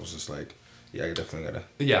that. So I was just like, yeah, I definitely gotta.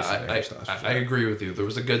 Yeah, listen to Harry Styles for I sure. agree with you. There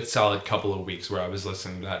was a good solid couple of weeks where I was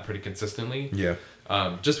listening to that pretty consistently. Yeah.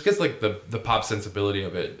 Just because like the pop sensibility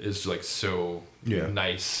of it is like so Yeah.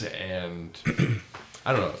 nice, and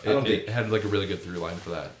I don't know. I don't It had like a really good through line for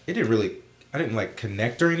that. I didn't like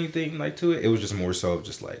connect or anything like to it. It was just more so of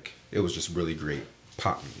just like it was just really great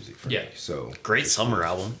pop music for Yeah. me. So Great summer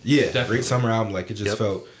album. yeah, Definitely. great summer album. Like it just Yep.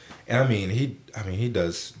 felt, and I mean he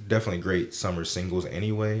does definitely great summer singles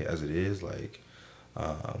anyway as it is. Like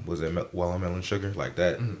was it Watermelon Sugar? Like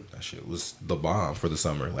that that shit was the bomb for the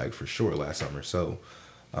summer, like for sure last summer. So,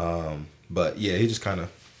 but yeah, he just that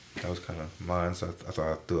was kind of mine. So I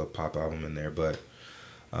thought I'd throw a pop album in there, but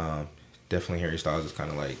definitely Harry Styles is kind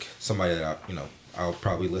of like somebody that I'll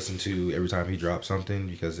probably listen to every time he drops something,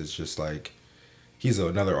 because it's just like he's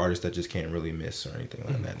another artist that just can't really miss or anything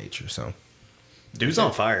like that nature. So Dude's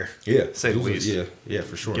on fire. yeah, Say the those are- least. yeah,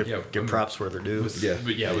 for sure. Give props where they're due. With, Yeah.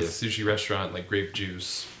 but yeah, with Yeah. Sushi Restaurant, like Grape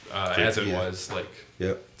Juice, as it yeah. was, like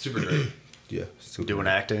Yep. super great. Yeah. Super Doing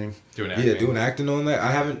acting. Doing Yeah, acting. doing acting on that.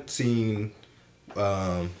 I haven't seen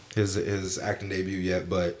his acting debut yet,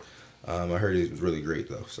 but I heard it was really great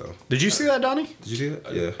though. So Did you see that, Donnie? did you see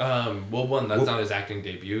that? Yeah. Well, one, that's not his acting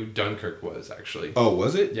debut. Dunkirk was actually. Oh,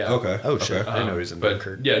 was it? Yeah. Okay. Oh, shit. Okay. I didn't know he was in But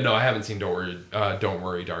Dunkirk. yeah, no, I haven't seen Don't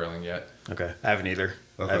Worry, Darling yet. Okay. I haven't either.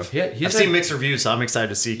 Okay. I've seen mixed reviews, so I'm excited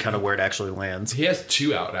to see kind of where it actually lands. He has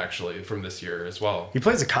 2 out actually from this year as well. He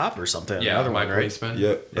plays a cop or something. Yeah, Another My one, right? Policeman.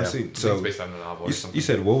 Yep. Yeah. I see. I think So it's based on a novel or something. you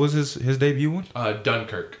said what was his debut one?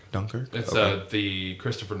 Dunkirk. Dunkirk. It's okay. the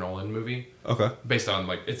Christopher Nolan movie. Okay. Based on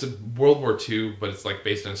like it's a World War II, but it's like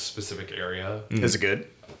based in a specific area. Is it good?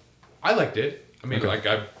 I liked it. I mean, Okay. like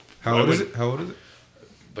How old is it? How old is it?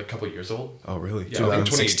 Like a couple years old. Oh, really? Yeah.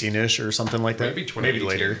 2016-ish or something like that? Maybe Maybe 2018.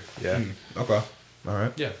 later. Yeah. Okay. All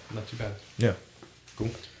right. Yeah, not too bad. Yeah.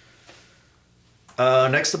 Cool.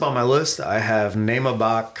 Next up on my list, I have Nema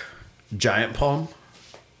Bach, Giant Palm.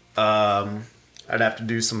 I'd have to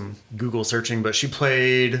do some Google searching, but she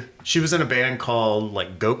was in a band called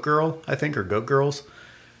like Goat Girl, I think, or Goat Girls.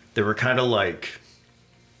 They were kind of like,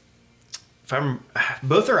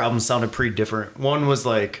 both their albums sounded pretty different. One was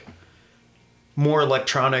like more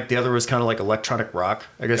electronic. The other was kind of like electronic rock,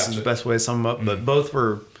 I guess is the best way to sum them up. But both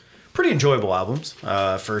were pretty enjoyable albums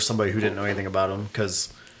for somebody who didn't know anything about them.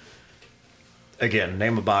 Because, again,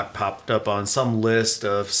 Nema Bach popped up on some list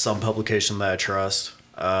of some publication that I trust.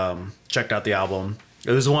 Checked out the album.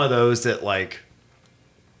 It was one of those that, like,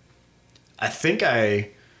 I think I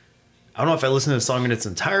don't know if I listened to the song in its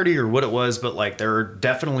entirety or what it was, but, like, there are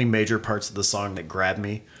definitely major parts of the song that grabbed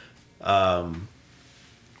me.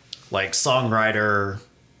 Like songwriter,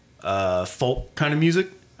 folk kind of music,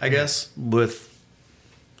 I guess, with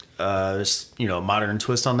modern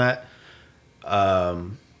twist on that.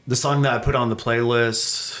 The song that I put on the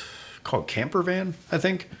playlist called Camper Van, I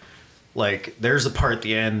think. Like, there's a part at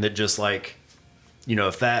the end that just like,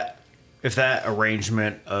 if that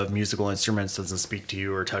arrangement of musical instruments doesn't speak to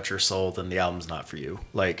you or touch your soul, then the album's not for you.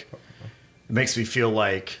 Like, it makes me feel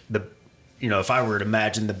like if I were to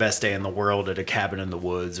imagine the best day in the world at a cabin in the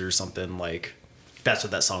woods or something, like, that's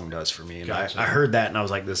what that song does for me. And Gotcha. I heard that and I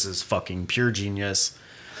was like, this is fucking pure genius.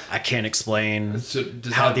 I can't explain does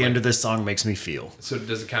how that, the end like- of this song makes me feel. So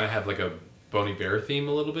does it kind of have like a Bon Iver theme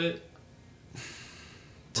a little bit?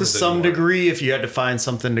 To some degree, if you had to find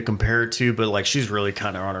something to compare it to, but like she's really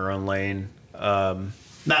kind of on her own lane.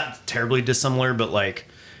 Not terribly dissimilar, but like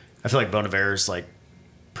I feel like Bon Iver is like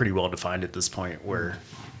pretty well defined at this point, where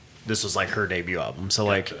this was like her debut album. So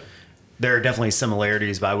like Gotcha. there are definitely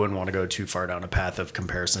similarities, but I wouldn't want to go too far down a path of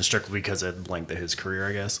comparison strictly because of the length of his career,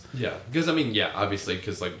 I guess. Yeah, because obviously,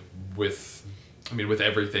 because like with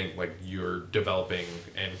everything, like you're developing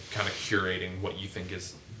and kind of curating what you think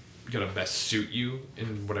is gonna best suit you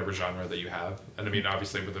in whatever genre that you have. And I mean,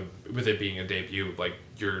 obviously, with it being a debut, like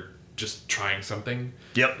you're just trying something,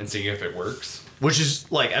 Yep. and seeing if it works. Which is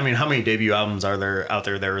like, I mean, how many debut albums are there out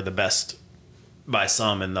there that are the best by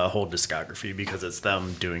some in the whole discography, because it's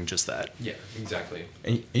them doing just that. Yeah, exactly.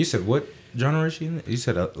 And you said what genre is she in? You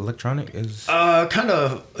said electronic is. Kind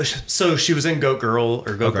of. So she was in Goat Girl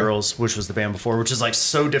or Goat Okay. Girls, which was the band before, which is like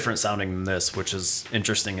so different sounding than this, which is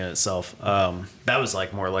interesting in itself. That was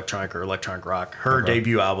like more electronic or electronic rock. Her Okay.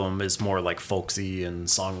 debut album is more like folksy and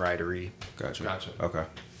songwritery, Gotcha. Okay.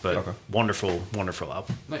 but Okay. wonderful, wonderful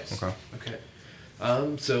album. Nice. Okay. Okay.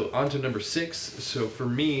 So on to number 6. So for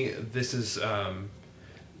me, this is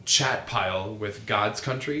Chat Pile with God's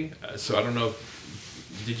Country. So I don't know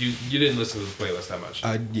if you didn't listen to the playlist that much.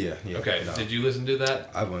 Yeah. Okay. No. Did you listen to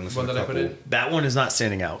that? I've only listened one to a that I put couple. in. That one is not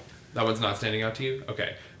standing out, That one's not standing out to you.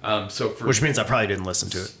 Okay. So for which means I probably didn't listen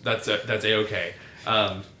to it. that's a-okay.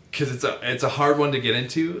 Because it's a hard one to get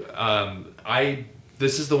into.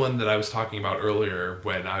 This is the one that I was talking about earlier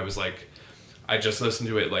when I was like, I just listened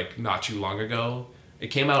to it like not too long ago. It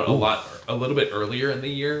came out a little bit earlier in the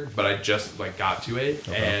year, but I just like got to it.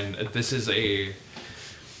 And this is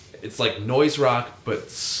it's like noise rock, but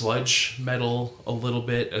sludge metal a little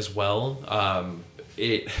bit as well.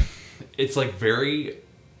 It's like very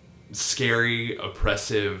scary,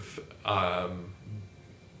 oppressive,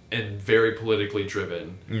 and very politically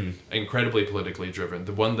driven, incredibly politically driven.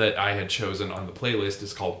 The one that I had chosen on the playlist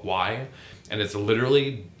is called Why, and it's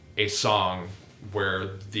literally a song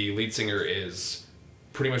where the lead singer is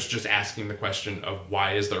pretty much just asking the question of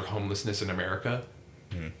why is there homelessness in America?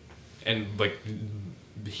 And like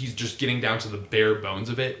he's just getting down to the bare bones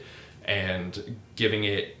of it and giving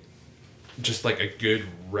it just like a good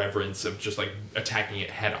reverence of just like attacking it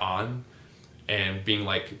head on and being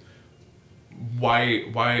like, why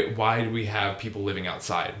do we have people living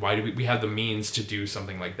outside? Why do we have the means to do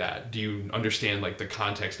something like that? Do you understand like the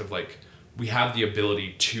context of like we have the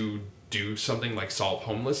ability to do something like solve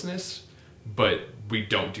homelessness, but we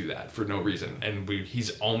don't do that for no reason, and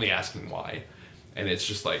he's only asking why, and it's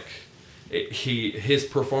just like his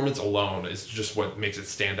performance alone is just what makes it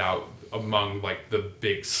stand out among like the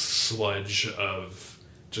big sludge of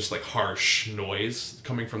just like harsh noise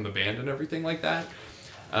coming from the band and everything like that.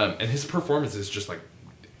 And his performance is just like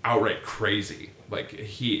outright crazy. Like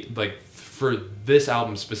for this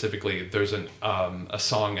album specifically, there's a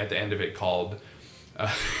song at the end of it called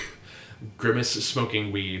Grimace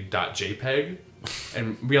Smoking Weed.jpg,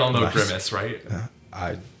 and we all know Nice. Grimace, right?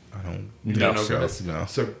 I don't. You don't know so, Grimace? No.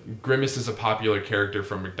 So Grimace is a popular character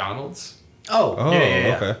from McDonald's. Oh, Oh,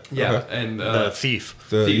 yeah. okay. Yeah, Okay. and The thief.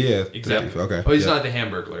 The Thief, yeah, exactly. Thief. Okay. Oh, he's yeah. not the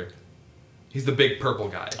Hamburglar. He's the big purple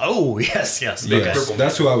guy. Oh, yes. Yes, purple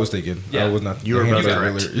that's who I was thinking. Yeah. I was not. You were the both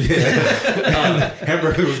hamburger correct. earlier. Yeah.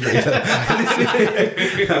 Hamburger was great.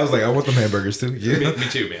 I was like, I want them hamburgers too. Yeah. Me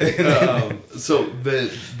too, man. So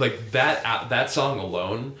that song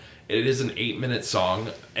alone, it is an 8-minute song,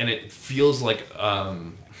 and it feels like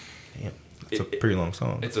Damn, it's a pretty long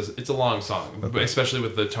song. it's a long song, but especially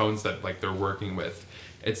with the tones that like they're working with.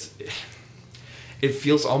 It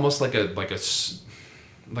feels almost like a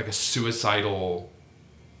suicidal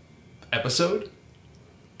episode,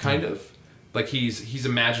 kind of. Like he's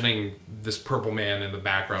imagining this purple man in the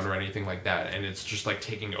background or anything like that, and it's just like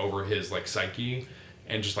taking over his like psyche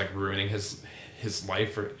and just like ruining his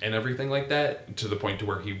life and everything like that, to the point to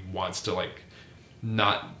where he wants to like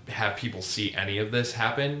not have people see any of this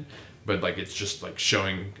happen, but like it's just like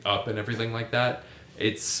showing up and everything like that.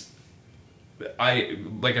 I've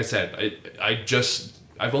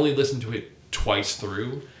only listened to it twice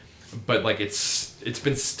through, but like it's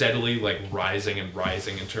been steadily like rising and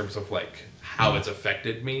rising in terms of like how it's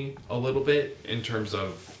affected me a little bit, in terms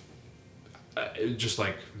of just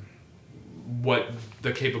like what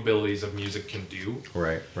the capabilities of music can do.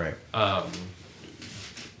 Right.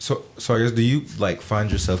 So I guess, do you like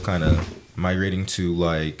find yourself kind of migrating to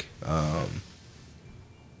like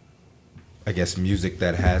I guess music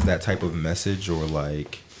that has that type of message, or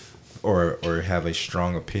like or have a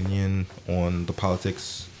strong opinion on the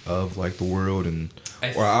politics of like the world? And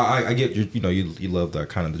I get you love that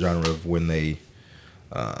kind of the genre of when they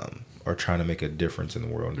are trying to make a difference in the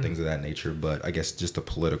world and things of that nature, but I guess just the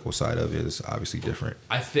political side of it is obviously different.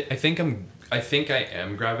 I think I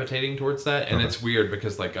am gravitating towards that, and it's weird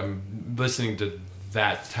because like I'm listening to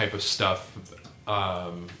that type of stuff,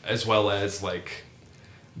 as well as like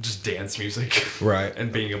just dance music, Right.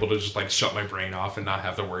 and being able to just like shut my brain off and not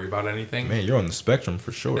have to worry about anything. Man, you're on the spectrum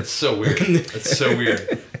for sure. It's so weird. It's so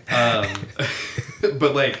weird.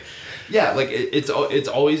 But like, yeah, like it's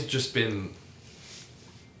always just been.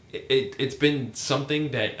 It's been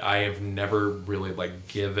something that I have never really like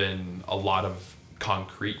given a lot of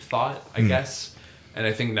concrete thought, I guess. And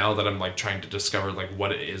I think now that I'm like trying to discover like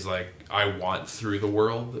what it is like I want through the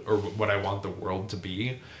world, or what I want the world to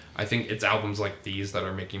be, I think it's albums like these that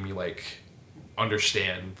are making me like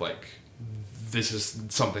understand like this is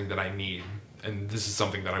something that I need, and this is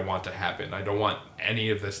something that I want to happen. I don't want any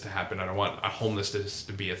of this to happen. I don't want homelessness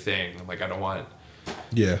to be a thing. Like I don't want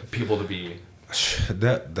people to be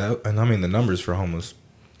that and I mean the numbers for homeless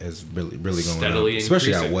is really going steadily up,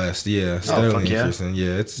 especially increasing. out west. Yeah, steadily fuck yeah. increasing.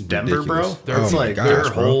 Yeah, it's Denver, ridiculous. bro. There's my like gosh, there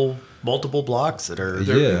are bro. whole multiple blocks that are.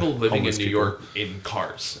 There are Yeah. people living in Homeless New people. York in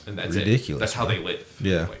cars, and that's Ridiculous, it. That's how bro. they live.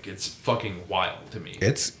 Yeah. Like it's fucking wild to me.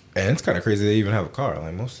 It's kind of crazy they even have a car.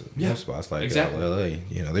 Like most spots, like exactly. LA,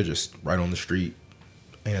 they're just right on the street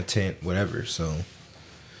in a tent, whatever. So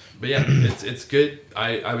But yeah, it's good.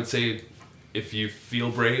 I would say if you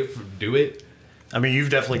feel brave, do it. I mean, you've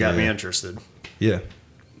definitely got me Yeah. interested. yeah,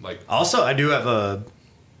 Like Also, I do have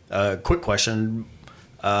a quick question.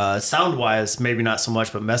 Sound wise, maybe not so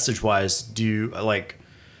much, but message wise, do you like?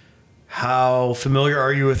 How familiar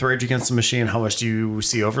are you with Rage Against the Machine? How much do you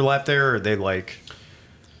see overlap there? Or are they like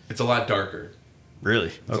it's a lot darker.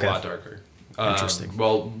 really? It's a lot darker. Interesting.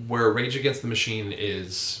 Well, where Rage Against the Machine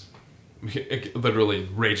is literally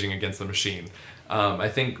raging against the machine. I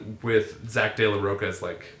think with Zach De La Rocha's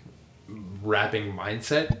like rapping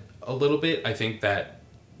mindset a little bit, I think that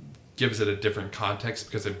gives it a different context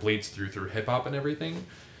because it bleeds through hip hop and everything.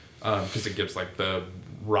 Because it gives like the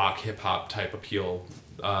rock hip hop type appeal,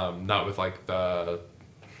 not with like the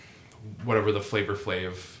whatever the Flavor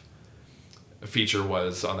Flav feature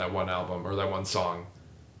was on that one album or that one song.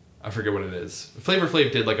 I forget what it is. Flavor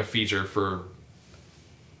Flav did like a feature for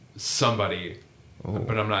somebody,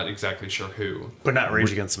 but I'm not exactly sure who. But not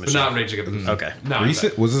Rage Against the But Machine. not Rage Against the Machine. Okay. Not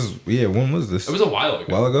recent was this? Yeah, when was this? It was a while ago.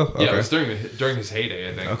 While ago? Yeah, Okay. it was during his heyday,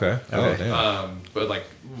 I think. Okay. Oh, damn. But like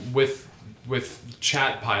with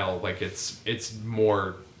Chat Pile, like it's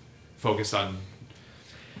more focused on.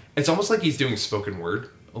 It's almost like he's doing spoken word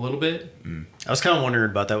a little bit. I was kind of wondering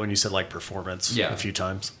about that when you said like performance Yeah. a few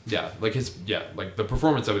times. Yeah, like like the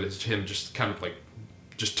performance of it is him just kind of like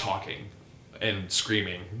just talking and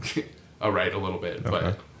screaming. All right, a little bit,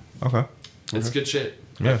 but Okay. it's good shit.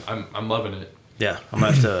 Yeah. I'm loving it. Yeah, I'm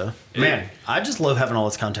gonna have to. Man, I just love having all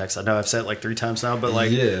this context. I know I've said it like 3 times now, but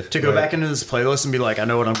like Yeah, to go right. back into this playlist and be like, I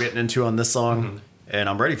know what I'm getting into on this song, and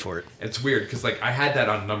I'm ready for it. It's weird because like I had that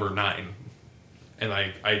on number 9, and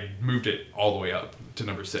I moved it all the way up to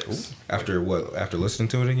number 6. After what? After listening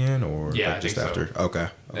to it again, or Yeah, like, I just think so. after? Okay.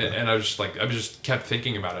 And I was just like, I just kept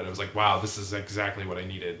thinking about it. I was like, wow, this is exactly what I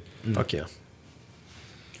needed. Fuck yeah.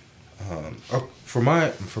 For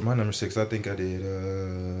my number 6, I think I did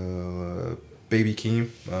Baby Keem.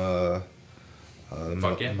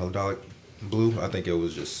 Fuck yeah. Melodic Blue. I think it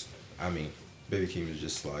was just. I mean, Baby Keem is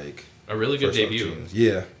just like A really good first debut. opportunities.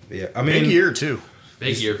 Yeah. I mean, Big year too.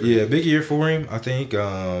 Big year for Yeah, big year for him. I think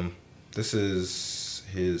this is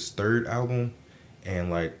his 3rd album, and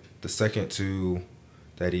like the second 2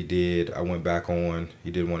 that he did, I went back on.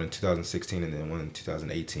 He did one in 2016 and then one in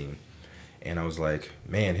 2018, and I was like,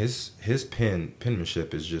 man, his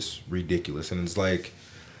penmanship is just ridiculous, and it's like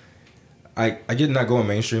I get not going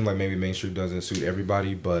mainstream, like maybe mainstream doesn't suit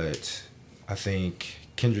everybody, but I think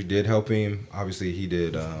Kendrick did help him. Obviously, he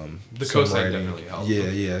did The some cosign writing. definitely helped.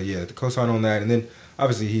 Yeah. The cosign on that, and then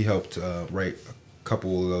obviously he helped write a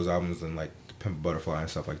couple of those albums and like Pimp a Butterfly and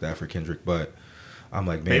stuff like that for Kendrick. But I'm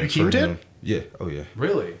like, man, Baby for Keem did? him- Yeah. Oh yeah.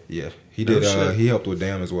 Really? Yeah. He No did. shit. He helped with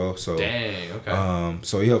Damn as well. So. Dang. Okay.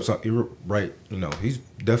 So he helps. He write. You know, he's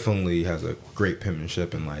definitely has a great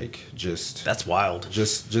penmanship and like just That's wild.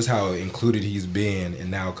 just how included he's been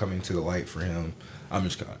and now coming to the light for him. I'm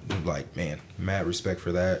just like, man, mad respect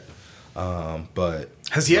for that. But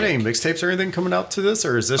Has he had any mixtapes or anything coming out to this,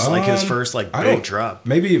 or is this like his first like I big don't- drop?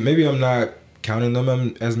 Maybe I'm not counting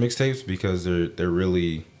them as mixtapes because they're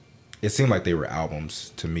really. It seemed like they were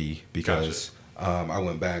albums to me because I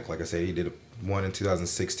went back. Like I said, he did one in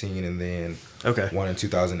 2016 and then Okay. one in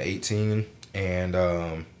 2018,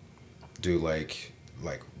 and dude, like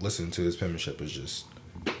listening to his penmanship is just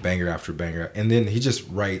banger after banger, and then he just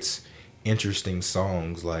writes interesting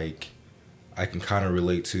songs like I can kind of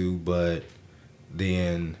relate to, but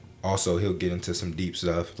then also he'll get into some deep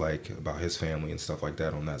stuff like about his family and stuff like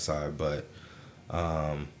that on that side. But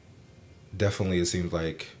definitely it seems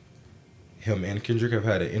like him and Kendrick have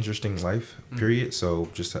had an interesting life period. So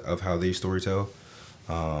just of how they storytell,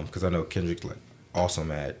 because I know Kendrick like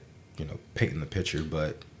awesome at painting the picture,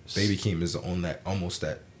 but Baby Keem is on that almost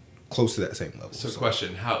that close to that same level. So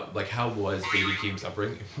question, how was Baby Keem's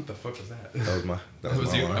upbringing? What the fuck was that? That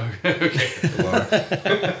was my you. line. Okay.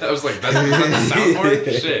 Line. I was like, that's not the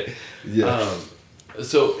soundboard? Shit. Yeah.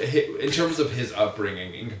 So in terms of his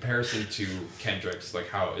upbringing, in comparison to Kendrick's, like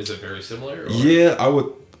how is it very similar? Or? Yeah, I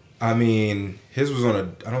would. I mean, his was on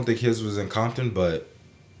a. I don't think his was in Compton, but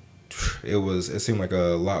it was. It seemed like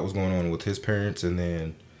a lot was going on with his parents, and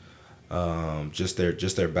then just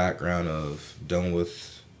their background of dealing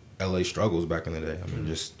with LA struggles back in the day. I mean,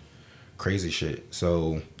 just crazy shit.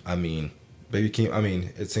 So I mean, Baby Keem. I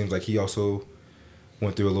mean, it seems like he also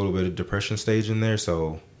went through a little bit of depression stage in there.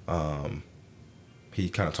 So he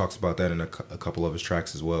kind of talks about that in a couple of his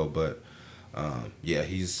tracks as well. But yeah,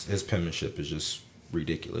 his penmanship is just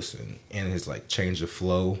ridiculous, and his like change of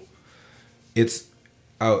flow. It's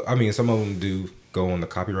I mean, some of them do go on the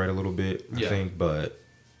copyright a little bit, I think, but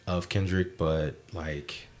of Kendrick, but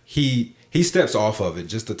like he steps off of it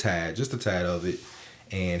just a tad of it,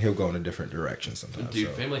 and he'll go in a different direction sometimes. Dude,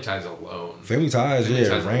 so. Family Ties alone. Family Ties, Family yeah,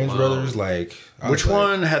 Ties Range alone. Brothers, like Which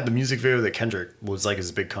one had the music video that Kendrick was like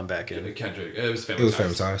his big comeback in? Kendrick. It was Family It was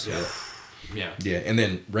Ties. Family Ties, Yeah. yeah, and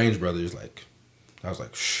then Range Brothers, like I was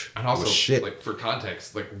like, shh, And also, shit, like for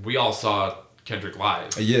context, like we all saw Kendrick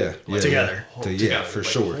live. yeah, Together. yeah, for Like,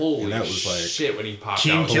 sure. Holy And that was like shit when he popped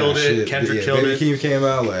Keem out. killed holy it, shit. Kendrick killed Baby it. Keem came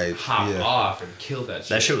out like Popped yeah. off and killed that shit.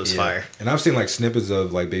 That shit was Yeah. fire. And I've seen like snippets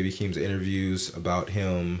of like Baby Keem's interviews about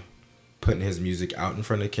him putting his music out in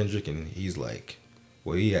front of Kendrick, and he's like,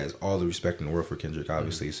 well, he has all the respect in the world for Kendrick,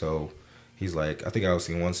 obviously. Mm-hmm. So he's like, I think I was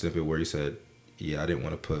seeing one snippet where he said, yeah, I didn't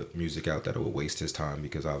want to put music out that would waste his time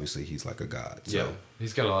because obviously he's like a god. So. Yeah,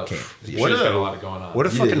 he's got a lot. Can't- He's What got a lot going on. What a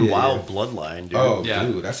Yeah, fucking yeah, wild yeah. bloodline, dude. Oh, Yeah,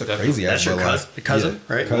 dude, that's a definitely. crazy ass That's your bloodline. cousin,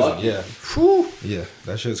 Yeah. right? Cousin, yeah. Whew. Yeah,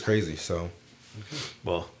 that shit's crazy. So,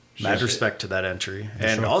 Well, mad Shit. respect to that entry.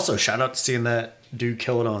 And sure. also, shout out to seeing that dude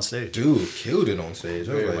kill it on stage. dude killed it on stage.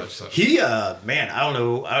 I was Very like, much so. He, man, I don't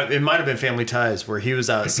know. It might have been Family Ties where he was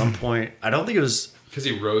out at some point. I don't think it was. Because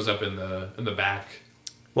he rose up in the back.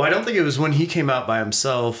 Well, I don't think it was when he came out by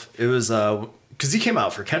himself. It was because he came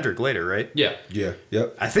out for Kendrick later, right? Yeah. yeah,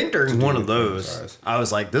 yep. I think during do one of with Family those, Ties. I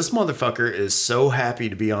was like, this motherfucker is so happy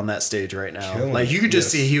to be on that stage right now. Killing Like, you it, could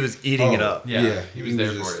just yes. see he was eating it Oh, up. Yeah, he was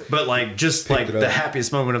there just- for it. But, like, just Picked like it up. the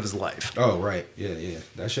happiest moment of his life. Oh, right. Yeah.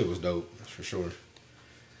 That shit was dope. That's for sure.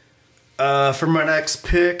 For my next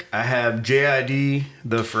pick, I have JID,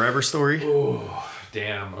 The Forever Story.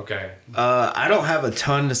 Damn. Okay. I don't have a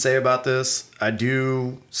ton to say about this. I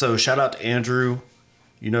do. So shout out to Andrew.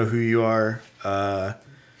 You know who you are.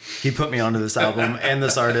 He put me onto this album and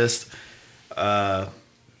this artist. It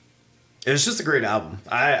was just a great album.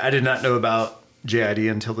 I did not know about JID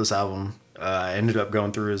until this album. I ended up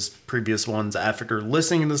going through his previous ones after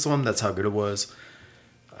listening to this one. That's how good it was.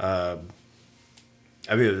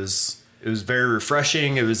 I mean, it was very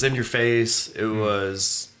refreshing. It was in your face. It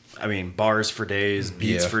was, I mean, bars for days,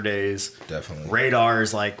 beats Yeah. for days. Definitely. Radar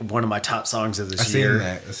is like one of my top songs of this I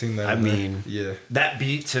year. seen that. I in there. mean, yeah. that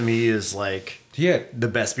beat to me is like He had the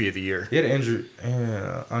best beat of the year.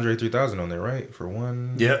 Andre 3000 on there, right? For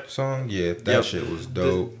one Yep. song. Yeah, that Yep. shit was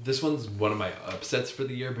dope. This one's one of my upsets for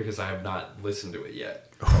the year because I have not listened to it yet.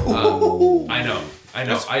 Oh. I know.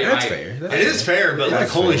 That's fair. That's It is fair, but like,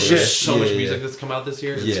 That's holy fair. shit. There's so much Yeah, music yeah. that's come out this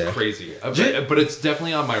year. It's Yeah. crazy. J- But it's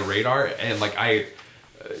definitely on my radar, and like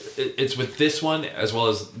it's with this one as well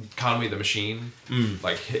as Conway the Machine,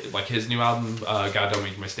 like his new album, God Don't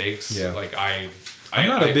Make Mistakes. Yeah. Like I'm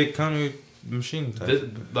not a big Conway Machine type.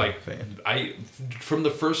 fan. From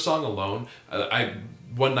the first song alone,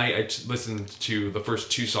 one night I listened to the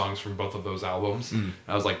first two songs from both of those albums, and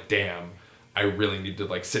I was like, damn. I really need to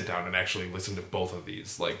like sit down and actually listen to both of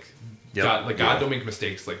these. Like, Yep. God Don't Make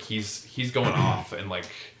Mistakes. Like he's going off and like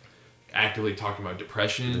actively talking about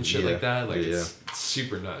depression and shit Yeah. like that. Like Yeah. it's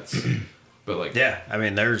super nuts. But like Yeah, I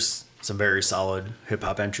mean, there's some very solid hip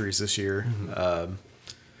hop entries this year.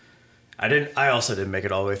 I also didn't make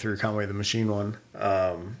it all the way through Conway the Machine one,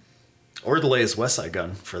 or the latest West Side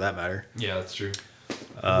Gun for that matter. yeah, that's true.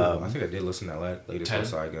 I think I did listen to that latest 10?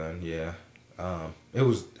 West Side Gun. Yeah. It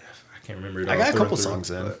was. I can't remember it I all got a through couple and through,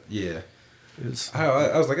 songs in. but Yeah. It was,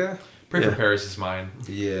 I was like, Pray Yeah. for Paris is mine.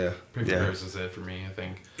 yeah. Pray for Yeah. Paris is it for me. I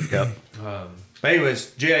think. yep. But anyways,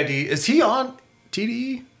 JID, is he on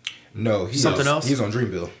TDE? No, he's Something else? He's on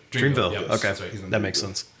Dreamville. Dreamville. Yep, Okay, that's right. He's on that makes Dreamville.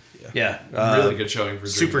 sense. Yeah. Yeah, Really good showing for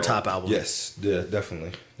super Dreamville. top album. Yes. Yeah.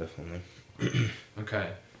 Definitely. Okay.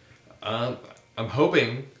 I'm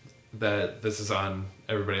hoping that this is on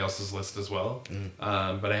everybody else's list as well.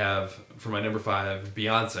 But I have for my number 5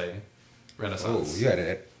 Beyonce Oh, Renaissance. you had it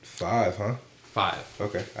at 5, huh? 5.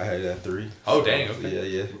 Okay, I had it at 3. Oh, dang, okay.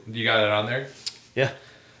 Yeah. You got it on there? Yeah.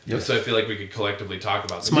 Yep. So I feel like we could collectively talk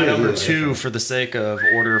about It's this. my Yeah, number yeah, 2 for the sake of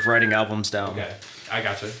order of writing albums down. Okay. I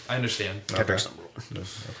gotcha. I understand. Kepler's number 1.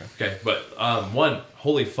 Okay. Okay, but one,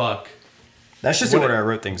 holy fuck. That's just the What- order I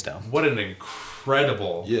wrote things down. What an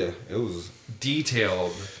incredible, Yeah, it was.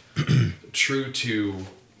 detailed, true to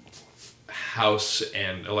house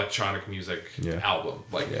and electronic music Yeah. album.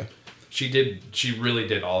 Like Yeah. she really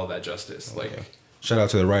did all of that justice. Like Yeah. Shout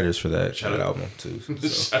out to the writers for that Shout that out. album too.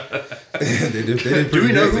 So. they did Do we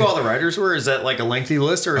pretty know good. who all the writers were? Is that like a lengthy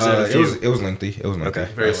list or is it a It few? was lengthy. It was lengthy.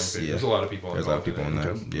 Okay. very That's- lengthy. Yeah. There's a lot of people. There's a lot of involved people in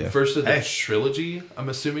in it. there. Yeah. First of the Hey. trilogy, I'm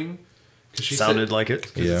assuming. Because she Sounded like it.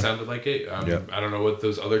 Because Yeah. it sounded like it. Yeah. I don't know what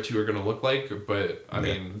those other two are going to look like, but I Yeah.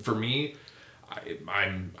 mean, for me,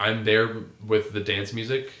 I'm there with the dance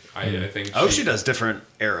music. I think. Oh, she does different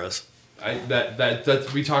eras. That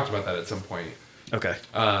we talked about that at some point. Okay.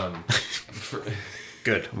 For,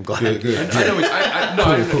 Good. I'm glad. Good. I know.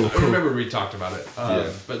 I Cool. remember we talked about it. Yeah.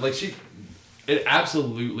 But like it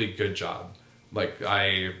absolutely good job. Like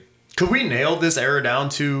Could we nail this era down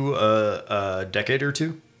to a decade or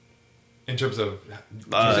two? in terms of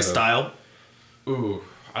Style? ooh,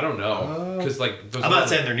 I don't know because like those I'm not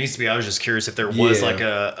saying there needs to be. I was just curious if there was Yeah. like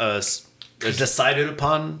a decided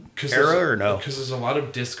upon era or no. Because there's a lot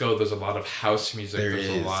of disco, there's a lot of house music, There there's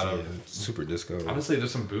is a lot of yeah. super disco. honestly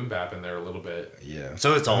there's some boom bap in there a little bit. Yeah.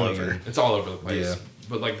 So it's all I mean, over. It's all over the place. Yeah.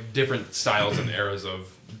 But like different styles and eras of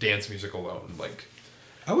dance music alone. Like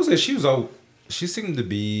I would say she seemed to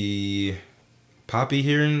be poppy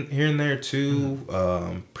here and there too,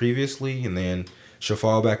 previously, and then she'll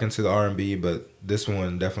fall back into the R&B, but this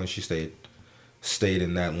one definitely she stayed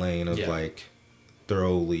in that lane of Yeah. like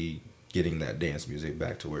thoroughly getting that dance music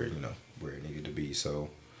back to where where it needed to be. So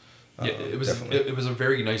yeah, it was definitely. it was a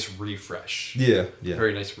very nice refresh. Yeah.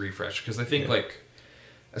 Very nice refresh because I think Yeah. like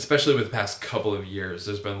especially with the past couple of years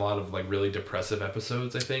there's been a lot of like really depressive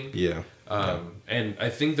episodes I think. Yeah. And I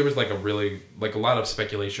think there was like a lot of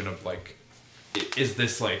speculation of like, is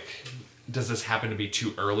this like, does this happen to be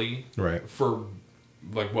too early Right. for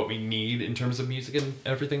like what we need in terms of music and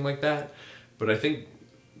everything like that? But I think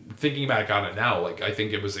thinking back on it now, like I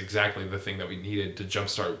think it was exactly the thing that we needed to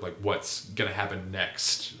jumpstart like what's gonna happen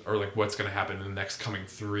next, or like what's gonna happen in the next coming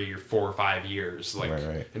 3 or 4 or 5 years, like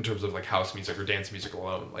Right. in terms of like house music or dance music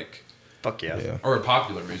alone, like Fuck yeah. Yeah. or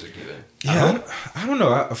popular music even. Yeah, I don't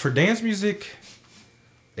know. For dance music,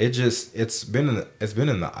 it's been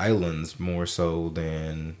in the islands more so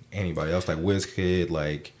than anybody else. Like Wizkid,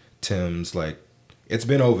 like Tim's, like it's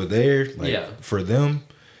been over there. Like Yeah. for them,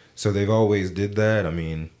 so they've always did that. I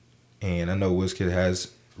mean, and I know Wizkid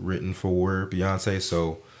has written for Beyonce,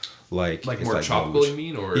 so like it's more tropical, no- you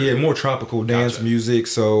mean, or yeah, more tropical dance Gotcha. music.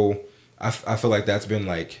 So I feel like that's been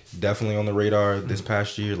like definitely on the radar this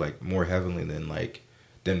past year, like more heavily than like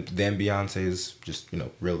then Beyonce's just, you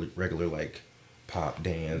know, real regular like pop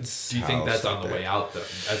dance. Do you think house, that's like on the that. way out though,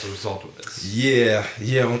 as a result of this? Yeah.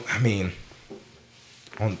 I mean,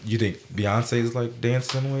 you think Beyonce's like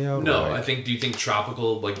dancing on the way out? No, or, like, I think. Do you think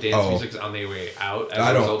tropical like dance Oh. music's on their way out? As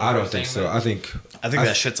I a don't. result of I her don't think saying so. that? I think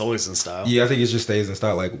that shit's always in style. Yeah, I think it just stays in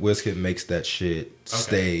style. Like Wizkid makes that shit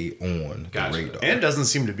stay on Gotcha. the radar. And doesn't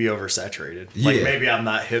seem to be oversaturated. Like Yeah. maybe I'm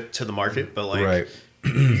not hip to the market, but like Right.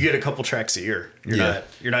 you get a couple tracks a year. Yeah.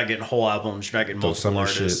 You're not getting whole albums. You're not getting Those multiple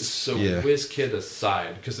summer artists. shits. So Yeah. WizKid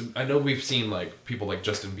aside, because I know we've seen like people like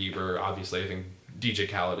Justin Bieber. Obviously, I think DJ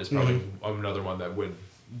Khaled is probably another one that would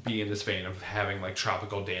be in this vein of having like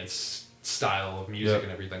tropical dance style of music Yep.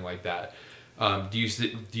 and everything like that. Do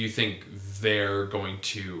you think they're going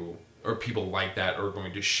to, or people like that are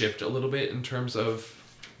going to shift a little bit in terms of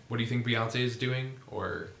what do you think Beyonce is doing,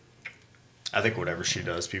 or? I think whatever she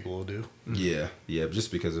does, people will do. Yeah, just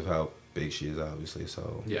because of how big she is, obviously.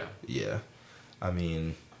 So Yeah. I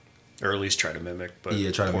mean, Or at least try to mimic. But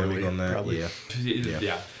try to poorly, mimic on that. probably.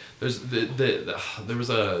 Yeah. There's there was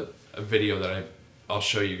a video that I'll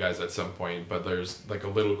show you guys at some point, but there's like a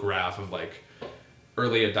little graph of like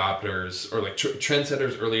early adopters or like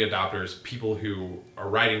trendsetters, early adopters, people who are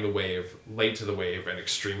riding the wave, late to the wave, and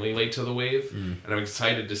extremely late to the wave. And I'm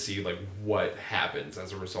excited to see like what happens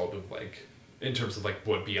as a result of like in terms of like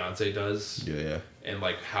what Beyonce does Yeah. and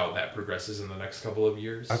like how that progresses in the next couple of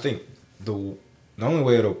years. I think the only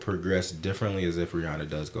way it'll progress differently is if Rihanna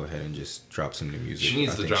does go ahead and just drop some new music. She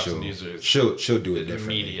needs I to think drop some she'll- music She'll do it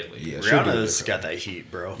differently. immediately. Yeah, she'll do it Rihanna's differently. got that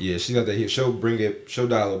heat, bro. Yeah, she got that hit. She'll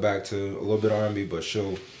dial it back to a little bit R&B, but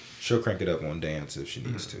she'll crank it up on dance if she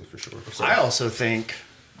needs to, for sure. So, I also think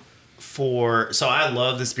so I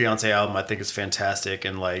love this Beyonce album. I think it's fantastic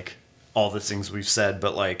and like all the things we've said,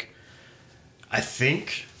 but like I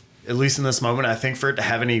think, at least in this moment, I think for it to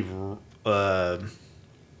have any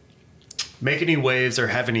make any waves or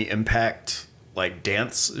have any impact like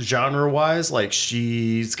dance genre wise, like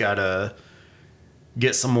she's gotta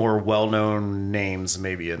get some more well known names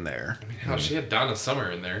maybe in there. I mean, hell, she had Donna Summer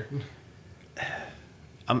in there.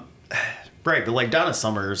 Right, but like Donna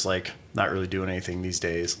Summer's like not really doing anything these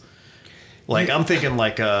days. Like I'm thinking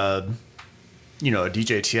like a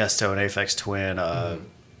DJ Tiesto, an Aphex Twin,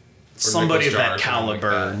 somebody of Nicholas Jar that or something like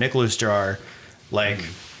caliber, that. Nicholas Jar, like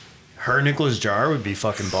her Nicholas Jar would be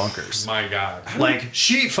fucking bonkers. My God. Like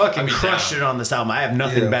she fucking I'd be crushed down. it on this album. I have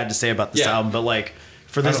nothing Yeah. bad to say about this Yeah. album, but like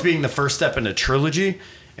for this don't- being the first step in a trilogy,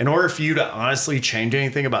 in order for you to honestly change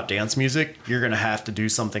anything about dance music, you're gonna have to do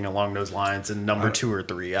something along those lines in number 2 or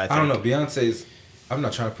 3. I think. I don't know. Beyonce's. I'm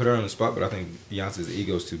not trying to put her on the spot, but I think Beyonce's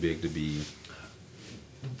ego's too big to be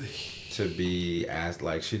asked.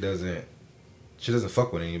 Like she doesn't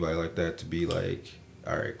fuck with anybody like that to be like,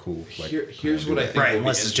 all right, cool. Like Here's come on, what I do think. that. Right, will be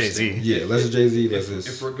unless it's Jay-Z. interesting. Yeah, let's Jay-Z. Let's If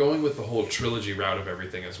just. we're going with the whole trilogy route of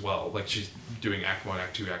everything as well, like she's doing Act 1,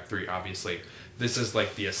 Act 2, Act 3, obviously, this is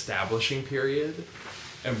like the establishing period.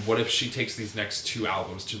 And what if she takes these next 2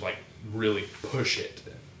 albums to like really push it?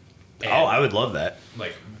 And, Oh, I would love that.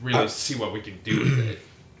 like really see what we can do with it.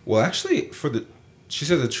 Well, actually, she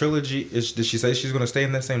said the trilogy is. Did she say she's going to stay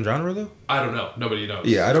in that same genre though? I don't know. Nobody knows.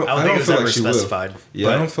 Yeah, I don't. I don't I think don't it was feel ever like she specified, will. Yeah,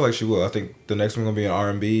 I but- don't feel like she will. I think the next one gonna be an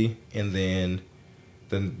R&B, and then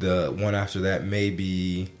the one after that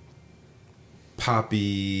maybe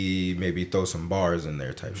poppy, maybe throw some bars in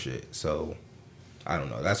there type shit. So I don't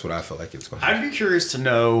know. That's what I feel like it's going to be. I'd be curious to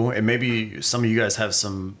know, and maybe some of you guys have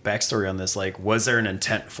some backstory on this. Like, was there an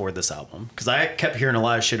intent for this album? Because I kept hearing a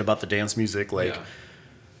lot of shit about the dance music, like Yeah.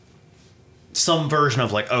 some version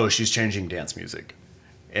of like, oh, she's changing dance music,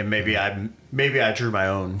 and maybe I drew my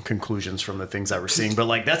own conclusions from the things I were seeing. But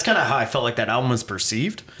like, that's kind of how I felt like that album was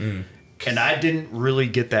perceived, and I didn't really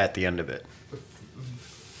get that at the end of it.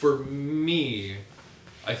 For me,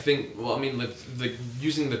 I think. Well, I mean, the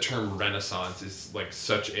using the term Renaissance is like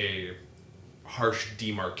such a harsh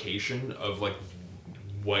demarcation of like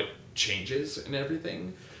what changes and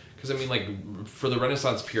everything. Because I mean, like for the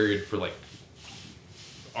Renaissance period, for like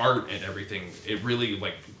art and everything, it really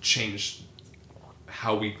like changed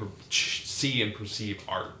how we see and perceive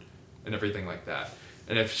art and everything like that.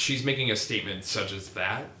 And if she's making a statement such as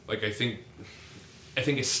that, like I think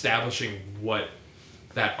establishing what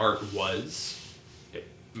that art was, it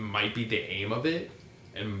might be the aim of it,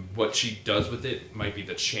 and what she does with it might be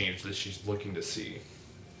the change that she's looking to see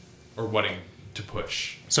or wanting to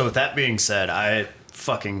push. So with that being said, I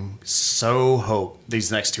fucking so hope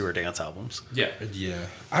these next 2 are dance albums. Yeah. Yeah,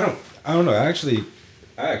 I don't know. I actually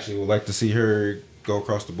would like to see her go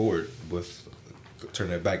across the board with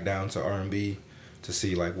turn it back down to R&B to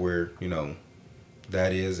see like where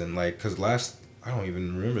that is, and like because I don't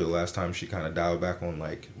even remember the last time she kind of dialed back on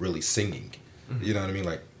like really singing. You know what I mean?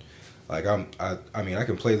 Like I mean I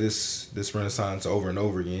can play this Renaissance over and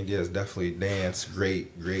over again. Yes, definitely dance,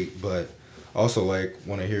 great, but also like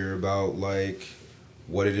want to hear about like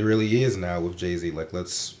what it really is now with Jay-Z. Like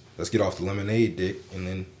let's get off the lemonade dick, and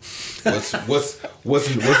then what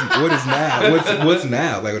is now? What's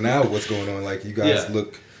now? Like now what's going on? Like you guys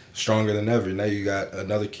look stronger than ever. Now you got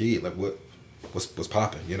another kid. Like what's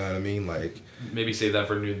popping? You know what I mean? Like maybe save that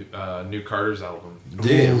for new Carter's album.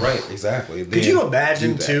 Yeah, right, exactly. Could you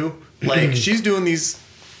imagine too? Like she's doing these.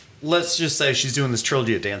 Let's just say she's doing this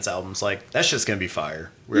trilogy of dance albums. Like that's just gonna be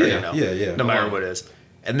fire. We already know. Yeah. No matter what it is,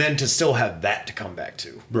 and then to still have that to come back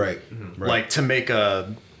to. Right. Like to make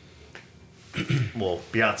a. Well,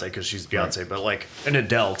 Beyonce because she's Beyonce, Right. but like an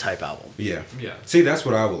Adele type album. Yeah. Yeah. See, that's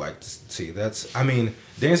what I would like to see. I mean,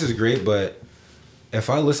 dance is great, but if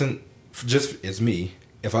I listen, it's me.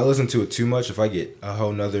 If I listen to it too much, if I get a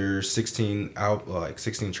whole nother 16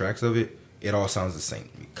 tracks of it, it all sounds the same,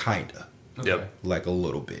 kinda. Okay. Yep. Like a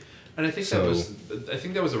little bit. And I think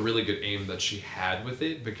that was a really good aim that she had with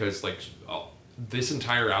it, because like this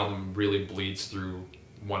entire album really bleeds through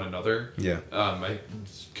one another. Yeah.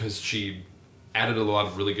 Because she added a lot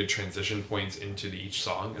of really good transition points into each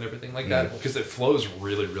song and everything like that, because it flows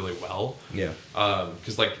really, really well. Yeah.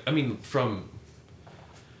 Because like I mean,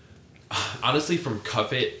 honestly, from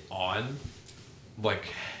Cuff It on, like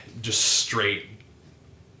just straight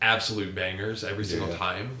absolute bangers every single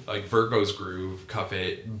time. Like Virgo's Groove, Cuff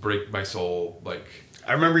It, Break My Soul. Like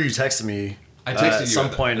I remember you texted me. I texted you at some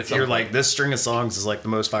at point. some You're point. like, this string of songs is like the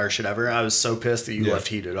most fire shit ever. I was so pissed that you left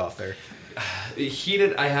Heated off there.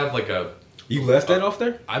 Heated, I have like a. You left that off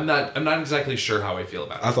there? I'm not exactly sure how I feel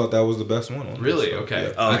about it. I thought that was the best one on Really? this, so, Okay.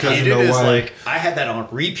 yeah. Oh, Because Heated is like I had that on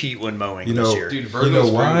repeat when mowing You know, this year. Dude, you Virgo's know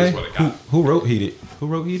Groove why? is what it got. Who wrote Heated? Who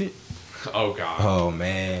wrote Heated? Oh god. Oh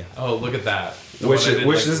man. Oh, look at that. The Which one I did,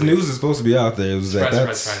 which like, this news is supposed to be out there. It was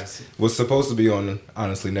Surprise. was supposed to be on.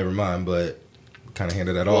 Honestly, never mind. But kind of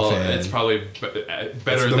handed that Well, off. And it's probably better it's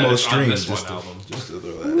than the most it's on streamed. this one Just to, album. just to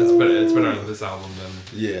throw that. It's better on this album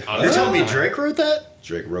than. Yeah. on You're this telling me album. Drake wrote that?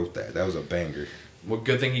 Drake wrote that. That was a banger. Well,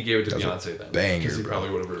 good thing he gave it to That was a Beyonce then. banger, because he bro. probably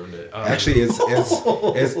would have ruined it. Actually, it's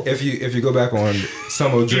if you go back on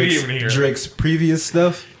some of didn't even hear it. Drake's previous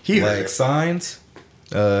stuff, He heard like it. Signs,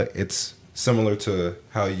 it's similar to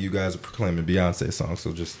how you guys are proclaiming Beyonce songs.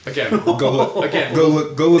 So just again, go look, again, go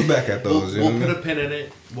look back at those. you know we'll what I put a mean? pin in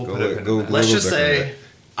it. We'll Go put a look- pin go- in that. go- Let's little just back say,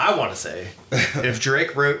 I want to say, if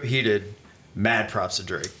Drake wrote Heated, mad props to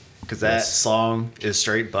Drake. Because that Yes. song is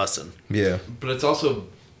straight bussin'. Yeah, But it's also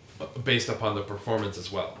based upon the performance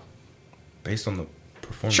as well. based on the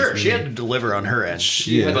performance. Sure, she yeah. had to deliver on her end.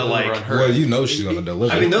 She Yeah. had to But deliver like, on her. Well, you know she's gonna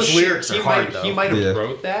deliver. I mean, those She- lyrics are hard, He though. might have Yeah.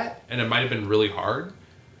 wrote that, and it might have been really hard.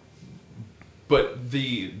 But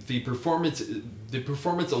the performance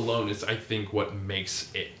alone is, I think, what makes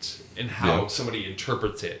it, and how Yeah. somebody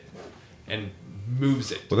interprets it and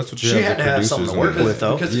moves it. Well, that's what you She have had the to have producers something to on work there. with,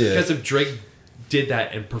 though. Because Yeah. if Drake did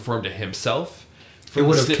that and performed it himself, It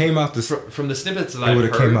would have came out from the snippets that It I've would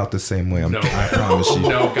have heard. came out the same way. No. I promise you.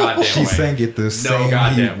 No goddamn She way. sang it the same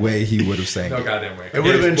goddamn way he would have sang No it. goddamn way. It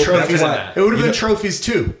would have been Well, that's trophies. why- It would have You been know- trophies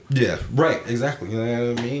too. Yeah, right, exactly. You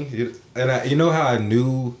know what I mean? You know how I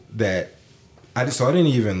knew that? I didn't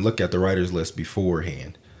even look at the writers list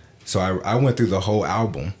beforehand. So I went through the whole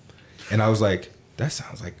album, and I was like, that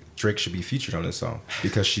sounds like Drake should be featured on this song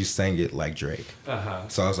because she sang it like Drake. Uh-huh.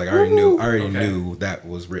 So I was like, I already Okay. knew that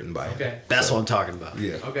was written by him. Okay. That's what I'm talking about.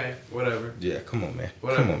 Yeah. Okay. Whatever. Yeah. Come on, man.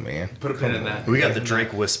 Whatever. Come on, man. Put a pin in that. We got the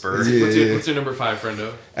Drake whisper. Yeah. What's your number 5,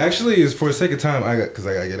 friendo? Actually, is for the sake of time, because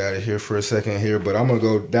I gotta get out of here for a second here, but I'm gonna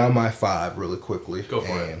go down my 5 really quickly. Go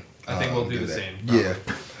for it. I think we'll do the that. same. Yeah.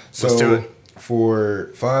 So Let's do it.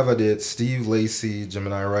 For 5, I did Steve Lacy,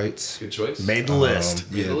 Gemini Rights. Good choice. Made the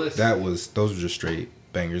list. Made Yeah, the list. those were just straight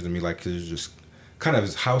bangers to me. Like it was just kind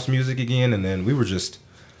of house music again, and then we were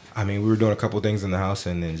doing a couple things in the house,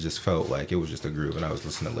 and then it just felt like it was just a groove, and I was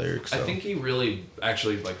listening to lyrics. So. I think he really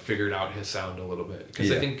actually like figured out his sound a little bit,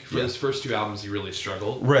 because I Yeah, think for yeah. his first 2 albums he really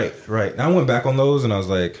struggled. Right. And I went back on those, and I was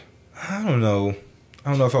like, I don't know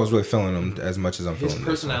if I was really feeling them as much as I'm His feeling. this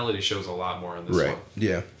one. personality shows a lot more on this Right. one.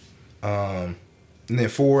 Yeah. And then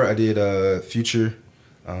 4, I did Future.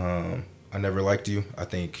 I Never Liked You. I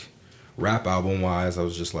think rap album wise, I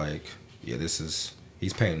was just like, yeah,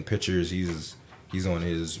 he's painting pictures. He's on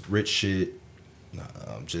his rich shit.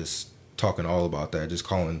 Just talking all about that. Just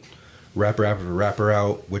calling rapper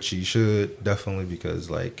out, which he should definitely, because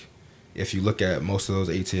like if you look at most of those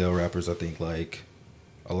ATL rappers, I think like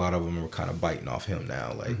a lot of them are kind of biting off him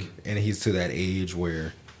now. Like, and he's to that age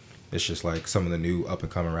where it's just like some of the new up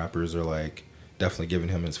and coming rappers are like definitely giving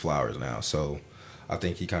him his flowers now. So I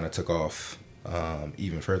think he kind of took off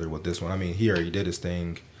even further with this one. I mean, he already did his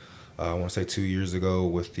thing. I want to say 2 years ago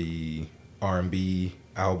with the R&B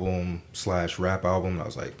album / rap album. I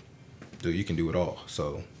was like, dude, you can do it all.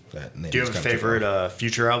 So that. Do you have a favorite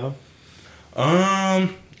Future album?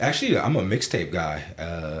 Actually, I'm a mixtape guy.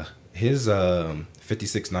 His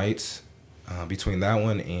 56 Nights, between that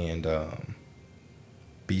one and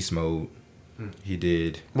Beast Mode, he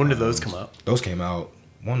did. When did those come out? Those came out.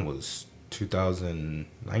 One was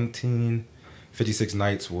 2019. 56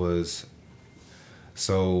 Nights was.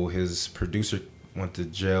 So his producer went to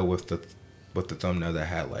jail with the thumbnail that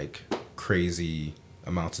had like crazy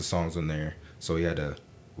amounts of songs on there. So he had to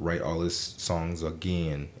write all his songs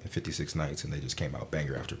again in 56 Nights, and they just came out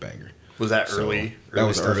banger after banger. Was that early? That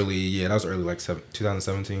was stuff? early. Yeah, that was early, like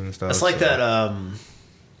 2017 stuff. It's like that.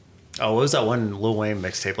 What was that one Lil Wayne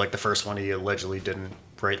mixtape? Like the first one he allegedly didn't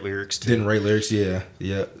write lyrics to. Didn't write lyrics. Yeah.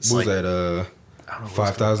 What was like, that?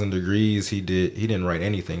 5,000 Degrees. He didn't write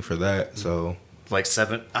anything for that. So like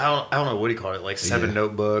seven. I don't know what he called it. Like seven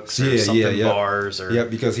notebooks or yeah, something bars or. Yeah,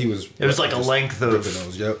 because he was. It was like a length of.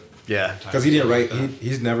 Those, yep. Yeah. Because he didn't write.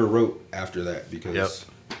 He's never wrote after that because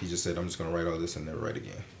he just said, "I'm just gonna write all this and never write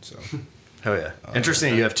again." So. Hell yeah!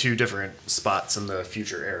 Interesting. You have two different spots in the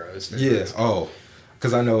Future era. Yeah. Oh,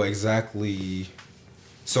 because I know exactly.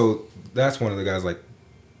 So that's one of the guys like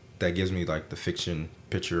that gives me like the fiction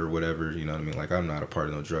picture or whatever. You know what I mean? Like I'm not a part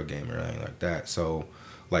of no drug game or anything like that. So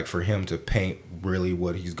like for him to paint really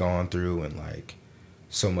what he's gone through and like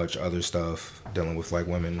so much other stuff dealing with like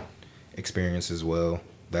women experience as well.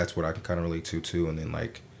 That's what I can kind of relate to too. And then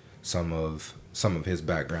like some of his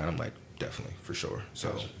background, I'm like definitely for sure.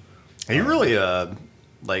 So. He really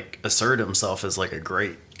like asserted himself as like a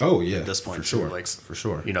great. Oh yeah, at this point for sure. Like for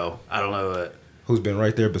sure. You know, I don't know. Who's been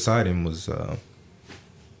right there beside him was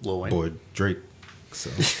Lil Wayne. boy Drake. So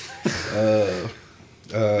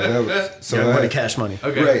that was so Young Money, Cash Money.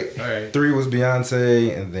 Okay. Right. All right. 3 was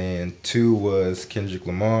Beyonce, and then 2 was Kendrick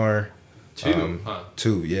Lamar. 2, huh?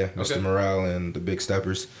 2, yeah. Mr. Okay. Morale and the Big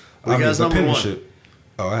Steppers. What you guys the number one? penmanship.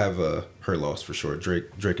 Oh, I have Her Loss for sure. Drake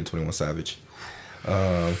and 21 Savage.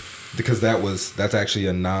 Because that's actually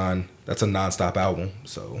a non-stop album.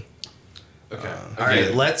 So Okay. All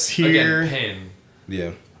right, let's hear. Again, Pen.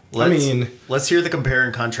 yeah. Let's hear the compare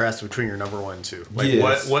and contrast between your number 1 and 2. Like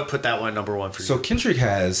Yes. what put that one number 1 for you? So Kendrick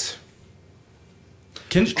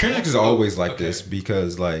is always like Okay. this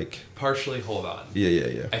because like Partially, hold on.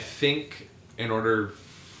 yeah. I think in order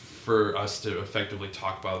for us to effectively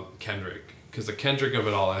talk about Kendrick, because the Kendrick of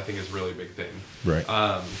it all, I think, is really a big thing. Right.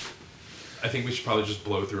 I think we should probably just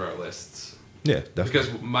blow through our lists. Yeah, definitely.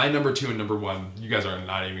 Because my number 2 and number 1, you guys are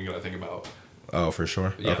not even going to think about. Oh, for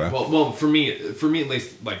sure. Yeah. Okay. Well, for me at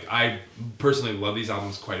least, like I personally love these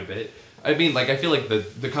albums quite a bit. I mean, like I feel like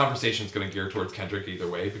the conversation is going to gear towards Kendrick either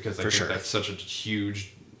way because I think that's such a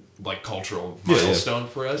huge, like, cultural milestone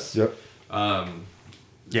for us. Yep.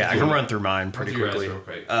 Yeah, I can run through mine pretty through yours quickly. real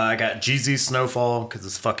quick. I got Jeezy's Snowfall because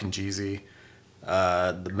it's fucking Jeezy.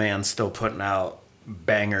 The man's still putting out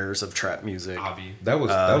bangers of trap music. Avi. That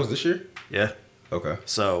was this year? Yeah. Okay.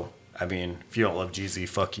 So, I mean, if you don't love Jeezy,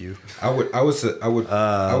 fuck you. I would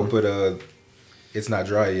put It's Not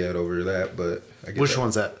Dry Yet over that, but I get Which that.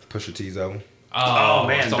 one's that? Pusha T's album. Oh,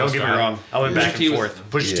 man, it's don't almost get me done. wrong. I went back Pusha T and was- forth.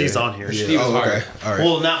 Pusha T's on here. Yeah. T was Oh, hard. okay. All right.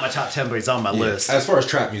 Well, not my top 10, but he's on my Yeah. list. As far as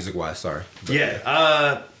trap music wise, sorry. But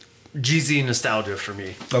Yeah. Jeezy nostalgia for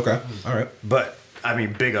me. Okay. All right. But, I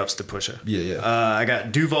mean, big ups to Pusha. Yeah. I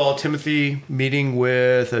got Duval Timothy meeting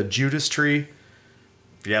with a Judas Tree.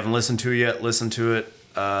 If you haven't listened to it yet, listen to it.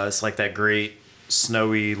 It's like that great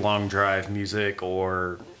snowy long drive music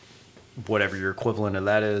or whatever your equivalent of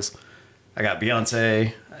that is. I got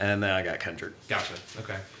Beyonce, and then I got Kendrick. Gotcha.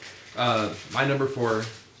 Okay. My number 4,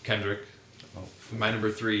 Kendrick. My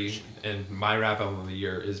number 3, and my rap album of the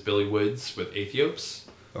year is Billy Woods with Aethiopes.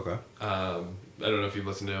 Okay. I don't know if you've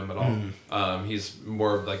listened to him at all. He's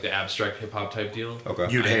more of like the abstract hip hop type deal.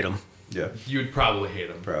 Okay. You'd hate him. Yeah. You'd probably hate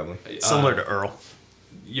him. Probably. Similar to Earl.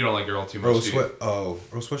 You don't like Earl too much. Earl do you? Sweat. Oh,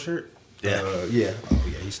 Earl Sweatshirt. Yeah. Yeah. Oh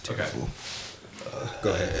yeah, he's terrible.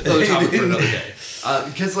 Go ahead. Another topic for another day.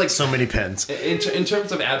 Because like So many pens. in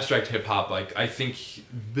terms of abstract hip hop, like I think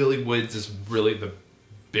Billy Woods is really the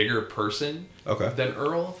bigger person than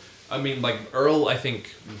Earl. I mean, like Earl, I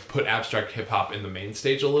think put abstract hip hop in the main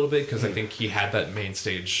stage a little bit because I think he had that main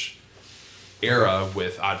stage era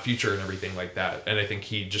with Odd Future and everything like that, and I think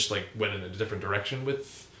he just like went in a different direction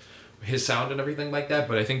with his sound and everything like that.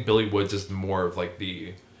 But I think Billy Woods is more of like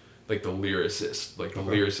the lyricist, like the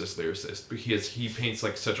lyricist. But he paints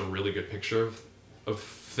like such a really good picture of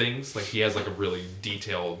things. Like he has like a really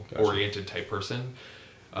detailed oriented type person.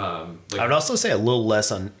 I would also say a little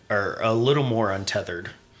less or a little more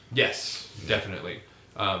untethered. Yes, definitely.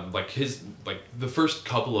 Like the first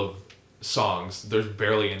couple of songs, there's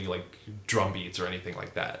barely any like drum beats or anything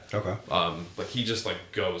like that. Okay. Like he just like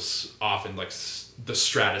goes off in like the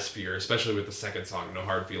stratosphere, especially with the second song, No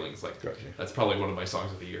Hard Feelings. Like that's probably one of my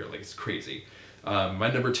songs of the year. Like it's crazy.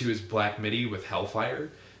 My number 2 is Black Midi with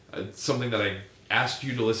Hellfire. It's something that I asked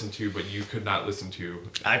you to listen to, but you could not listen to.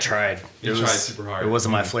 I tried. You tried super hard. It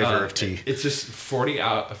wasn't my flavor of tea. It's just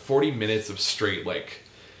 40 minutes of straight like.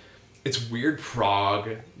 It's weird prog,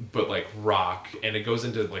 but like rock, and it goes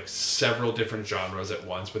into like several different genres at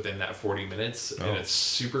once within that 40 minutes, and it's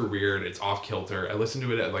super weird. It's off kilter. I listened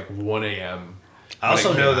to it at like 1 a.m. I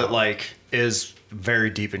also know that like is very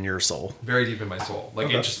deep in your soul. Very deep in my soul. Like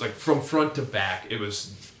it just like from front to back, it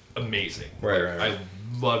was amazing. Right. I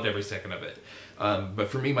loved every second of it. But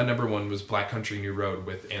for me, my number 1 was Black Country New Road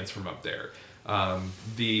with Ants from Up There. Tell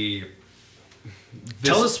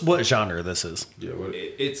us what genre this is. Yeah,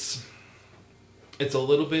 it's a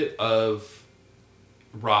little bit of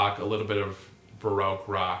rock, a little bit of Baroque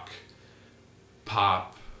rock,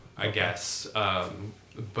 pop, I guess.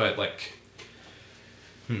 But like,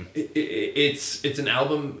 it's an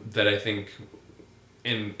album that I think,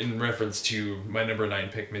 in reference to my number 9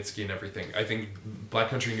 pick, Mitski and everything, I think Black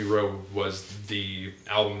Country New Road was the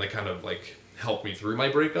album that kind of like helped me through my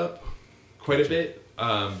breakup quite a bit.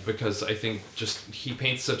 Because I think just he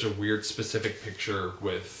paints such a weird specific picture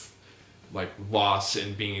with like loss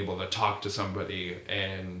and being able to talk to somebody,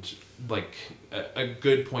 and like a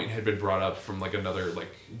good point had been brought up from like another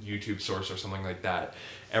like YouTube source or something like that.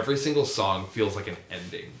 Every single song feels like an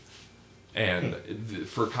ending. And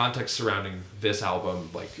for context surrounding this album,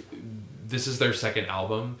 like this is their second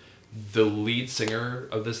album. The lead singer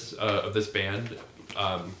of this band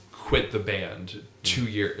quit the band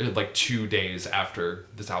 2 days after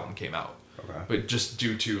this album came out. Okay. But just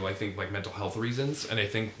due to I think like mental health reasons, and I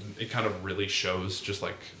think it kind of really shows just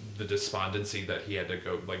like the despondency that he had to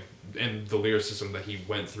go like, and the lyricism that he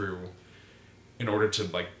went through in order to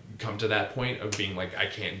like come to that point of being like, I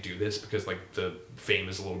can't do this because like the fame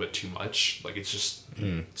is a little bit too much. Like it's just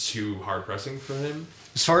too hard pressing for him.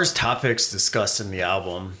 As far as topics discussed in the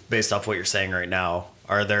album, based off what you're saying right now,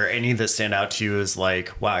 are there any that stand out to you as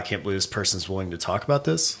like, wow, I can't believe this person's willing to talk about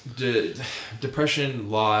this? Depression,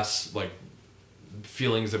 loss, like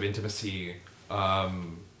feelings of intimacy,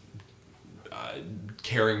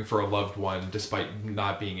 caring for a loved one despite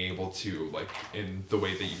not being able to like in the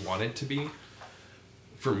way that you want it to be.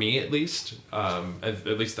 For me, at least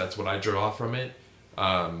that's what I draw from it.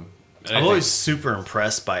 I'm always super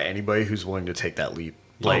impressed by anybody who's willing to take that leap.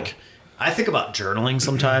 Like, I think about journaling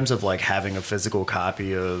sometimes of like having a physical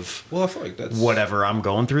copy of I feel like that's whatever I'm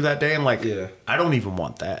going through that day. I'm like, Yeah. I don't even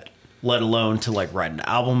want that, let alone to like write an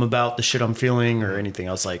album about the shit I'm feeling or anything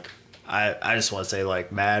else. Like, I just want to say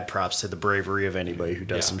like mad props to the bravery of anybody who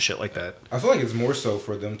does some shit like that. I feel like it's more so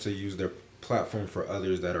for them to use their platform for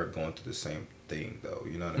others that are going through the same thing, though.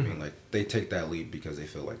 You know what I mean? Like they take that leap because they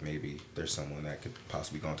feel like maybe there's someone that could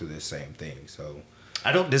possibly go through the same thing. So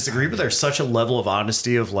I don't disagree, but there's such a level of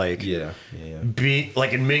honesty of like be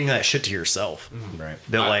like admitting that shit to yourself, right?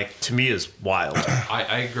 That like to me is wild.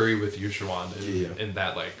 I agree with you, Shawan, in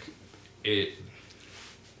that like it.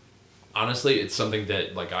 Honestly, it's something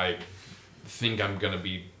that like I think I'm gonna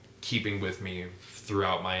be keeping with me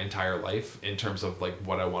throughout my entire life in terms of like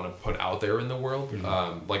what I want to put out there in the world.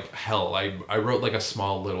 Like hell, I wrote like a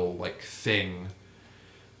small little like thing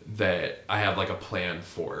that I have like a plan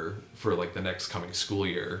for like the next coming school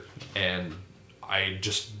year, and I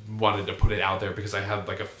just wanted to put it out there because I have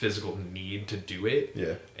like a physical need to do it.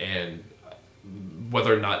 Yeah. And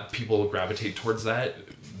whether or not people gravitate towards that,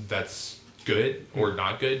 that's good or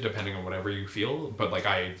not good depending on whatever you feel. But like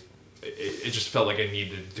it just felt like I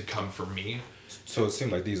needed to come from me. So it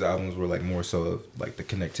seemed like these albums were like more so of like the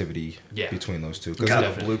connectivity between those two. Kind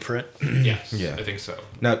of a blueprint. Yes. Yeah. I think so.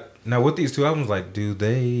 Now with these two albums, like, is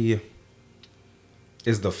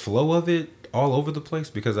the flow of it all over the place?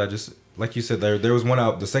 Because I just, like you said, there was one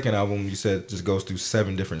out, the second album you said just goes through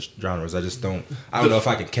 7 different genres. I don't know if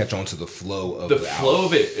I can catch on to the flow of the flow album.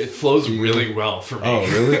 of it flows really well for me. Oh,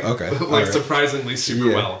 really? Okay. Like All right. surprisingly super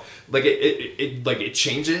well. Like it like it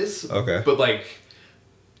changes. Okay. But like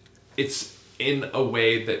it's in a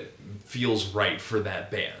way that feels right for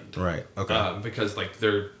that band. Right. Okay. Because like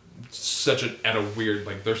they're such a weird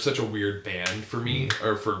band for me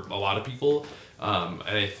or for a lot of people. And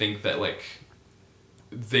I think that like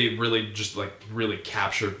they really just like really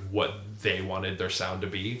captured what they wanted their sound to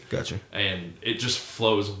be. Gotcha. And it just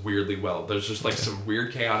flows weirdly well. There's just like some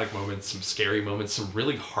weird chaotic moments, some scary moments, some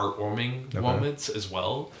really heartwarming moments as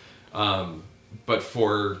well. But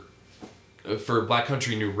for Black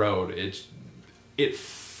Country New Road, it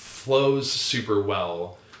flows super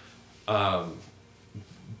well.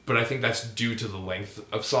 But I think that's due to the length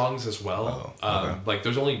of songs as well. Like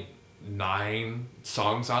there's only 9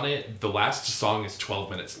 songs on it. The last song is 12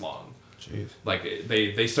 minutes long. Jeez. Like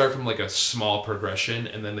they start from like a small progression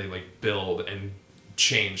and then they like build and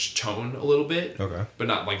change tone a little bit. Okay. But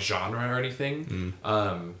not like genre or anything.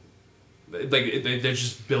 Like they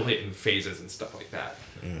just build it in phases and stuff like that.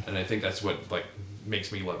 And I think that's what like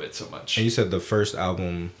makes me love it so much. And you said the first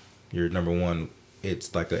album, your number one,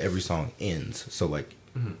 it's like every song ends. So like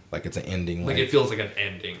it's an ending. Like it feels like an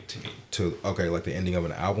ending to me. Like the ending of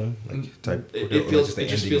an album, like type. It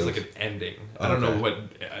just feels like an ending. I don't know what.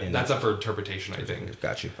 That's up for interpretation, I think.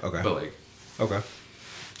 Got you. Okay. But like. Okay.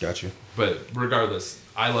 Got you. But regardless,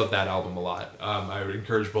 I love that album a lot. I would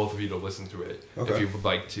encourage both of you to listen to it if you would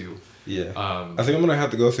like to. Yeah. I think I'm gonna have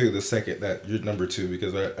to go through the second that you're number 2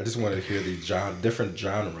 because I just want to hear the different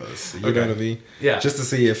genres. You know what I mean? Yeah. Just to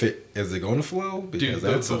see if is it going to flow because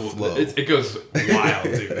that's a flow. It goes wild,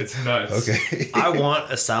 dude. It's nuts. Okay. I want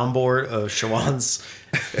a soundboard of Shawan's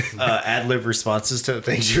ad-lib responses to the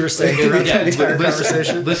things you were saying throughout the entire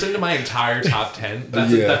conversation. Listen to my entire top 10.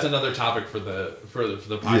 That's another topic for the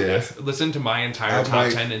podcast. Yeah. Listen to my entire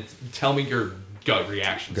top 10 and tell me your gut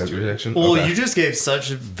reactions to it. Well, you just gave such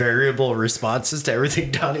variable responses to everything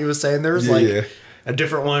Donnie was saying. There was a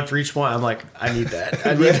different one for each one. I'm like, I need that.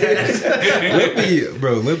 I need that.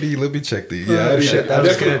 let me check these. Yeah, shit, that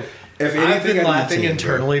was good. If anything, I've been laughing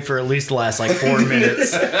internally for at least the last like 4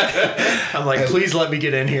 minutes. I'm like, please let me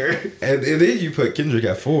get in here. And then you put Kendrick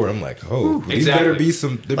at 4. I'm like, these better be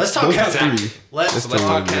some. Let's talk Kendrick. 3. Let's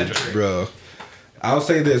talk Kendrick, bro. I'll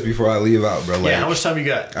say this before I leave out, bro. Like, how much time you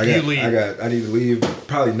got? I need to leave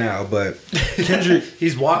probably now, but Kendrick.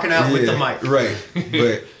 He's walking out with the mic. Right.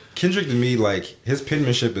 But Kendrick to me, like, his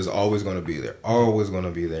penmanship is always going to be there. Always going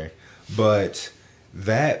to be there. But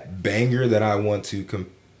that banger that I want to, go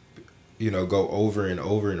over and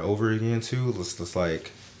over and over again to, it's just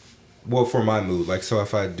like, well, for my mood. Like, so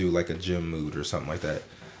if I do like a gym mood or something like that,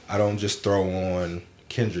 I don't just throw on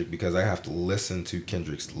Kendrick because I have to listen to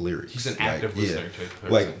Kendrick's lyrics. He's an active listener to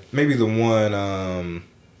person. Like maybe the one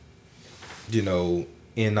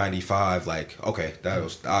N95, like, okay, that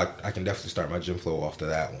was I can definitely start my gym flow off to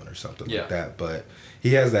that one or something like that. But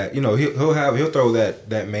he has that, he'll throw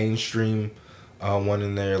that mainstream one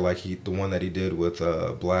in there, like the one that he did with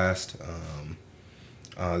Blast,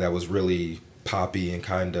 that was really poppy and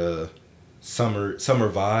kind of summer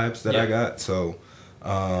vibes that I got. So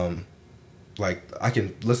like I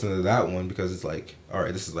can listen to that one because it's like, all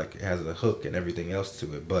right, this is like, it has a hook and everything else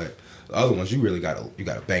to it. But the other ones, you gotta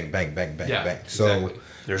bang, bang, bang, bang, bang. So exactly.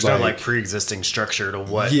 There's no like pre-existing structure to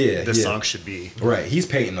what this song should be. Right, he's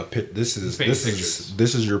painting a picture. This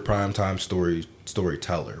is your primetime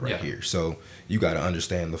storyteller right here. So you got to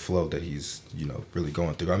understand the flow that he's really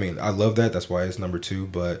going through. I mean, I love that. That's why it's number 2.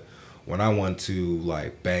 But when I want to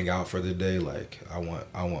like bang out for the day, like I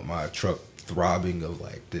want my truck throbbing of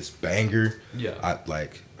like this banger. Yeah. I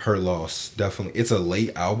like Her Loss. Definitely, it's a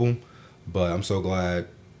late album, but I'm so glad.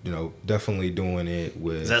 Definitely doing it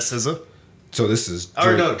with. Is that SZA? So this is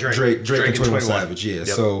Drake and 21 Savage. Yeah. Yep.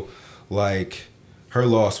 So like Her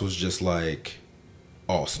Loss was just like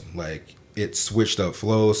awesome. Like it switched up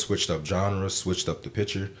flows, switched up genres, switched up the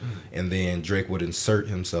picture, and then Drake would insert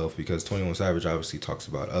himself because 21 Savage obviously talks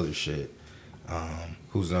about other shit.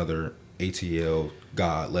 Who's another ATL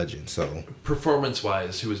god legend. So performance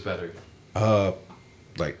wise, who was better?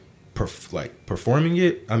 Performing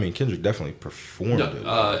it. I mean, Kendrick definitely performed it.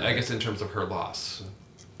 I guess in terms of Her Loss.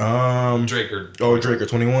 Drake or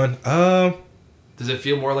 21. Does it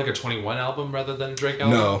feel more like a 21 album rather than a Drake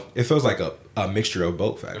album? No, it feels like a mixture of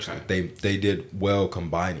both. Actually, they did well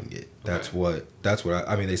combining it. That's what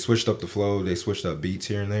I mean. They switched up the flow. They switched up beats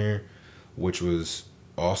here and there, which was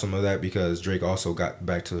awesome of that because Drake also got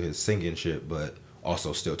back to his singing shit, but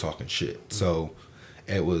also still talking shit. Mm-hmm. So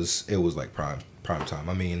it was like prime time.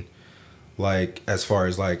 I mean, like as far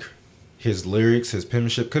as like his lyrics, his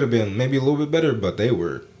penmanship could have been maybe a little bit better, but they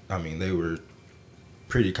were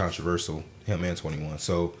pretty controversial, him and 21.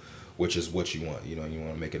 So, which is what you want, you want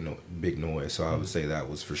to make a big noise. So I would say that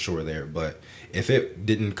was for sure there. But if it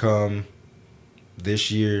didn't come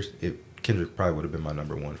this year, Kendrick probably would have been my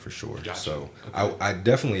number 1 for sure. Gotcha. So okay. I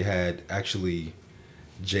definitely had actually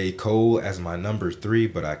J. Cole as my number 3,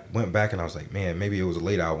 but I went back and I was like, man, maybe it was a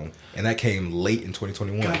late album, and that came late in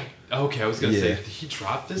 2021. God. Okay, I was gonna Yeah. say, did he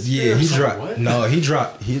drop this? Yeah, year? he Sorry, dropped. what? No, he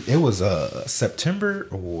dropped. It was September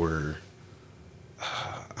or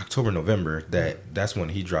October, November. That's when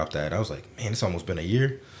he dropped that. I was like, man, it's almost been a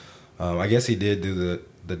year. I guess he did do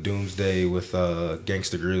the Doomsday with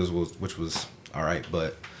Gangsta Grills, which was all right,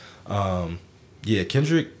 but yeah,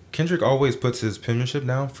 Kendrick always puts his penmanship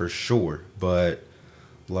down for sure, but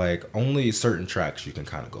like only certain tracks you can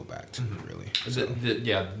kind of go back to, really. So.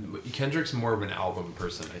 Yeah, Kendrick's more of an album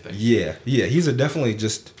person, I think. Yeah, he's definitely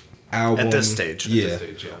just album At this stage. Yeah, At this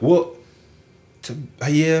stage, yeah. Well,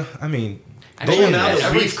 yeah, I mean, Actually, Well, now at that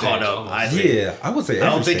every we've caught stage, up, almost. I think. yeah, I would say. I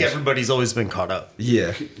don't every think stage. everybody's always been caught up.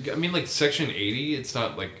 Yeah, I mean, like Section 80, it's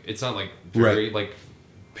not like very Right. like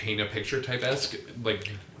paint a picture type esque.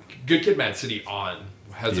 Like Good Kid, Mad City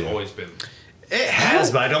has Yeah. always been. It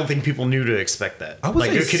has, but I don't think people knew to expect that. I would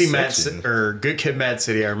say Good Kid, Mad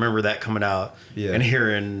City. I remember that coming out Yeah. and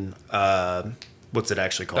hearing what's it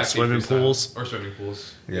actually called, Backseat swimming Freestyle. pools, Or swimming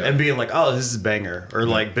pools. yeah. and being like, "Oh, this is a banger," or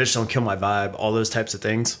like, "Bitch, don't kill my vibe," all those types of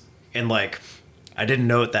things. And like, I didn't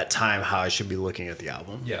know at that time how I should be looking at the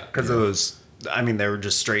album. Yeah. because it was. I mean, they were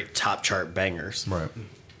just straight top chart bangers. Right.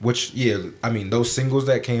 Which, yeah, I mean, those singles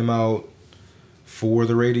that came out for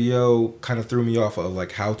the radio kind of threw me off of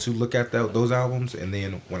like how to look at those albums, and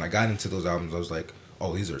then when I got into those albums, I was like,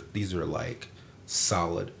 oh, these are like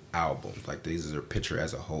solid albums. Like these are picture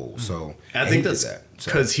as a whole. So I and think he did that's that. So,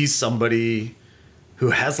 because he's somebody who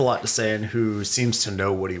has a lot to say and who seems to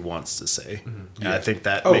know what he wants to say. And I think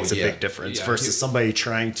that Oh, makes a yeah. big difference Yeah, versus somebody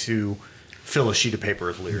trying to fill a sheet of paper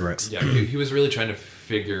with lyrics. Right. Yeah, he was really trying to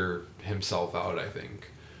figure himself out, I think.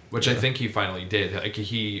 Which I think he finally did. Like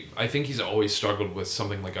I think he's always struggled with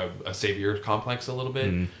something like a savior complex a little bit,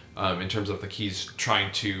 in terms of like he's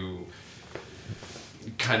trying to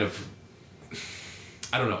kind of,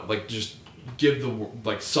 I don't know, like just give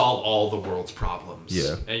solve all the world's problems.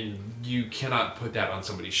 Yeah. And you cannot put that on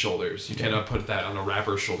somebody's shoulders. You cannot put that on a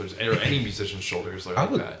rapper's shoulders or any musician's shoulders like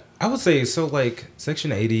that. I would say so. Like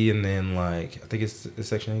Section 80, and then like I think it's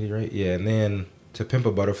Section 80, right? Yeah, and then To Pimp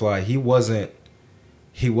a Butterfly, he wasn't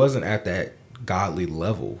at that godly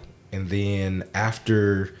level. And then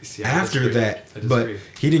after See, I disagree. that, I but disagree.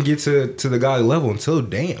 he didn't get to the godly level until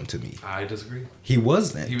Damn. To me, I disagree. he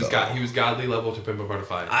wasn't. He was godly level to Pimp a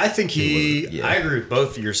Butterfly. I think He wasn't, yeah. I agree with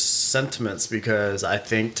both your sentiments because I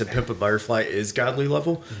think To Pimp a Butterfly is godly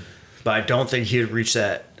level, but I don't think he had reached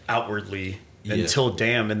that outwardly Yeah. until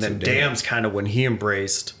Damn. And then Until Damn. Damn's kind of when he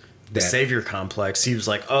embraced the That- savior complex. He was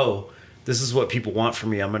like, oh, this is what people want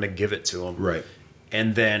from me. I'm going to give it to them. Right.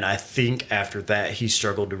 And then I think after that, he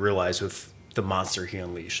struggled to realize with the monster he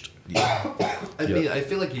unleashed. I mean, I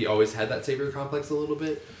feel like he always had that savior complex a little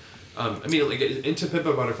bit. I mean, like into Pimp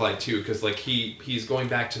a Butterfly too, because like he's going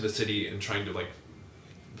back to the city and trying to like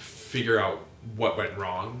figure out what went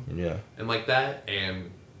wrong Yeah. and like that.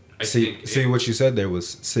 And I See think what you said there was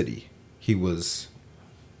city. He was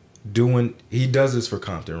he does this for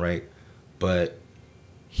Compton, right? But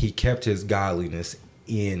he kept his godliness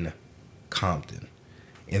in Compton.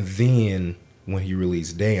 And then when he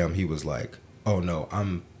released Damn, he was like, "Oh no,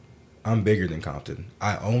 I'm bigger than Compton.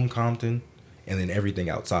 I own Compton, and then everything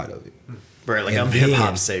outside of it. Right, like And I'm then- hip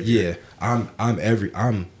hop savior. Yeah,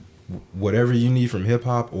 I'm whatever you need from hip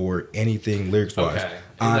hop or anything lyrics wise. Okay.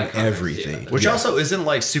 In I'm that context, everything. yeah. Which Yeah. also isn't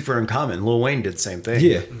like super uncommon. Lil Wayne did the same thing.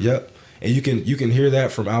 Yeah, yep. And you can hear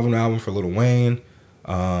that from album to album for Lil Wayne.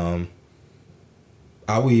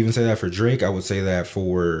 I would even say that for Drake. I would say that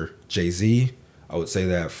for Jay-Z. I would say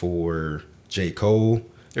that for J. Cole.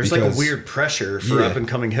 There's like a because- weird pressure for Yeah. up and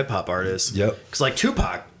coming hip hop artists. Yep. Because like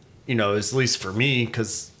Tupac, is at least for me,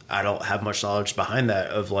 because I don't have much knowledge behind that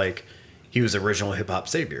of like he was the original hip hop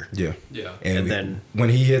savior. Yeah. Yeah. And And then then- when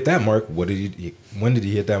he hit that mark, when did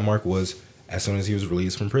he hit that mark was as soon as he was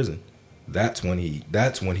released from prison. That's when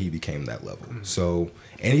he became that level. So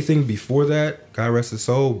anything before that, God rest his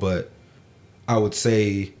soul, but I would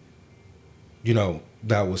say,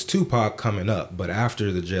 that was Tupac coming up, but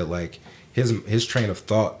after the jail, like his train of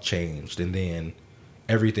thought changed, and then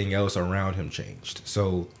everything else around him changed.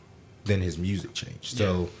 So then his music changed.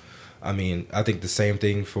 So, I mean, I think the same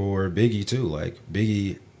thing for Biggie too. Like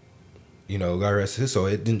Biggie, God rest his soul,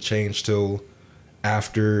 it didn't change till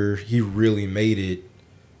after he really made it,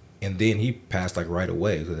 and then he passed like right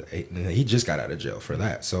away. And he just got out of jail for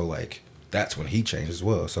that. So like that's when he changed as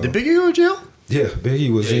well. So Did Biggie go to jail? yeah,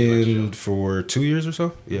 Biggie was Yeah, he went to in jail. for 2 years or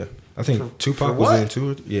so. Yeah, I think Tupac for was what? in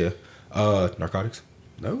 2. Yeah, narcotics.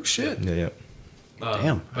 No shit. Yeah, yeah.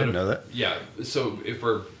 Damn, I but didn't know that. Yeah. So if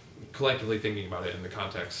we're collectively thinking about it in the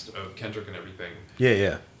context of Kendrick and everything.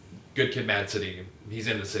 Yeah. Good Kid, Mad City. He's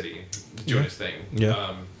in the city, doing his thing.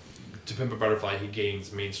 Yeah. To Pimp a Butterfly, he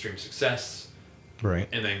gains mainstream success, Right.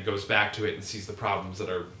 and then goes back to it and sees the problems that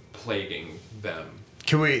are plaguing them.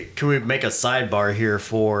 Can we make a sidebar here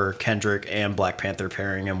for Kendrick and Black Panther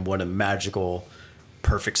pairing, and what a magical,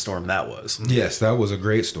 perfect storm that was? Yes, that was a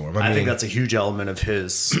great storm. I mean, think that's a huge element of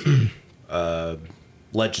his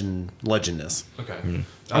legendness. Okay.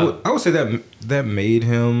 I would say that made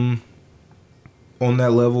him on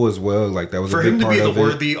that level as well. Like that was For a big him to part be the of it.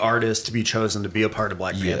 worthy artist to be chosen to be a part of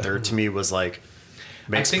Black Yeah. Panther, to me was like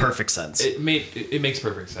makes I think perfect sense. It makes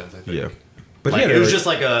perfect sense, I think. Yeah, but Like, yeah, it was just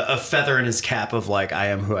like a feather in his cap of like, I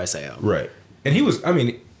am who I say I am. right. And he was. I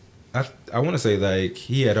mean, I want to say like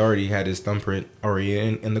he had already had his thumbprint already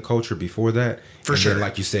in the culture before that. For and sure. Then,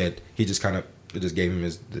 like you said, he just kind of it just gave him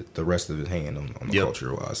the rest of his hand on the Yep.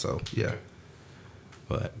 culture wise. So yeah, Okay.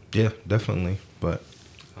 but yeah, definitely. But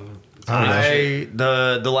I don't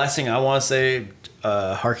know. The last thing I want to say,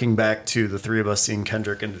 harking back to the three of us seeing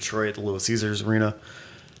Kendrick in Detroit at the Little Caesars Arena,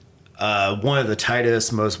 one of the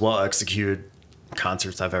tightest, most well executed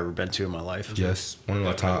concerts I've ever been to in my life. Yes, one of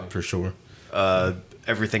my Definitely. top for sure.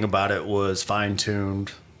 Everything about it was fine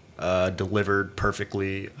tuned, delivered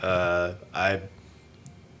perfectly.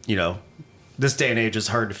 This day and age, it's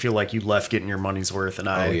hard to feel like you left getting your money's worth, and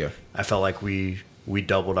I felt like we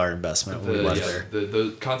doubled our investment when we left there.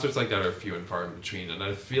 The concerts like that are few and far in between, and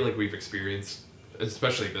I feel like we've experienced,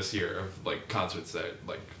 especially this year, of like concerts that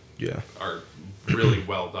like Yeah. are really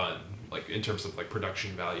well done, like in terms of like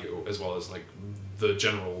production value as well as like the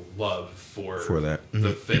general love for that.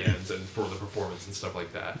 the fans and for the performance and stuff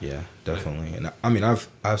like that. Yeah, definitely. And I mean,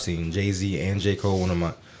 I've seen Jay-Z and J. Cole,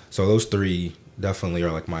 so those three definitely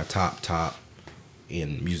are like my top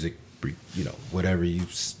in music, whatever you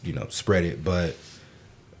spread it. But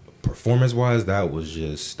performance wise, that was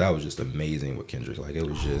just amazing with Kendrick. Like it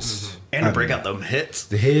was just And to break out them hits.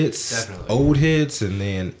 the hits, Definitely. old hits, and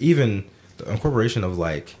then even the incorporation of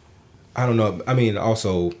like, I don't know. I mean,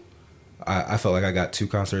 also, I felt like I got 2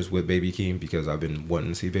 concerts with Baby Keem because I've been wanting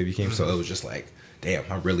to see Baby Keem. So it was just like, damn,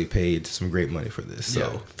 I really paid some great money for this. So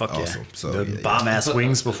Yeah. Fuck awesome. yeah. So The yeah, bomb ass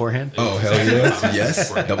wings beforehand. Oh hell yeah!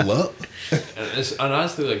 Yes, double up. And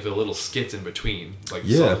honestly, like the little skits in between, like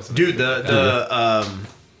Yeah. songs and Dude, everything like that.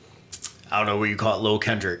 I don't know what you call it, Lil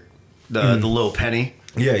Kendrick. The Lil Penny.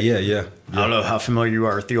 Yeah. I don't know how familiar you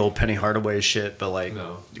are with the old Penny Hardaway shit, but like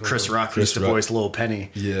No. Chris Rock Chris used to Rock. voice Lil Penny.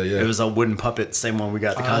 Yeah, yeah. It was a wooden puppet, same one we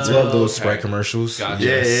got at the concert. Love those okay. Sprite commercials. Gotcha.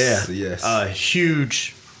 Yes, Yeah. yes.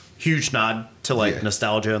 Huge nod to like Yeah.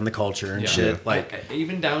 nostalgia and the culture and Yeah. shit. Yeah. Like,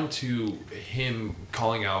 even down to him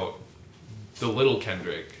calling out the little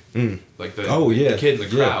Kendrick, like the, Oh, yeah. the kid in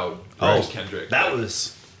the Yeah. crowd, versus Kendrick. that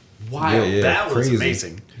was wild. Yeah, yeah. that was crazy.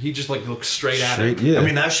 amazing. He just like looked straight at Straight, him. yeah. I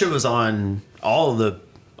mean, that shit was on all the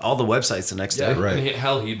websites the next Yeah, day. Right. And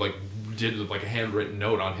hell, he like did like a handwritten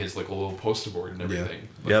note on his like a little poster board and everything.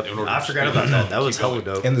 Like, Yep. in order I to forgot keep about that. going. That was Keep hella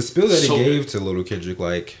going. dope. And the spill that So he gave good. to Little Kendrick,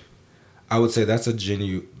 like, I would say that's a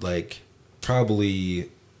genuine, like, probably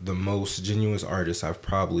the most genuine artist I've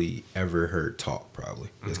probably ever heard talk. Probably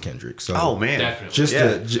is Kendrick. So Oh man. Definitely. just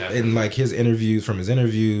Yeah. and like his interviews, from his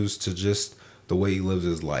interviews to just the way he lives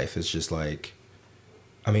his life, it's just like,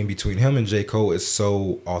 I mean, between him and J. Cole, it's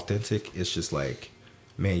so authentic. It's just like,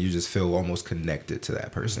 man, you just feel almost connected to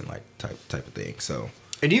that person, like type of thing. So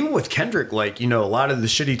And even with Kendrick, like, a lot of the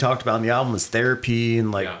shit he talked about in the album was therapy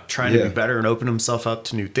and like Yeah. trying to Yeah. be better and open himself up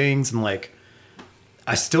to new things. And like,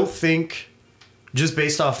 I still think just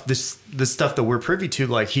based off the stuff that we're privy to,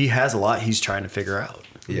 like he has a lot he's trying to figure out.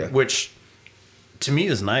 Yeah. Which to me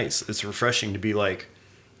is nice. It's refreshing to be like,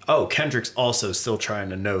 oh, Kendrick's also still trying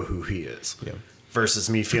to know who he is. Yeah. Versus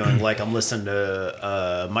me feeling like I'm listening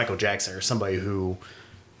to Michael Jackson or somebody who,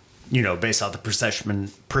 based off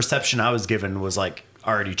the perception I was given was like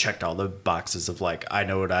already checked all the boxes of like, I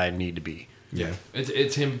know what I need to be. yeah,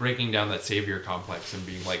 It's him breaking down that savior complex and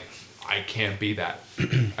being like, I can't be that.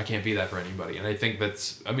 I can't be that for anybody. And I think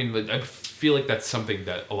I feel like that's something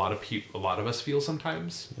that a lot of us feel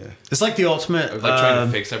sometimes. yeah. It's like the ultimate, Of like trying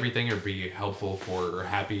to fix everything or be helpful for or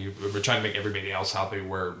happy. We're trying to make everybody else happy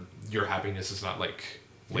where your happiness is not like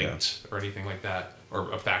linked or anything like that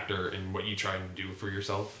or a factor in what you try and do for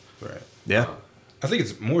yourself. Right. yeah. I think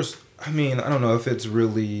it's more. I mean, I don't know if it's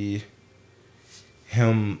really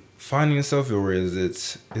him finding himself, or is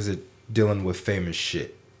it dealing with famous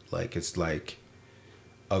shit? Like it's like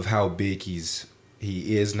of how big he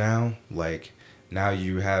is now. Like now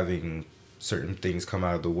you having certain things come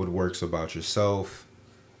out of the woodworks about yourself,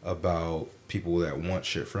 about people that want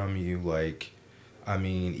shit from you. Like I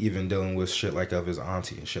mean, even dealing with shit like of his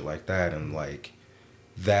auntie and shit like that, and like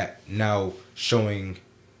that now showing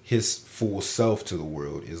his full self to the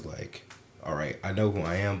world is like, all right, I know who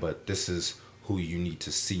I am, but this is who you need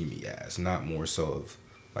to see me as, not more so of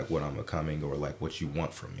like what I'm becoming or like what you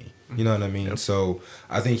want from me. You know what I mean? Yep. So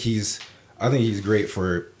I think he's great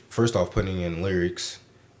for, first off, putting in lyrics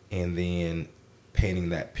and then painting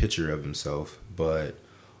that picture of himself, but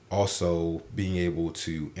also being able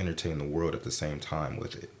to entertain the world at the same time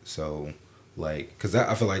with it. So like, cause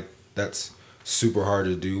I feel like that's super hard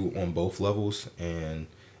to do on both levels, and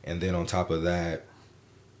then on top of that,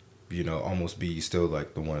 you know, almost be still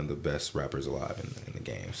like the one of the best rappers alive in the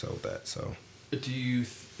game. So do you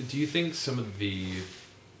think some of the,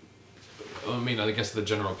 I mean, I guess the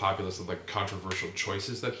general populace of like controversial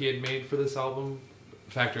choices that he had made for this album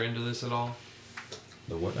factor into this at all?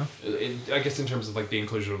 The what now? I guess in terms of like the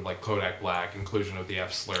inclusion of like Kodak Black, inclusion of the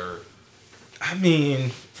F slur. I mean,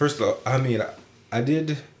 first of all, I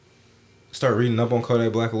did start reading up on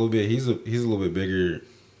Kodak Black a little bit. He's a little bit bigger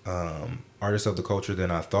artist of the culture than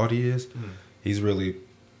I thought he is. He's really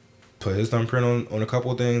put his thumbprint on a couple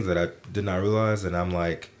of things that I did not realize, and I'm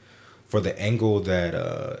like, for the angle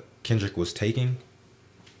that Kendrick was taking,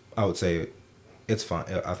 I would say it's fine.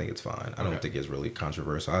 I think it's fine. I don't think it's really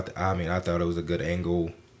controversial. I mean, I thought it was a good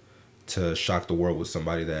angle to shock the world with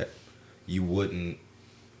somebody that you wouldn't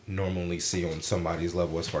normally see on somebody's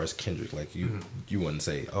level as far as Kendrick. Like you wouldn't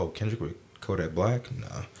say, oh, Kendrick with Kodak Black?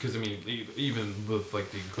 Nah. Because I mean, even with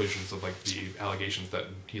like the inclusions of like the allegations that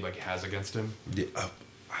he like has against him. Yeah.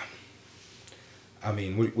 I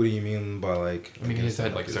mean, what do you mean by like? I mean, he's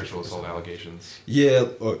had like sexual assault allegations. Yeah,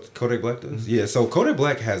 Kodak Black does. Yeah, so Kodak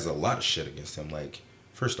Black has a lot of shit against him. Like,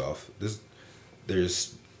 first off,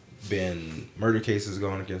 there's been murder cases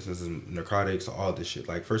going against him, narcotics, all this shit.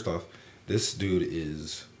 Like, first off, this dude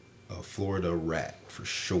is a Florida rat for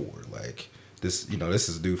sure. Like, this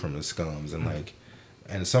is a dude from the Scums, and like,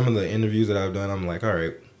 and some of the interviews that I've done, I'm like, all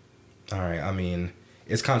right. I mean,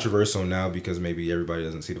 it's controversial now because maybe everybody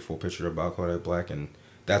doesn't see the full picture about Kodak Black, and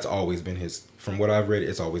that's always been from what I've read,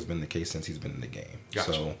 it's always been the case since he's been in the game.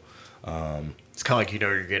 Gotcha. So it's kind of like you know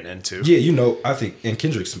what you're getting into. Yeah, I think, and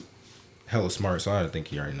Kendrick's hella smart, so I don't think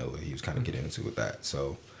he already know what he was kind of getting into with that.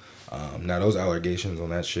 So now those allegations on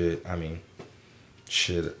that shit, I mean,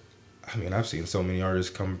 I've seen so many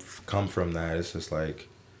artists come from that. It's just like,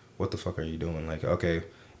 what the fuck are you doing? Like, okay,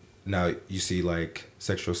 now you see like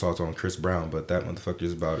sexual assault on Chris Brown, but that motherfucker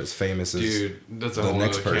is about as famous as that's a whole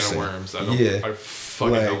next person. Can of worms. I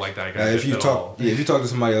fucking don't like that guy. If you talk to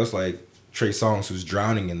somebody else like Trey Songz, who's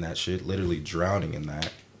drowning in that shit, literally drowning in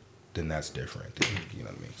that, then that's different. You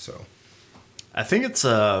know what I mean? So I think it's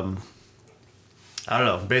I don't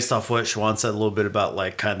know, based off what Shawan said a little bit about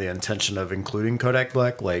like kind of the intention of including Kodak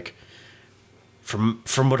Black, like from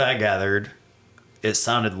what I gathered, it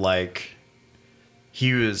sounded like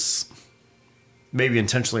he was, maybe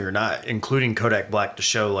intentionally or not, including Kodak Black to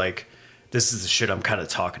show like, this is the shit I'm kind of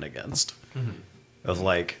talking against. Mm-hmm. Of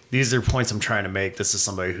like, these are points I'm trying to make. This is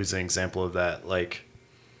somebody who's an example of that. Like,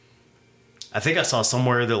 I think I saw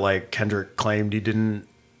somewhere that like Kendrick claimed he didn't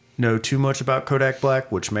know too much about Kodak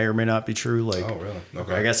Black, which may or may not be true. Like, oh really?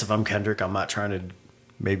 Okay. I guess if I'm Kendrick, I'm not trying to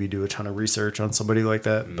maybe do a ton of research on somebody like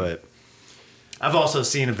that. But I've also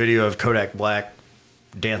seen a video of Kodak Black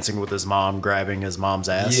dancing with his mom, grabbing his mom's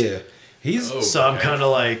ass. Yeah. So I'm kind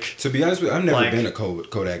of like... To be honest with you, I've never been a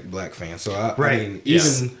Kodak Black fan. So, I mean,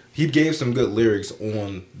 even he gave some good lyrics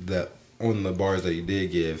on the bars that he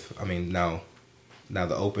did give. I mean, now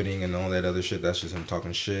the opening and all that other shit, that's just him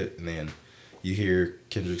talking shit. And then you hear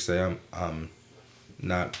Kendrick say, I'm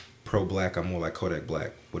not pro-black, I'm more like Kodak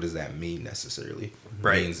Black. What does that mean necessarily?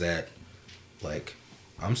 Right. It means that, like,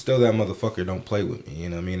 I'm still that motherfucker, don't play with me. You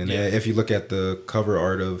know what I mean? And then if you look at the cover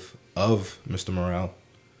art of Mr. Morale,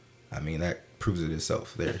 I mean, that proves it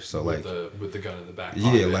itself there. So with the gun in the back.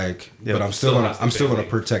 Yeah, like, but I'm still gonna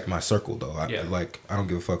protect my circle though. I don't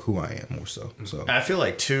give a fuck who I am more so. So I feel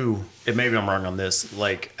like too, and maybe I'm wrong on this.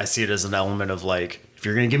 Like, I see it as an element of like, if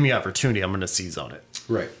you're gonna give me opportunity, I'm gonna seize on it.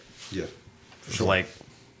 Right. Yeah. So like,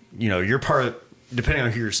 you're part. Depending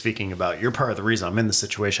on who you're speaking about, you're part of the reason I'm in the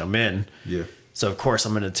situation I'm in. Yeah. So of course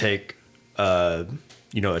I'm gonna take a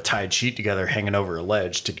tied sheet together hanging over a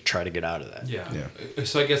ledge to try to get out of that. Yeah.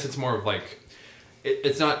 So I guess it's more of like,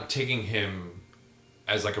 it's not taking him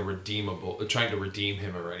as like trying to redeem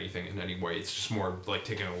him or anything in any way. It's just more of like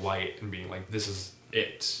taking a light and being like, this is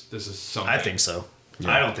it. This is something. I think so.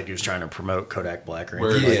 Yeah. I don't think he was trying to promote Kodak Black or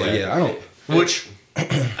anything like that. Yeah, I don't. Which,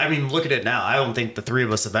 I mean, look at it now. I don't think the three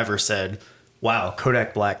of us have ever said, wow,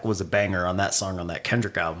 Kodak Black was a banger on that song on that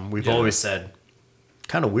Kendrick album. We've always said,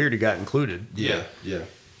 kind of weird he got included. Yeah.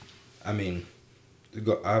 I mean,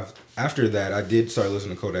 after that, I did start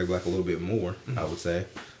listening to Kodak Black a little bit more. I would say,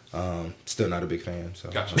 still not a big fan. So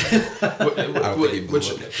Gotcha.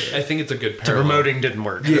 Which I think it's a good The parallel. promoting didn't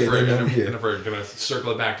work. Yeah. And if we're gonna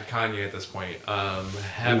circle it back to Kanye at this point,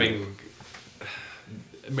 having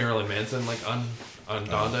Marilyn Manson like on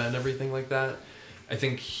Donda and everything like that, I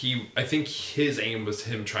think his aim was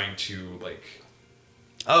him trying to like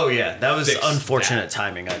Oh yeah, that was Fix unfortunate that.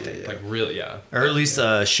 timing. I think, like really or at least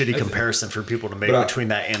a shitty comparison for people to make But between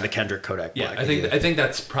that and the Kendrick Kodak yeah. Black. I think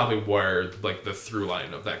that's probably where like the through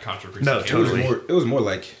line of that controversy. No, came. totally. it was more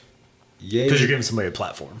like, Ye. Because you're giving somebody a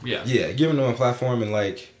platform. Yeah. Yeah, giving them a platform, and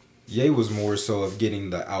like Ye was more so of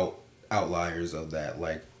getting the outliers of that,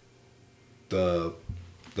 like the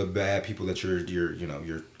bad people that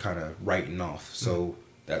you're kind of writing off. So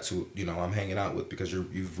that's who I'm hanging out with because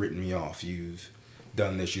you've written me off. You've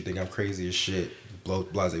done this. You think I'm crazy as shit.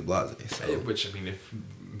 Blase. So Which I mean, if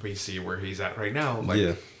we see where he's at right now, like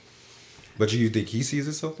yeah. But you think he sees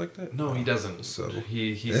himself like that? no, he doesn't. So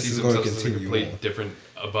he this sees is gonna himself as a continue complete on. different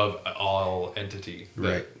above all entity.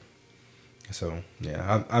 Right. So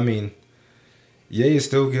yeah, I mean, Ye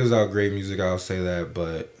still gives out great music. I'll say that,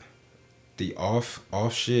 but the off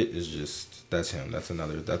shit is just that's him. That's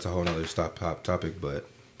a whole nother topic, but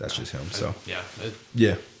that's just him. So yeah.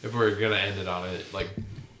 yeah, If we're gonna end it on it, like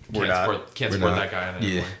We're can't We're support not. that guy on it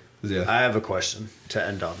Yeah, anymore. yeah. I have a question to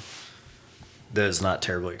end on. That is not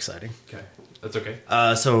terribly exciting. Okay, that's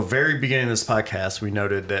okay. So, very beginning of this podcast, we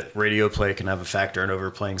noted that radio play can have a factor in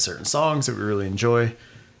overplaying certain songs that we really enjoy.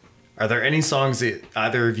 Are there any songs that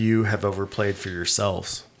either of you have overplayed for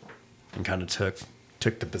yourselves and kind of took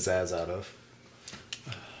the pizzazz out of?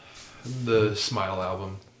 The Smile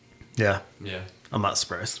album. Yeah, Yeah, I'm not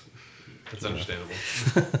surprised. that's understandable.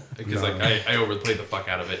 Because like I overplayed the fuck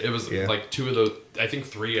out of it. It was Yeah. like two of the, I think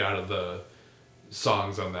 3 out of the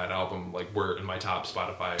songs on that album like were in my top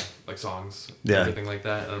Spotify like songs. Yeah. Everything like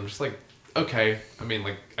that. And I'm just like, okay. I mean,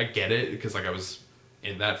 like I get it because like I was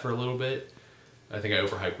in that for a little bit. I think I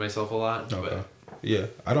overhyped myself a lot. Okay. But Yeah,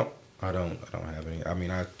 I don't have any. I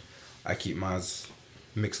mean, I keep mine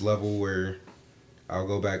mixed level where I'll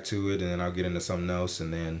go back to it and then I'll get into something else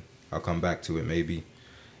and then I'll come back to it maybe.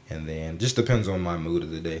 And then just depends on my mood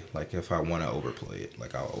of the day. Like if I want to overplay it,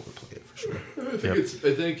 like I'll overplay it for sure.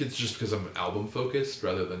 I think it's just because I'm album focused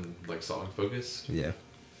rather than like song focused. Yeah.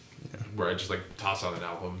 Where I just like toss on an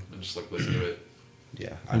album and just like listen to it.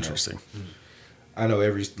 Yeah. I know. Interesting. I know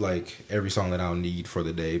every song that I'll need for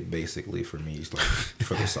the day basically for me is like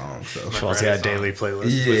for the song. So Well, it's got a daily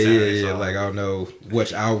playlist. yeah. song. Like I'll know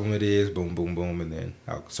which album it is, boom, boom, boom, and then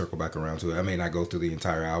I'll circle back around to it. I may not go through the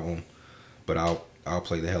entire album, but I'll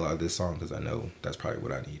play the hell out of this song because I know that's probably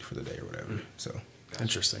what I need for the day or whatever. So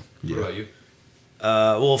Interesting. yeah, What about you?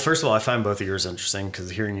 Well, first of all, I find both of yours interesting because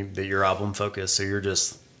hearing that you're album focused, so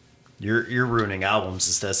you're ruining albums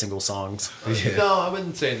instead of single songs. Yeah. No, I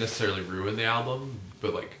wouldn't say necessarily ruin the album,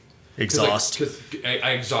 but like Exhaust. Because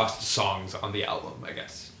I exhaust songs on the album, I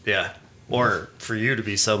guess. Yeah. Or for you to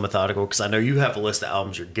be so methodical, because I know you have a list of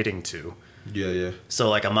albums you're getting to. yeah. So,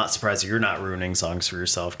 like, I'm not surprised that you're not ruining songs for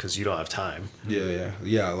yourself because you don't have time.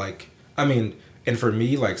 Yeah. Like, I mean, and for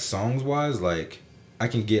me, like songs wise, like I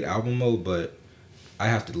can get album mode, but I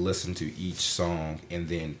have to listen to each song and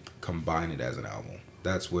then combine it as an album.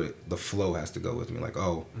 That's what the flow has to go with me. Like,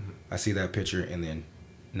 oh, I see that picture, and then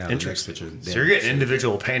now the next Interesting. picture. So you're getting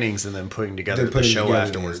individual paintings and then putting together the putting show together,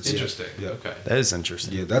 afterwards. yeah. Interesting. Yeah. Okay. That is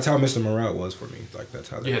interesting. Yeah, that's how Mr. Morale was for me. Like that's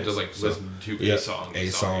how that You had to was. like So, listen to yeah, a song.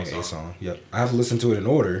 a song. Yep. I have to listen to it in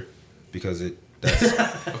order because that's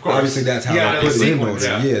Of course. obviously that's how Yeah, I the put it in sequence,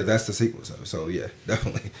 order. yeah. Yeah, that's the sequence of it. So yeah,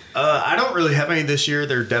 definitely. I don't really have any this year.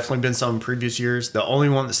 There definitely been some in previous years. The only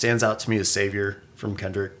one that stands out to me is Savior from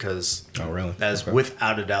Kendrick because Oh really? that is Okay.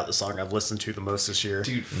 without a doubt the song I've listened to the most this year.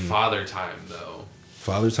 Dude, Father Time though.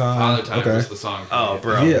 Father Time. Father Time Okay. was the song. For Oh, me.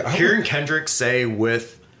 bro. Yeah, I Hearing Kendrick say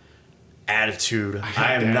with attitude,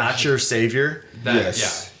 I am that not shit. your savior. That,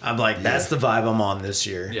 Yes. I'm like, that's the vibe I'm on this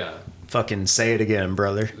year. Yeah. Fucking say it again,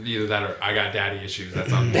 brother. Yeah. Either that or I got daddy issues.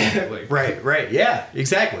 That's on like, Right. Yeah,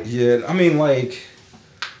 exactly. Yeah, I mean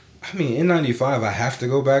in '95 I have to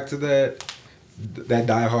go back to that. That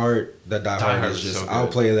Die Hard. That Die Hard Hard is is just. so I'll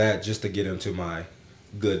good. play that just to get into my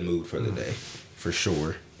good mood for the day, for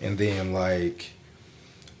sure. And then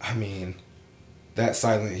that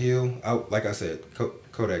Silent Hill. Like I said,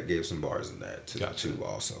 Kodak gave some bars in that too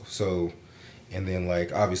also. So, and then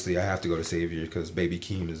obviously I have to go to Savior because Baby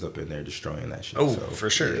Keem is up in there destroying that shit. Oh, so, for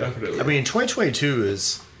sure. Yeah. Definitely. I mean, 2022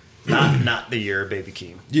 is not the year of Baby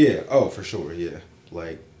Keem. Yeah. Oh, for sure. Yeah.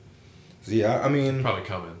 I mean. Probably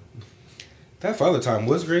coming. That Father Time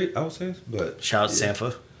was great, I would say, but Shout out to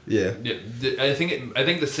Sampha. yeah. Yeah, I think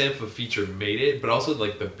the Sampha feature made it, but also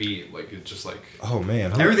like the beat, like it's just like Oh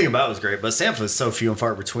man, Everything about it was great, but Sampha is so few and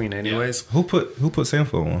far between, anyways. who put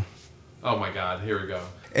Samfo on? oh my god, here we go.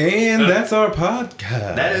 And that's our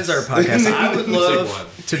podcast. That is our podcast. I would Big love one.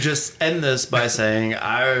 to just end this by saying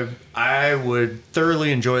I would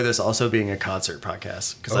thoroughly enjoy this also being a concert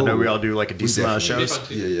podcast because I know we all do like a decent amount of definitely- shows. It'd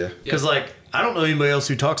be fun, Yeah, yeah, Because like I don't know anybody else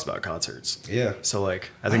who talks about concerts, yeah. so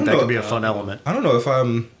like I I think don't that could know. be a fun element. I don't know if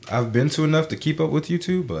I've been to enough to keep up with you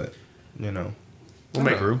two, but you know, We'll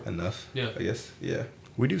make room. enough. Yeah. I guess. Yeah,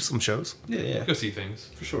 We do some shows. yeah, Go see things.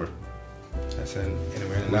 for sure. That's in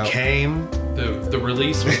anywhere in and We out. came. The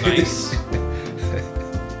release was nice.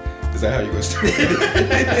 Is that how you gonna start?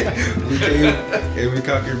 We came and we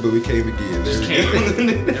conquered, but we came again. There Just we go.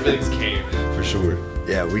 came. Everything's came. For sure.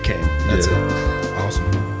 Yeah, we came. That's Yeah. it. Awesome.